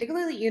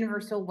 particularly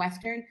Universal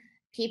Western,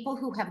 people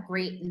who have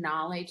great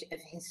knowledge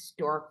of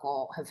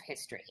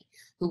history,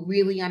 who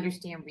really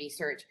understand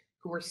research,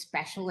 who are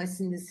specialists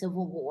in the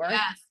Civil War.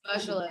 Yeah,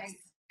 specialists.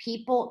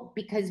 People,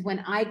 because when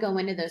I go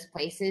into those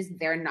places,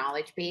 their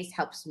knowledge base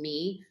helps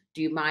me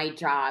do my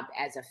job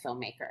as a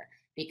filmmaker,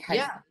 because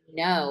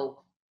they know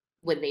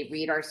when they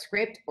read our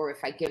script, or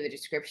if I give a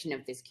description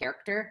of this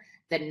character,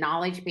 the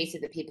knowledge base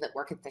of the people that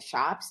work at the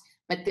shops,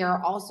 but there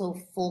are also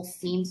full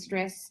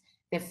seamstress,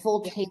 they're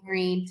full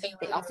tailoring.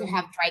 They also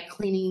have dry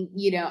cleaning,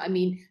 you know, I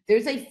mean,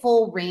 there's a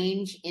full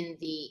range in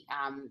the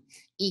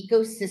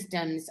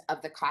ecosystems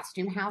of the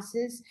costume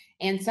houses,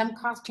 and some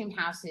costume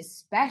houses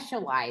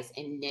specialize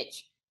in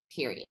niche,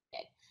 period.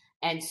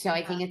 And so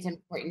I think it's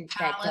important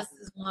Palace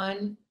is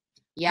one.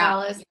 Yeah.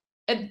 Palace.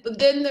 And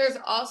then there's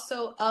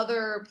also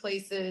other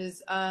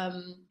places.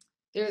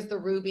 There's the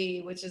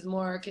Ruby, which is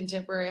more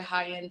contemporary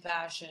high-end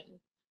fashion.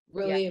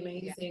 Really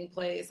amazing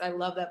place. I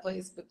love that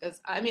place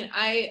because I mean,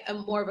 I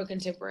am more of a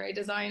contemporary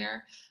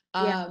designer.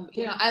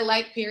 You know, I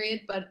like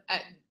period, but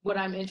what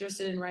I'm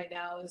interested in right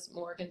now is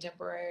more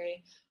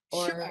contemporary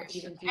or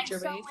even future-based.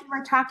 And so when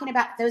we're talking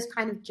about those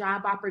kind of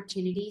job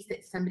opportunities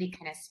that somebody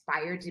can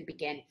aspire to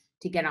begin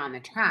to get on the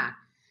track,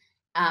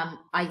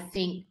 I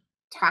think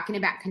talking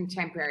about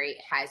contemporary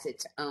has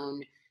its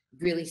own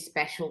really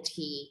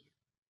specialty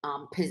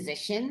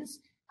positions.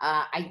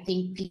 I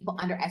think people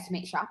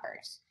underestimate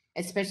shoppers,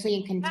 especially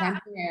in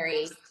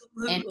contemporary,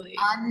 and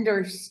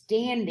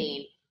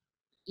understanding,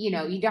 you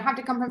know, you don't have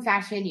to come from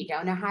fashion, you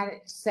don't know how to,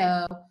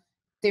 so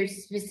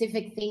there's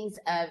specific things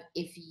of,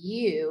 if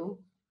you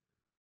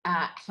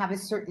have a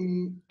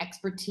certain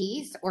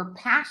expertise or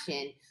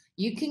passion,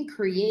 you can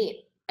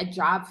create a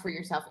job for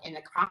yourself in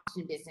the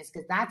costume business,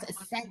 because that's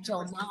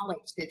essential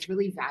knowledge that's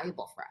really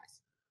valuable for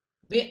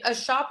us. A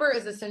shopper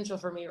is essential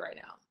for me right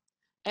now.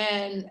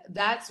 And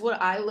that's what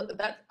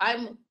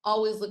I'm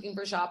always looking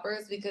for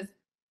shoppers, because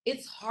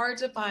it's hard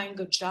to find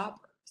good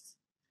shoppers,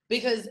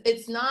 because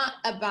it's not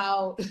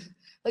about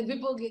like,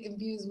 people get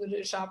confused with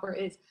a shopper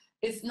is.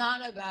 It's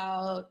not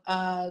about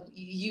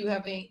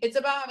it's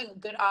about having a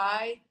good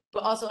eye,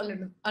 but also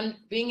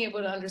being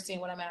able to understand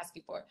what I'm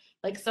asking for.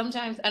 Like,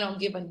 sometimes I don't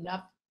give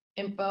enough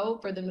info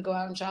for them to go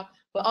out and shop,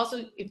 but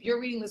also if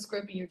you're reading the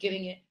script and you're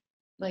getting it,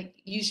 like,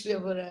 you should be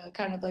able to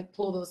kind of like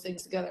pull those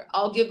things together.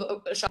 I'll give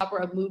a shopper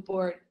a mood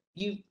board.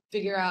 You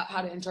figure out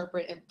how to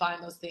interpret and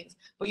find those things.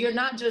 But you're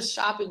not just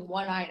shopping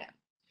one item.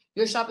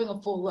 You're shopping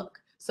a full look.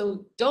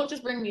 So don't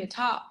just bring me a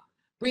top.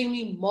 Bring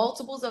me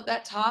multiples of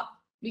that top,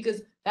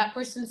 because that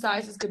person's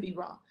sizes could be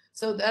wrong.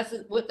 So that's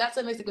what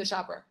makes a good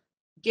shopper.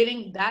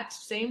 Getting that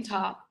same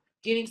top,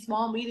 getting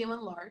small, medium,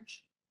 and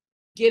large,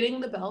 getting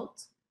the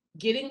belt,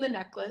 getting the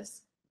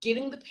necklace,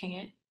 getting the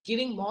pant,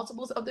 getting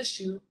multiples of the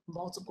shoe,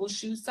 multiple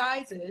shoe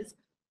sizes,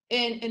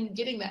 and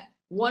getting that.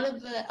 One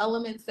of the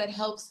elements that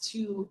helps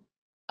to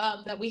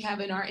that we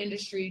have in our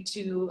industry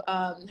to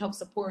help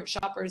support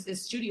shoppers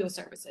is studio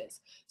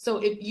services. So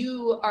if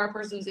you are a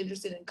person who's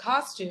interested in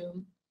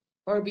costume,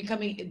 or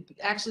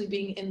actually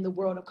being in the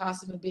world of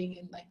costume and being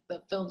in like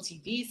the film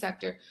TV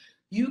sector,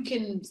 you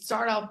can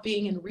start off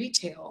being in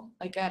retail,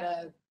 like at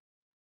a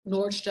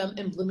Nordstrom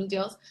and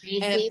Bloomingdale's,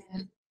 Macy's.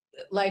 and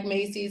like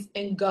Macy's,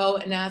 and go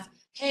and ask,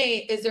 hey,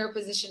 is there a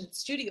position in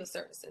studio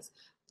services?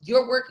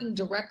 You're working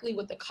directly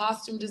with the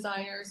costume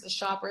designers, the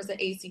shoppers at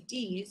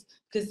ACDs,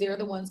 because they're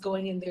the ones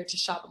going in there to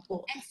shop and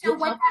pull. And so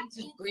what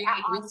that to create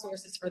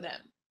resources for them.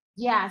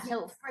 Yeah,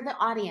 so for the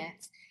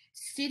audience,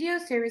 studio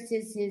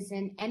services is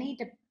in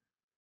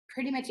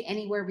pretty much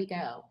anywhere we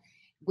go.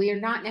 We are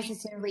not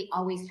necessarily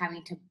always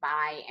having to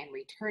buy and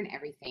return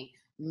everything.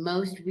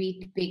 Most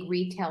big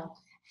retail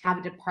have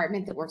a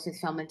department that works with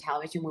film and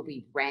television, where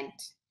we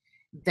rent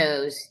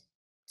those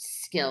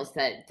skills,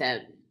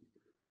 that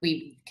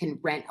we can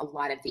rent a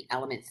lot of the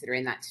elements that are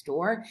in that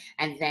store,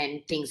 and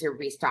then things are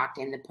restocked,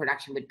 and the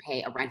production would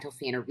pay a rental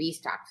fee and a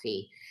restock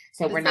fee.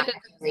 So we're not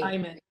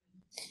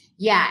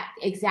yeah,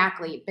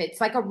 exactly. But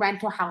it's like a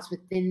rental house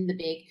within the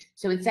big.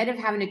 So instead of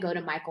having to go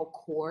to Michael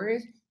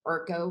Kors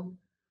or go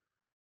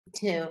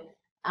to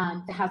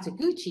the House of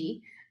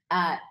Gucci,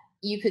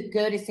 you could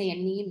go to, say, a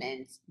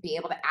Neiman's, be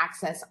able to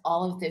access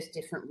all of those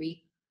different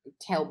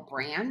retail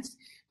brands,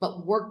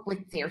 but work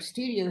with their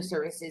studio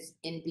services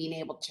in being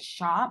able to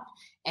shop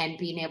and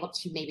being able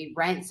to maybe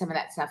rent some of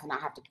that stuff and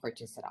not have to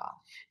purchase it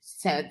all.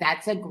 So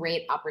that's a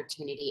great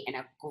opportunity and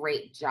a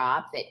great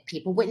job that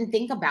people wouldn't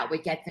think about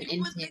would get them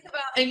into.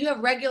 And you have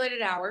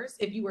regulated hours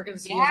if you work in the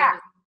studio. Yeah.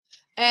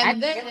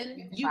 And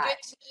then you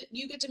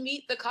get to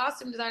meet the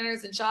costume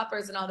designers and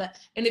shoppers and all that.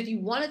 And if you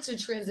wanted to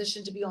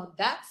transition to be on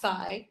that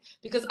side,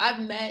 because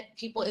I've met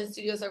people in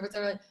studio service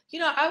that are like, you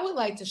know, I would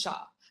like to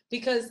shop,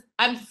 because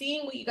I'm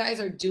seeing what you guys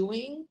are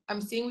doing.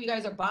 I'm seeing what you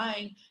guys are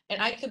buying, and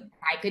I could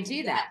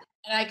do that.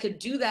 And I could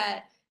do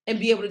that and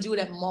be able to do it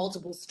at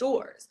multiple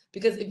stores.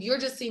 Because if you're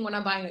just seeing what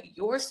I'm buying at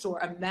your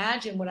store,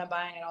 imagine what I'm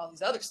buying at all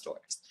these other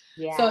stores.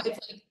 Yeah. So it's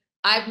like,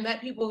 I've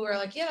met people who are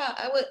like, yeah,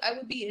 I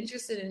would be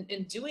interested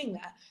in doing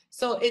that.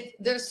 So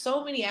there's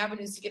so many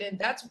avenues to get in.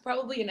 That's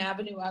probably an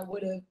avenue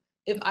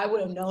if I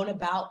would have known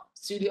about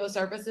studio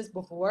services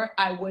before,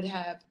 I would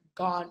have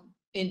gone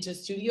into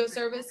studio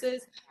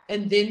services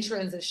and then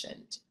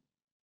transitioned.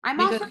 I'm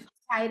also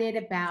excited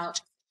about,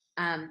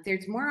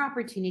 there's more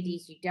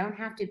opportunities. You don't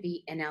have to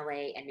be in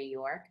LA and New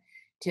York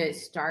to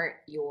start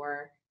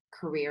your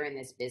career in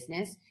this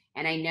business.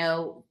 And I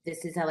know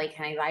this is LA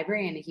County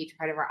Library, and a huge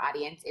part of our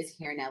audience is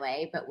here in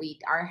LA, but we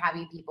are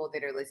having people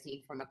that are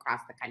listening from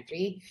across the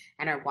country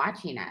and are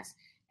watching us.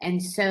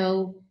 And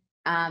so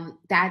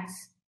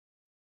that's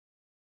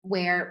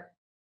where,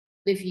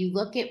 if you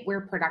look at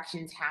where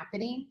production's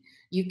happening,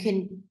 you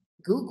can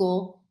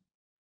Google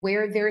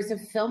where there's a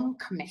film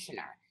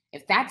commissioner.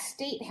 If that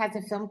state has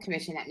a film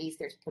commission, that means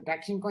there's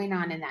production going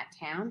on in that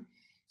town.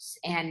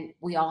 And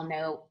we all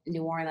know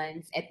New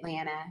Orleans,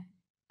 Atlanta,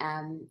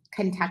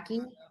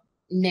 Kentucky,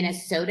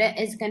 Minnesota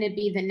is going to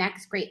be the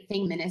next great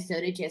thing.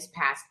 Minnesota just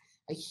passed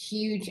a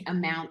huge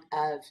amount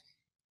of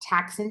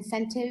tax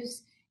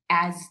incentives,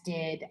 as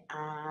did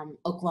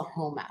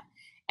Oklahoma.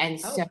 And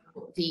so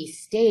the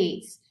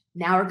states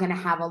now are going to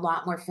have a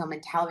lot more film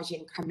and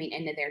television coming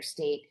into their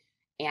state.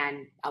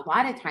 And a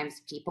lot of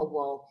times people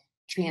will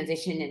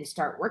transition and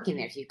start working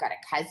there. If you've got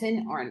a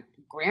cousin or a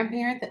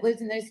grandparent that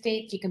lives in those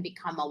states, you can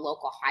become a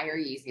local hire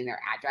using their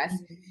address,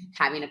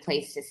 having a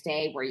place to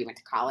stay where you went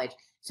to college.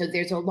 So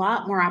there's a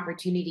lot more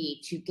opportunity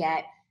to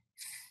get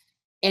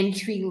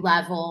entry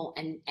level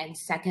and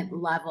second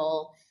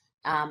level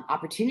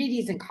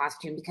opportunities in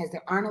costume, because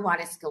there aren't a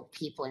lot of skilled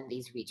people in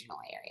these regional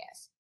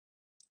areas.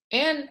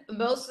 And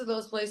most of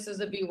those places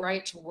would be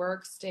right to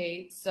work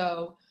states.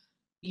 So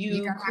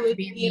you could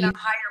be in a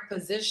higher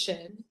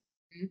position.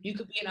 You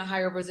could be in a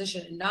higher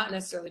position and not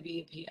necessarily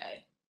be a PA.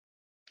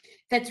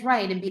 That's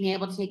right. And being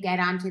able to get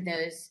onto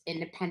those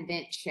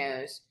independent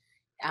shows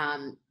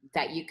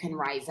that you can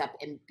rise up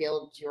and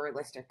build your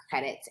list of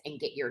credits and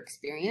get your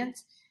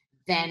experience.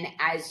 Then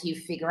as you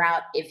figure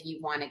out if you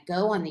want to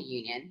go on the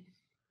union,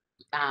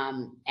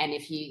 and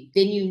if you,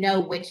 then you know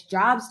which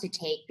jobs to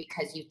take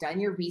because you've done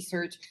your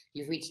research,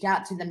 you've reached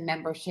out to the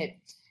membership.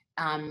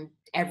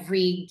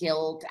 Every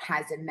guild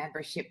has a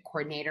membership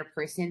coordinator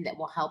person that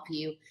will help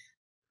you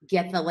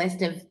get the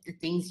list of the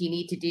things you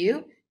need to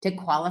do to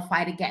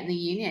qualify to get in the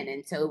union.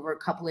 And so over a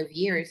couple of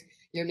years,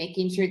 you're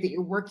making sure that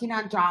you're working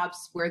on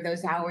jobs where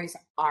those hours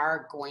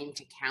are going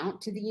to count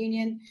to the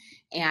union.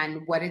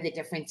 And what are the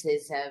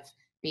differences of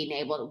being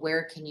able to,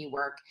 where can you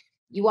work?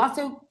 You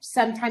also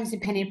sometimes,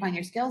 depending upon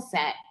your skill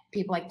set,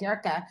 people like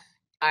Derica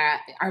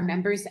are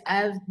members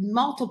of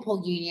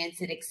multiple unions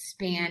that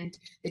expand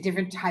the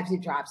different types of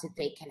jobs that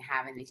they can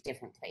have in these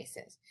different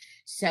places.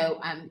 So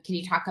can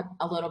you talk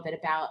a little bit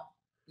about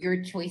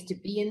your choice to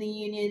be in the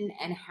union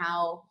and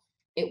how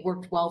it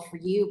worked well for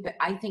you? But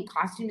I think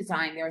costume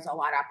design, there's a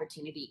lot of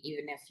opportunity,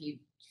 even if you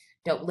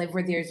don't live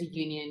where there's a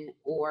union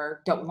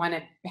or don't want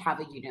to have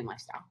a union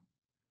lifestyle.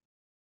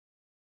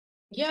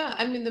 Yeah,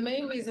 I mean, the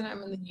main reason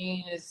I'm in the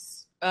union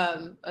is,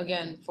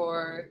 again,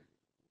 for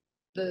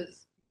the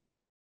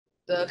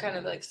kind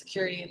of like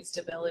security and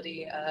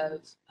stability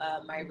of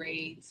my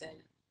rates, and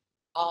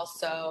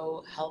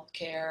also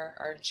healthcare.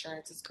 Our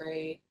insurance is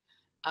great.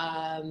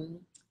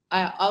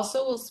 I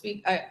also will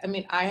speak, I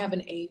mean, I have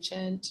an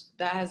agent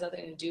that has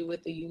nothing to do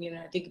with the union.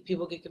 I think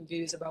people get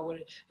confused about what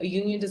a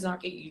union does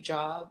not get you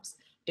jobs.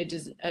 It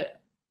does,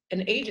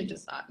 an agent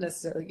does not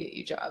necessarily get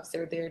you jobs.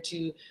 They're there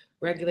to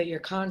regulate your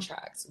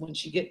contracts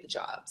once you get the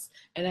jobs.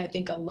 And I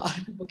think a lot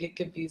of people get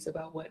confused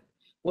about what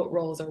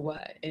roles are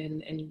what.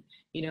 And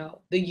you know,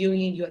 the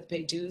union you have to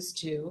pay dues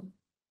to.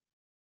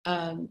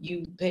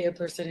 You pay a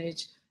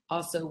percentage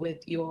also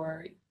with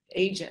your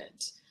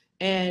agent.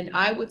 And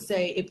I would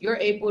say if you're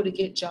able to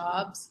get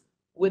jobs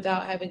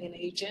without having an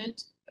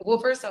agent, well,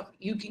 first off,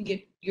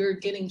 you're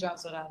getting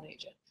jobs without an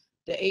agent.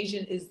 The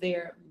agent is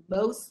there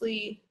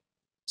mostly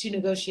to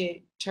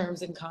negotiate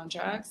terms and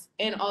contracts,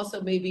 and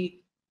also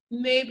maybe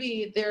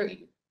they're,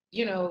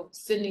 you know,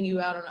 sending you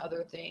out on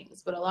other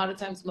things. But a lot of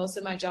times, most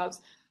of my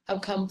jobs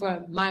have come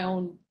from my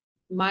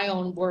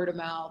own word of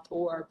mouth,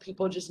 or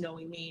people just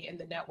knowing me and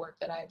the network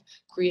that I've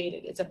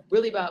created. It's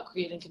really about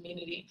creating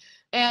community.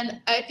 And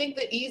I think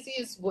the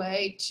easiest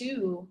way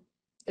to,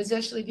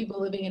 especially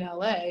people living in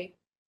LA,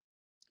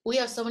 we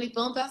have so many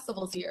film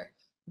festivals here.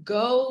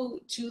 Go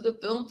to the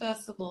film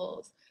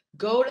festivals,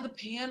 go to the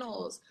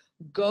panels,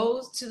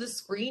 go to the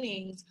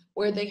screenings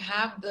where they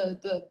have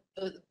the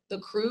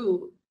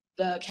crew,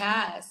 the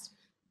cast.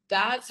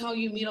 That's how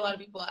you meet a lot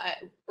of people.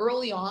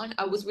 Early on,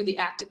 I was really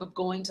active of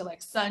going to like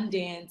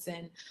Sundance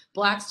and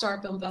Black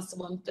Star Film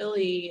Festival in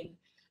Philly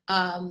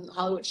and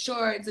Hollywood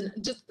Shorts, and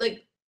just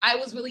like I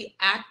was really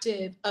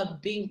active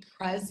of being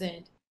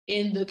present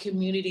in the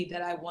community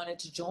that I wanted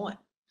to join.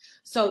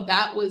 So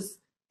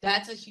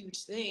that's a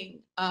huge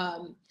thing.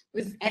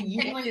 With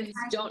unions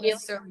don't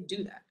necessarily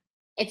do that.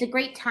 It's a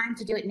great time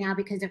to do it now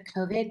because of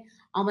COVID.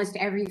 Almost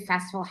every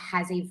festival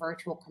has a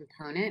virtual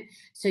component.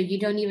 So you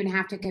don't even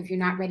have to, if you're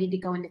not ready to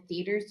go into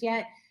theaters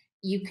yet,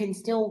 you can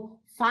still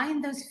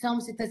find those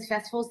films at those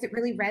festivals that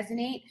really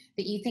resonate,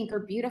 that you think are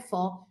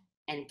beautiful,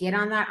 and get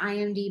on that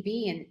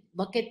IMDb and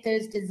look at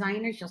those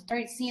designers. You'll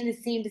start seeing the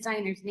same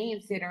designers'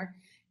 names that are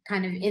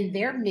kind of in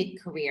their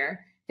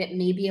mid-career, that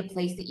may be a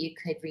place that you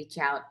could reach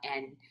out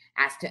and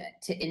ask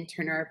to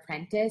intern or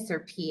apprentice or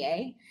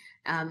PA.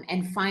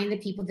 and find the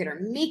people that are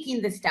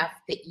making the stuff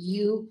that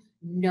you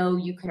know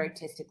you could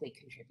artistically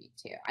contribute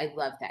to. I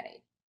love that.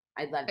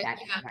 I love that.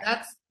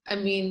 Yeah, I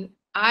mean,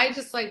 I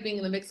just like being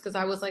in the mix because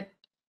I was like,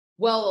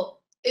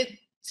 well,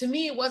 to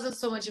me, it wasn't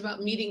so much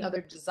about meeting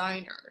other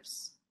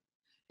designers.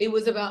 It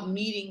was about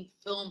meeting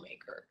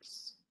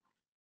filmmakers.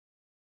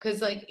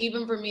 Because like,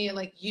 even for me,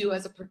 like you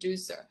as a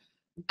producer,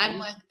 I'm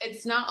like,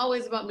 it's not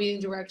always about meeting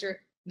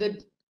director.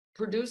 The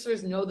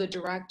producers know the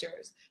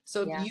directors.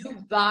 So if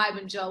you vibe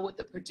and gel with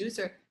the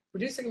producer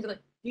can be like,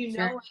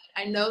 know what?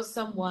 I know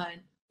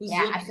someone who's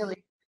looking. I feel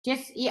like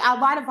a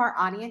lot of our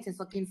audience is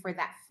looking for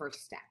that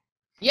first step.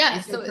 Yeah,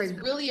 so it's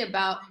really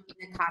about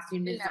the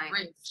costume design.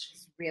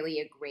 It's really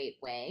a great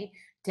way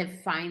to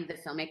find the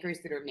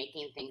filmmakers that are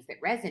making things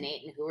that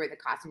resonate and who are the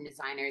costume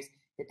designers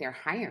that they're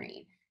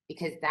hiring,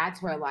 because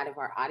that's where a lot of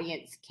our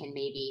audience can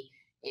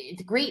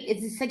it's great.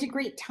 It's such a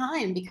great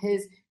time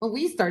because when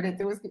we started,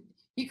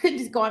 you couldn't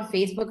just go on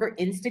Facebook or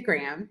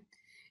Instagram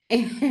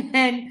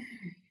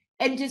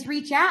and just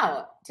reach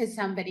out to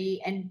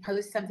somebody and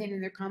post something in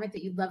their comment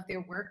that you love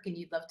their work and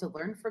you'd love to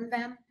learn from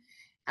them.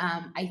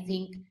 I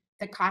think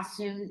the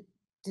costume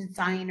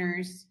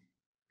designers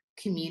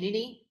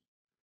community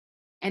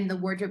and the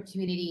wardrobe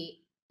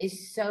community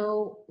is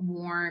so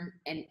warm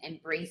and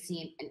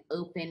embracing and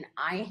open.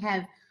 I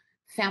have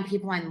found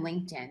people on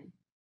LinkedIn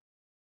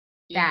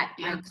that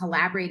I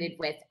collaborated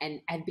with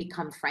and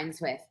become friends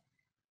with,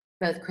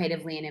 both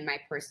creatively and in my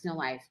personal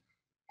life.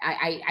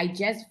 I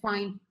just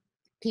find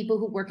people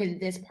who work in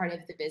this part of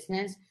the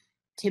business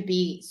to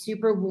be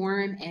super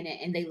warm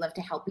and they love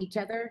to help each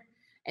other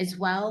as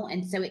well.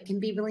 And so it can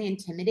be really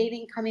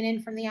intimidating coming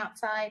in from the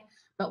outside.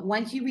 But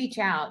once you reach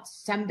out,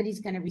 somebody's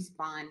going to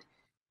respond.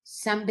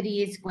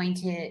 Somebody is going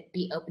to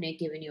be open to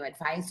giving you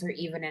advice or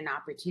even an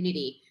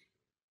opportunity.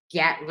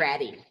 Get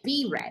ready.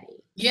 Be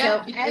ready.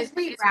 Yeah. So as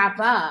we wrap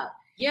up.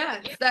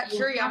 Yeah, it's that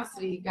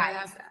curiosity. You gotta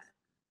have that.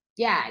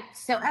 Yeah.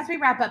 So as we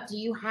wrap up, do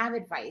you have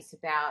advice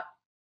about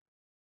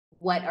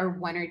what are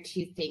one or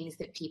two things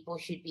that people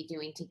should be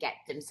doing to get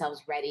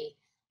themselves ready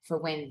for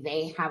when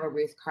they have a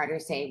Ruth Carter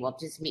say, well,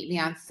 just meet me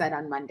on set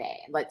on Monday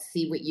and let's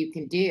see what you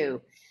can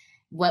do?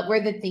 What were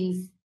the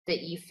things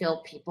that you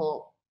feel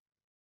people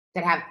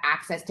that have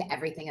access to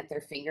everything at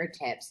their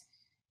fingertips,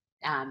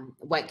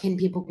 what can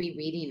people be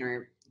reading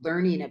or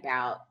learning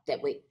about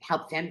that would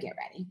help them get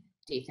ready,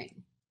 do you think?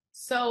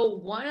 So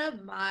one of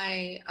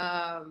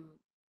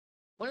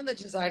the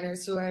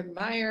designers who I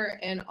admire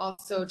and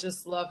also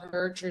just love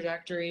her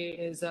trajectory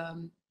is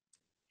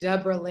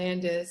Deborah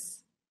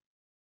Landis.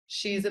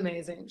 She's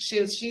amazing.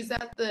 She's she's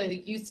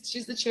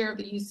the chair of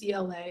the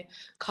UCLA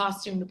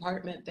costume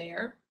department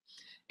there,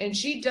 and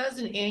she does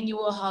an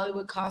annual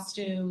Hollywood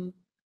costume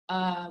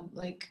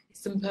like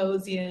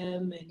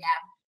symposium and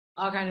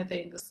all kind of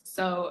things.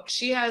 So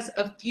she has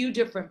a few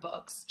different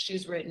books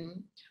she's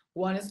written.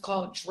 One is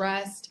called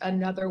Dressed.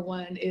 Another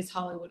one is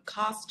Hollywood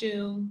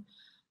Costume.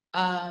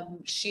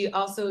 She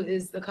also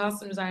is the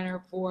costume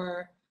designer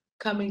for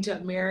Coming to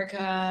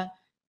America,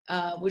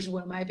 which is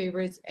one of my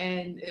favorites,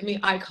 and I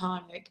mean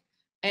iconic.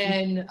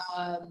 And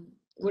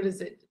what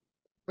is it?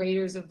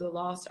 Raiders of the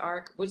Lost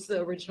Ark. What's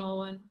the original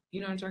one? You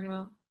know what I'm talking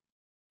about?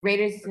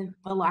 Raiders of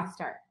the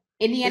Lost Ark.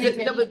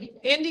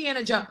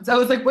 Indiana Jones. I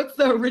was like, what's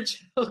the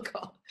original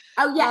called?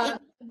 Oh yeah,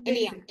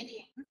 Indiana.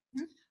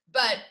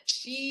 But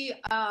she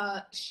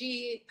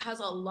has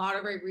a lot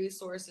of great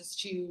resources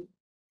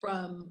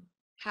from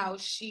how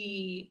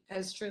she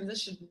has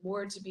transitioned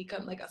more to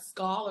become like a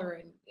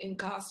scholar in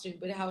costume,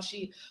 but how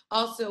she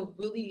also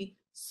really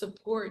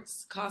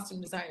supports costume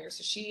designers.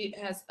 So she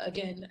has,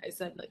 again, I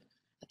said, like,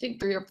 I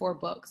think 3 or 4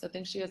 books. I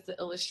think she has the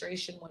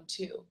illustration one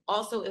too.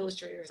 Also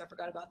illustrators, I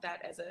forgot about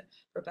that as a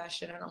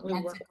profession. I don't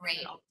really work with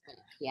it all.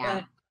 Yeah.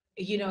 But,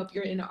 you know, if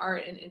you're into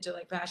art and into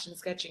like fashion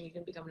sketching, you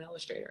can become an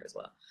illustrator as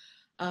well.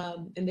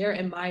 And they're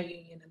in my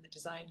union, in the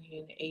design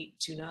union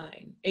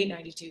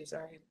 892,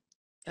 sorry,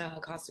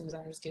 Costume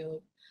Designers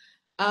Guild.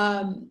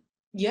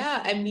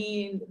 Yeah, I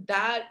mean,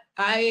 that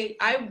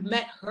I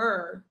met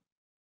her.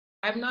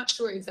 I'm not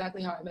sure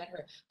exactly how I met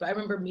her, but I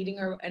remember meeting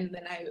her, and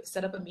then I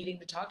set up a meeting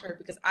to talk to her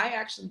because I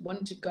actually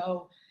wanted to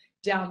go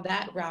down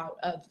that route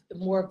of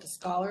more of the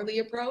scholarly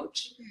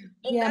approach.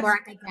 And yeah, more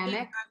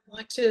academic. I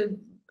want to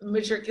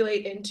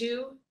matriculate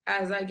into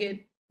as I get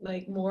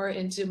like more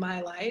into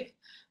my life.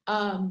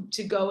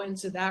 To go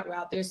into that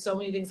route. There's so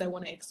many things I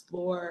want to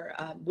explore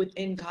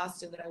within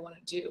costume that I want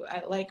to do.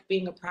 I like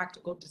being a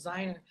practical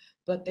designer,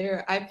 but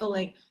I feel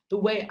like the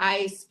way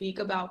I speak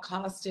about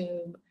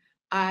costume,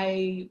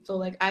 I feel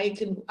like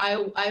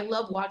I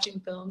love watching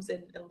films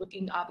and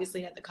looking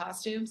obviously at the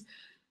costumes,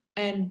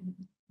 and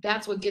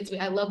that's what gets me.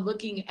 I love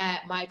looking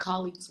at my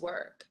colleagues'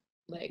 work.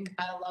 Like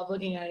I love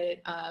looking at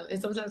it,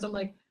 and sometimes I'm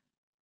like,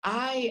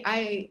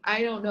 I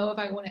don't know if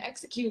I want to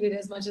execute it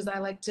as much as I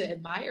like to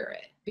admire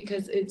it,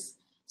 because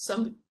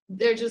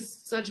they're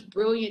just such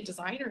brilliant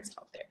designers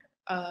out there.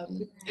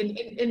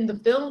 In the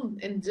film,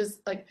 and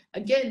just like,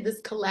 again,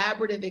 this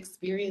collaborative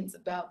experience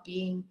about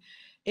being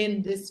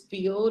in this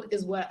field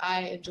is what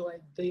I enjoy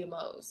the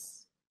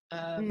most.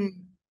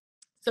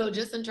 So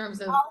just in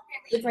terms of all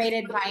really great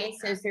advice.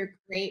 Those are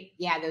great.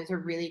 Yeah, those are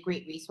really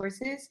great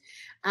resources.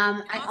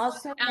 I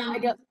also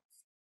I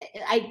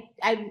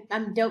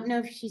don't know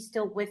if she's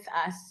still with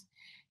us,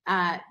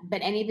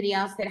 but anybody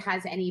else that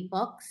has any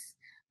books.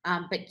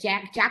 But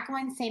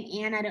Jacqueline St.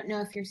 Anne, I don't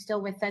know if you're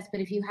still with us,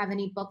 but if you have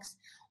any books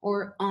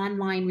or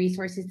online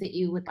resources that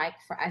you would like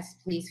for us,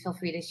 please feel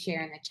free to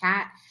share in the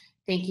chat.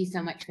 Thank you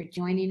so much for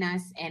joining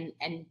us, and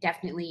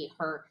definitely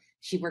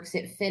she works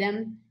at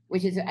FITM,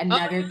 which is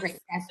another great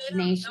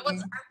destination. I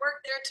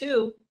worked there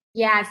too.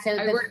 Yeah, so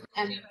I worked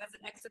there too as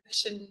an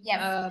exhibition.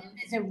 Yeah,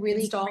 FITM is a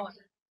really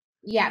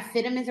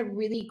FITM is a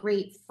really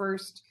great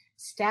first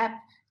step,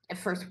 a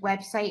first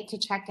website to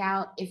check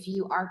out if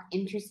you are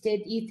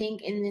interested, you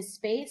think, in this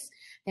space.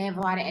 They have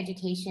a lot of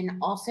education.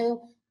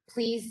 Also,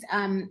 please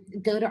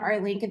go to our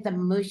link at the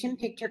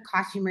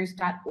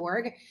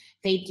motionpicturecostumers.org.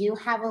 They do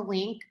have a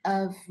link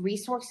of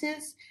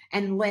resources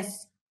and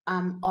lists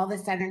all the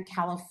Southern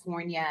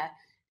California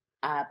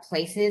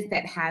places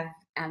that have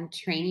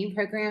training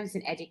programs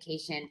and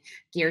education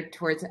geared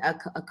towards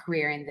a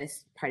career in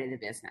this part of the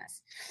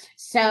business.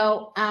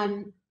 So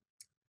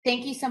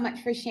thank you so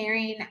much for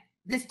sharing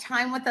this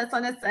time with us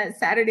on a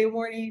Saturday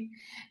morning,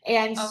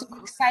 and so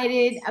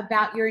excited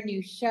about your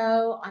new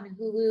show on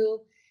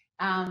Hulu.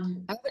 I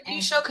have a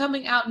new show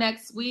coming out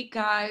next week,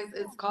 guys.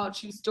 It's called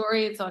True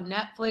Story. It's on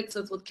Netflix.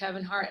 So it's with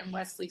Kevin Hart and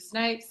Wesley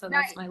Snipes. So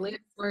that's my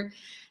latest work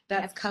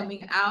that's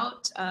coming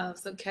out.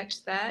 So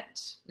catch that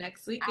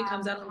next week. It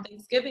comes out on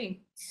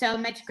Thanksgiving. So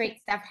much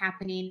great stuff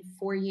happening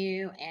for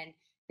you and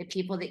the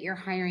people that you're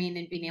hiring,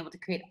 and being able to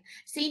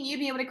seeing you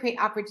be able to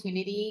create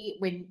opportunity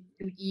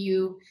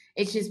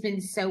it's just been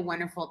so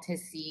wonderful to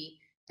see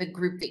the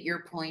group that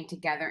you're pulling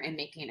together and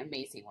making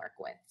amazing work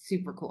with.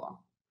 Super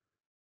cool.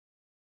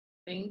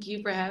 Thank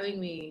you for having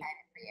me.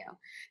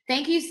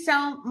 Thank you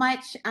so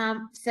much.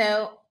 And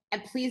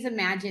please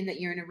imagine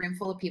that you're in a room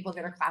full of people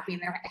that are clapping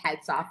their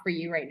heads off for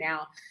you right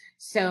now.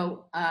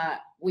 So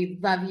we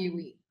love you.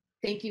 We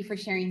thank you for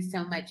sharing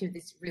so much of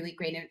this really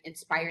great and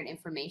inspired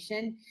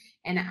information.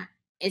 And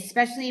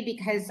especially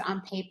because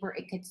on paper,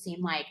 it could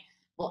seem like,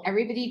 well,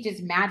 everybody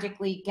just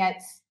magically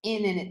gets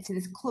in and it's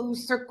this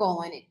closed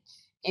circle,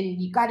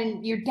 and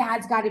your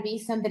dad's got to be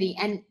somebody.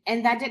 And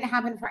that didn't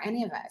happen for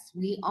any of us.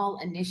 We all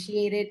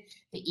initiated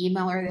the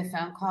email or the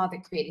phone call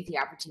that created the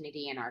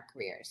opportunity in our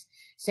careers.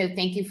 So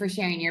thank you for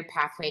sharing your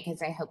pathway,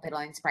 because I hope it'll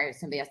inspire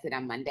somebody else that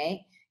on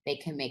Monday, they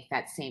can make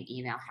that same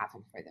email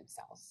happen for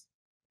themselves.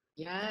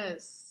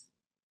 Yes.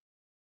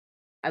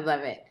 I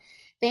love it.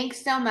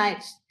 Thanks so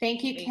much.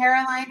 Thank you,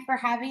 Caroline, for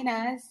having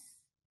us.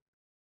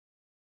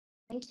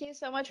 Thank you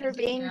so much for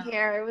being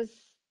here. It was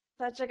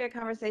such a good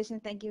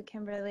conversation. Thank you,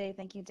 Kimberly.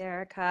 Thank you,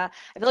 Derica.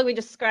 I feel like we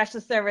just scratched the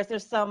surface.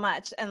 There's so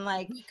much, and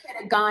we could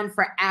have gone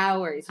for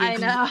hours. I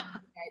know.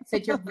 It's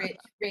such a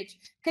rich,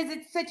 because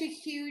it's such a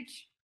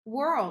huge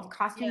world.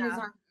 Costume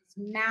design is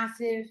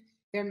massive.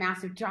 There are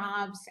massive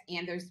jobs,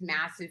 and there's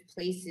massive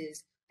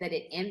places that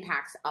it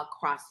impacts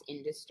across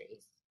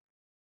industries.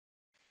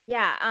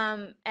 Yeah,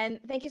 and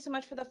thank you so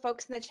much for the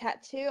folks in the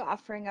chat too,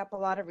 offering up a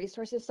lot of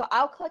resources. So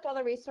I'll collect all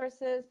the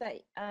resources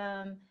that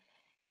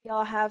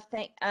y'all have,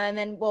 and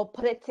then we'll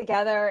put it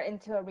together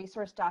into a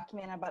resource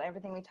document about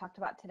everything we talked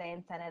about today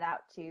and send it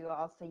out to you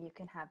all, so you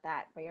can have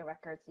that for your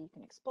records, so you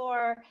can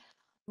explore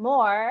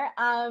more.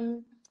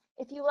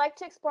 If you like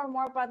to explore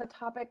more about the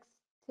topics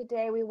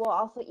today, we will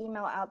also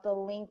email out the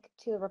link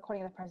to the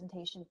recording of the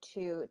presentation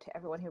to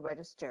everyone who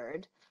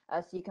registered,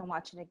 so you can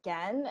watch it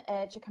again.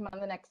 It should come out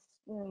in the next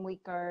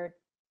week or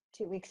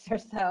 2 weeks or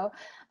so.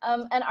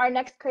 And our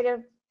next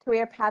Creative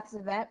Career Paths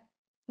event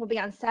will be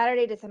on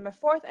Saturday, December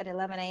 4th at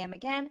 11 a.m.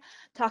 again,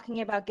 talking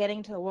about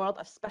getting to the world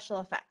of special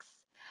effects.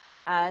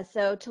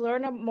 So to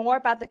learn more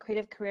about the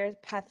Creative Career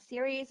Path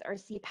series or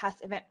see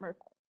past event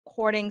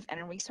recordings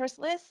and resource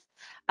lists,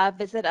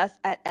 visit us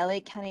at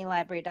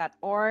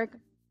lacountylibrary.org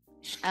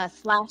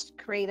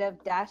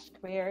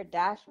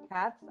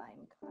 /creative-career-paths.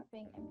 I'm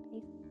copying and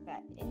pasting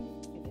that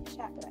into the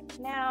chat right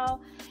now.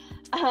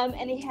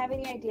 And if you have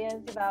any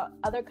ideas about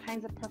other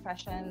kinds of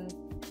professions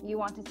you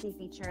want to see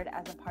featured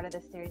as a part of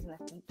this series in the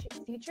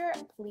future,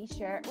 please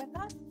share it with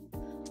us.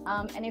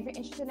 And if you're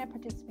interested in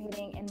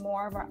participating in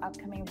more of our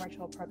upcoming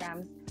virtual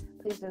programs,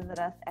 please visit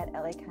us at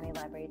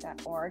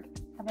lacountylibrary.org.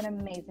 Have an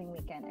amazing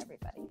weekend,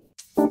 everybody.